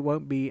it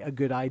won't be a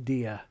good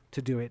idea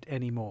to do it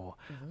anymore.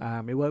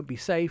 It won't be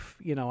safe.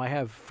 I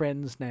have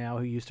friends now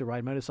who used to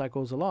ride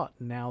motorcycles a lot.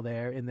 Now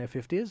they're in their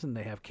 50s and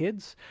they have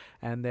kids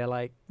and they're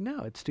like,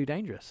 no, it's too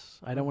dangerous.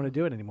 I don't want to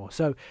do it anymore.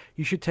 So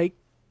you should take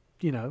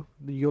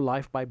your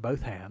life by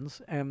both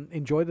hands and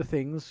enjoy the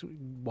things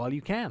while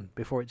you can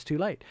before it's too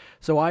late.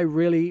 So I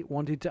really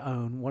wanted to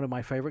own one of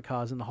my favorite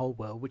cars in the whole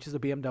world, which is a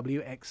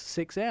BMW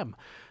X6M.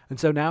 And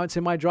so now it's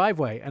in my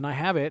driveway and I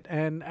have it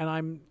and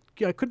I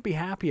couldn't be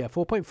happier.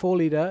 4.4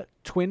 liter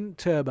twin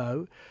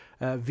turbo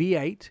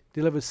V8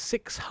 delivers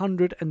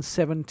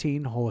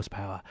 617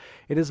 horsepower.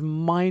 It is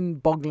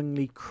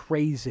mind-bogglingly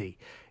crazy.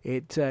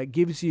 It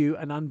gives you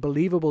an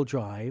unbelievable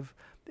drive.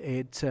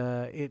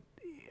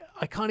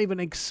 I can't even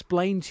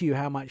explain to you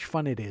how much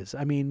fun it is.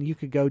 I mean, you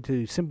could go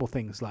to simple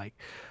things like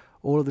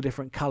all of the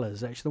different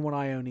colors. Actually, the one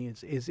I own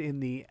is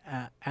in the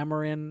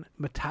Amatrin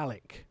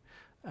Metallic,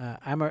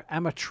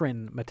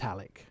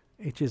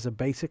 which is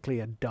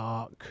basically a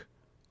dark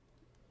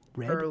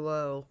red.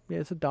 Merlot. Yeah,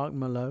 it's a dark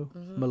Merlot.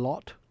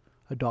 Merlot.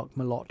 a dark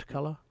malot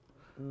color.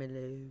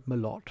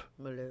 Malot.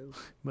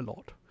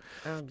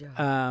 Oh,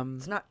 God.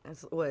 It's not,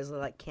 what is it,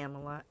 like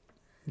Camelot?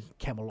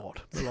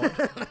 Camelot.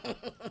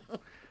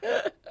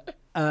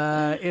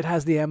 It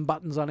has the M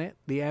buttons on it.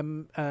 The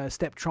M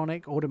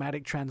Steptronic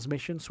automatic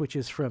transmission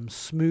switches from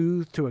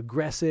smooth to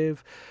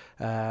aggressive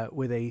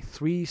with a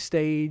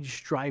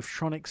 3-stage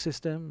Drivetronic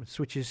system. It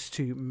switches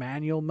to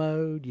manual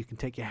mode. You can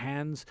take your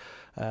hands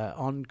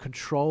on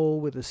control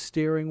with the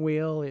steering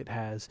wheel. It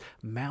has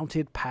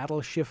mounted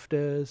paddle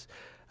shifters.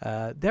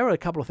 There are a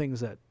couple of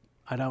things that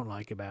I don't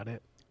like about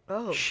it.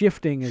 Oh,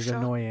 shifting is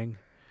annoying.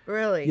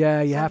 Really?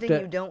 Yeah, you Something have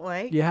to. you don't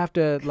like? You have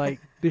to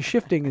the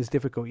shifting is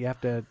difficult. You have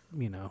to,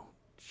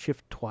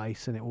 shift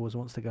twice, and it always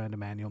wants to go into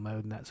manual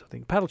mode and that sort of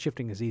thing. Paddle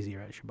shifting is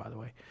easier, actually, by the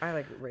way. I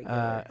like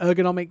regular.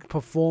 Ergonomic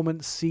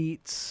performance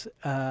seats.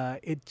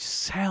 It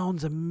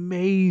sounds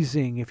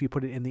amazing if you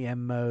put it in the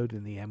M mode,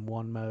 in the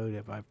M1 mode,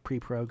 if I've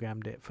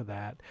pre-programmed it for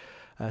that.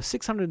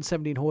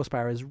 617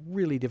 horsepower is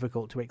really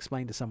difficult to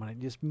explain to someone.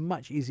 It's just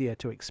much easier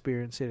to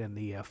experience it in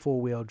the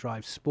four-wheel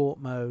drive sport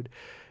mode.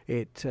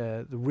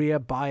 The rear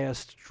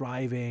biased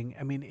driving.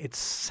 I mean, it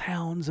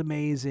sounds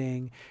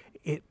amazing.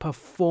 It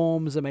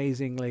performs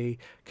amazingly.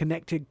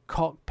 Connected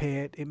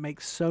cockpit. It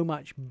makes so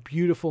much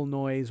beautiful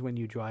noise when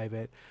you drive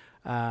it.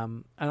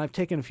 And I've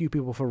taken a few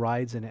people for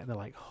rides in it, and they're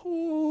like,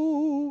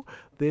 oh,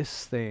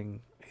 this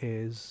thing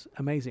is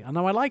amazing. I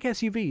know I like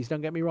SUVs, don't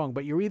get me wrong,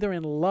 but you're either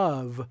in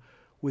love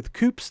with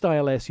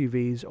coupe-style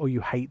SUVs or you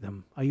hate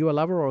them. Are you a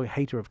lover or a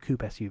hater of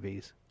coupe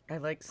SUVs? I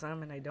like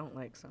some and I don't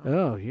like some.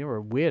 Oh, you're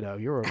a weirdo.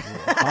 You're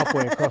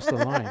halfway across the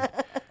line.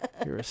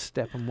 You're a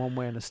step in one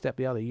way and a step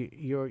the other.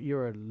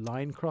 You're a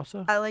line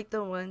crosser? I like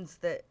the ones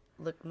that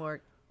look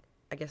more,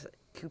 I guess,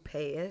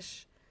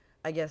 coupe-ish,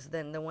 I guess,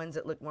 than the ones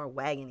that look more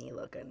wagony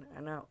looking.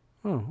 I know.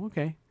 Oh,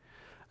 okay.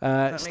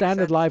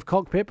 Standard live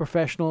cockpit,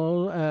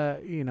 professional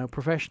includes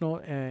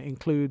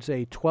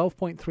a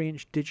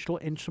 12.3-inch digital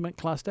instrument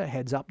cluster,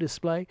 heads-up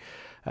display,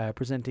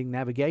 presenting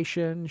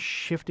navigation,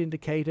 shift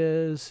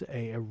indicators,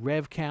 a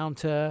rev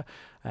counter.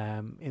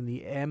 In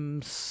the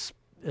M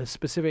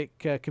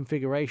specific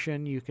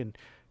configuration, you can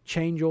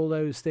change all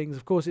those things.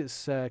 Of course,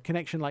 it's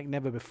connection like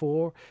never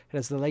before. It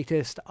has the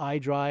latest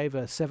iDrive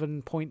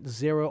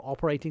 7.0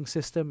 operating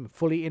system,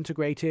 fully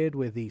integrated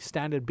with the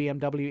standard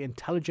BMW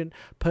Intelligent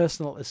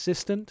Personal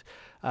Assistant.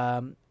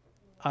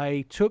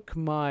 I took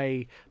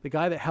the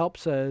guy that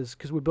helps us,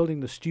 because we're building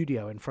the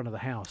studio in front of the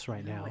house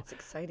right now. It's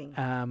exciting.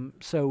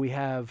 So we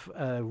have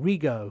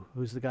Rigo,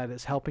 who's the guy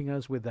that's helping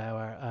us with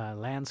our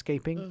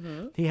landscaping.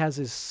 Mm-hmm. He has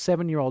his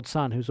 7-year-old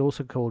son, who's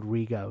also called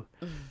Rigo,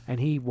 and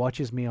he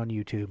watches me on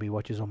YouTube. He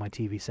watches all my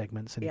TV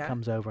segments, and he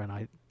comes over, and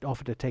I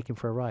offer to take him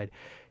for a ride.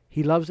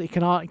 He loves it. He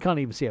can't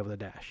even see over the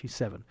dash. He's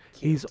 7.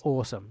 Cute. He's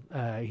awesome.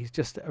 He's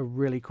just a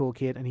really cool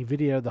kid, and he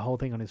videoed the whole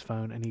thing on his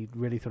phone, and he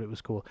really thought it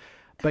was cool.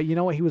 But you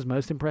know what he was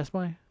most impressed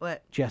by?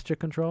 What? Gesture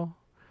control.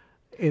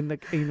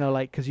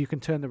 Because you can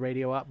turn the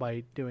radio up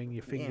by doing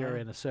your finger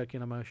in a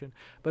circular motion.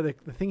 But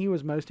the thing he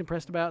was most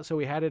impressed about, so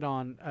we had it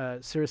on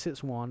Sirius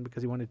XM1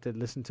 because he wanted to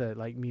listen to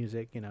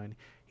music, and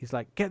he's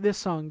like, get this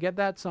song, get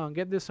that song,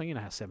 get this song. You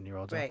know how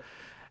 7-year-olds are.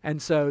 And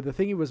so the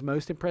thing he was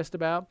most impressed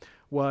about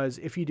was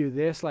if you do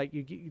this, like a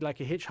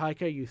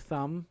hitchhiker, you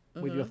thumb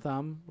with your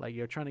thumb, like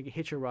you're trying to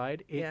hitch a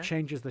ride, it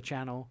changes the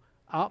channel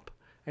up.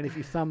 And if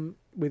you thumb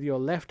with your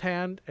left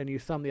hand and you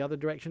thumb the other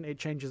direction, it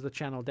changes the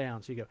channel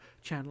down. So you go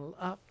channel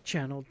up,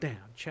 channel down,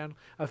 channel.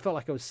 I felt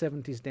like I was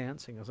 70s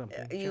dancing or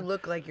something. You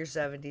look like you're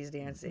 70s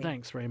dancing.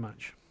 Thanks very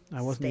much.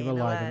 I wasn't even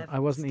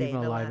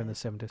alive in the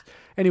 70s.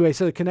 Anyway,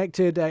 so the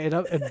connected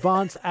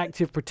advanced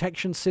active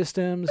protection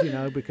systems,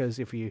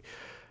 because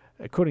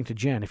according to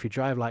Jen, if you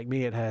drive like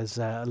me, it has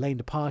a lane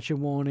departure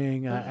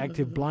warning,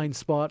 active blind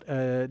spot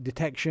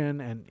detection,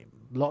 and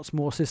lots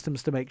more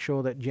systems to make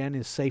sure that Jen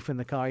is safe in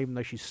the car, even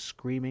though she's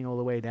screaming all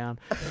the way down.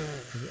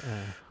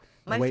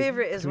 My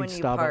favorite is when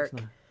you park.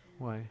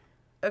 Why?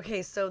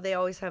 Okay, so they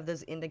always have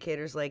those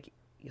indicators like,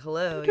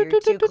 hello,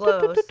 you're too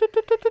close.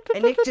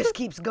 And Nick just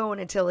keeps going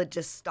until it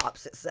just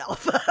stops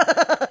itself.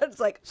 It's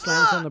like,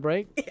 slams on the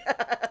brake? Yeah.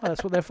 Oh,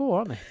 that's what they're for,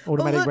 aren't they?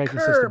 Automatic braking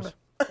systems.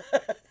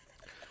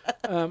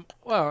 And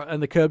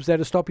the curb's there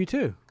to stop you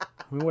too. I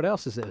mean, what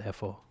else is it there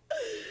for?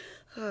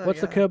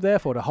 What's the curb there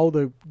for? To hold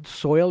the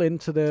soil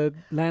into the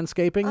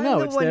landscaping?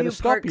 No, it's there to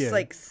stop you.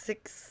 Like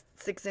 6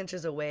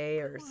 inches away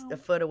or a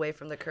foot away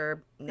from the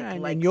curb.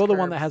 And you're the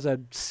one that has a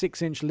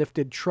 6-inch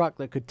lifted truck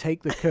that could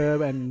take the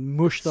curb and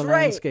mush the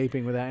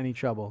landscaping without any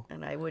trouble.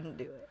 And I wouldn't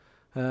do it.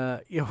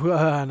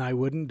 And I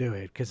wouldn't do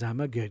it because I'm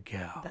a good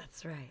girl.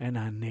 That's right.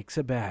 And Nick's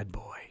a bad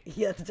boy.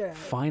 Yeah, that's right.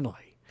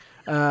 Finally.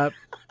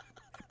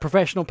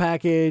 Professional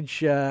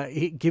package.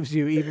 It gives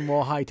you even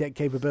more high-tech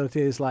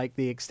capabilities like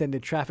the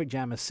extended traffic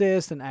jam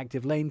assist and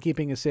active lane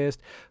keeping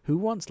assist. Who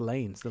wants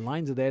lanes? The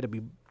lines are there to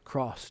be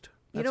crossed.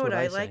 You know what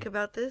I like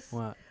about this?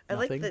 What? I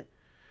like that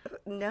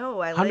No,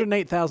 I like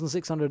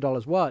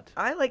 $108,600. What?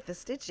 I like the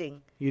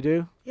stitching. You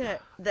do? Yeah,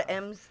 the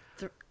M's,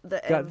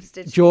 the God, M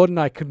stitching. Jordan,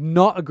 I could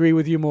not agree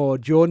with you more.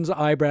 Jordan's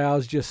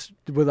eyebrows just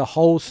with a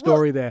whole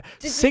story there.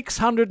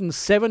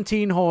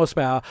 617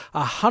 horsepower,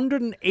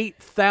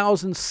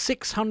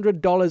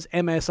 $108,600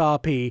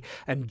 MSRP,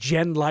 and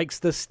Jen likes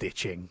the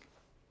stitching.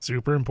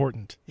 Super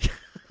important.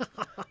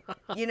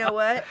 You know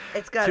what?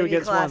 It's got to be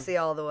classy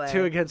all the way.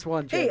 2 against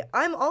 1, Jen. Hey,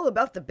 I'm all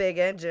about the big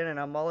engine and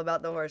I'm all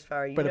about the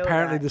horsepower. You But know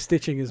apparently that. the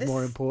stitching is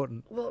more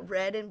important. Well,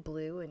 red and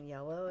blue and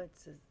yellow.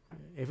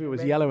 If it was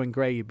red- yellow and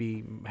gray, you'd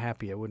be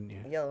happier, wouldn't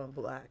you? Yellow and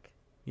black.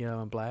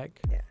 Yellow and black?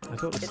 Yeah. I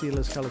thought the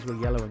Steelers colors were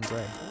yellow and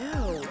gray.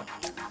 No.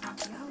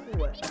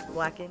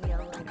 Black and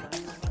yellow and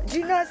black. Do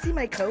you not see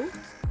my coat?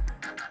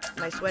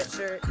 My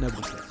sweatshirt?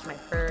 Nobody cares. My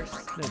purse?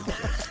 Nobody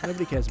cares.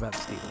 Nobody cares about the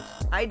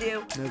Steelers. I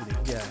do. Nobody,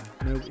 yeah.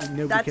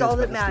 Nobody That's cares all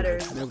that about the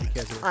Steelers. matters. Nobody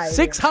cares about I do.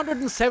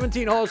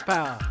 617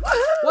 horsepower.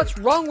 What's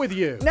wrong with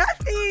you?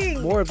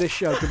 Nothing. More of this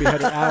show can be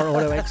heard at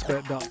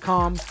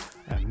ourautoexpert.com.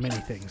 Many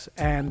things.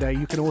 And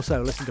you can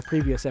also listen to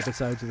previous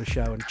episodes of the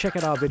show and check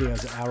out our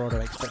videos at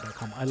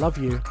ourautoexpert.com. I love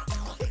you.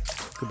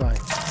 Goodbye.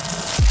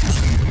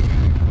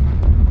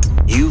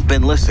 You've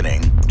been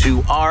listening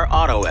to Our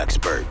Auto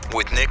Expert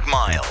with Nick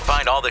Miles.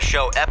 Find all the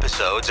show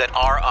episodes at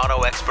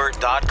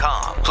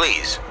ourautoexpert.com.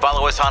 Please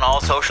follow us on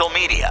all social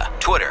media,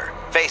 Twitter,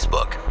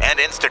 Facebook, and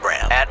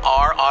Instagram at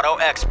Our Auto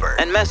Expert,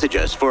 and message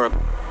us for a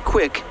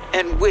quick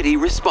and witty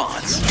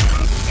response.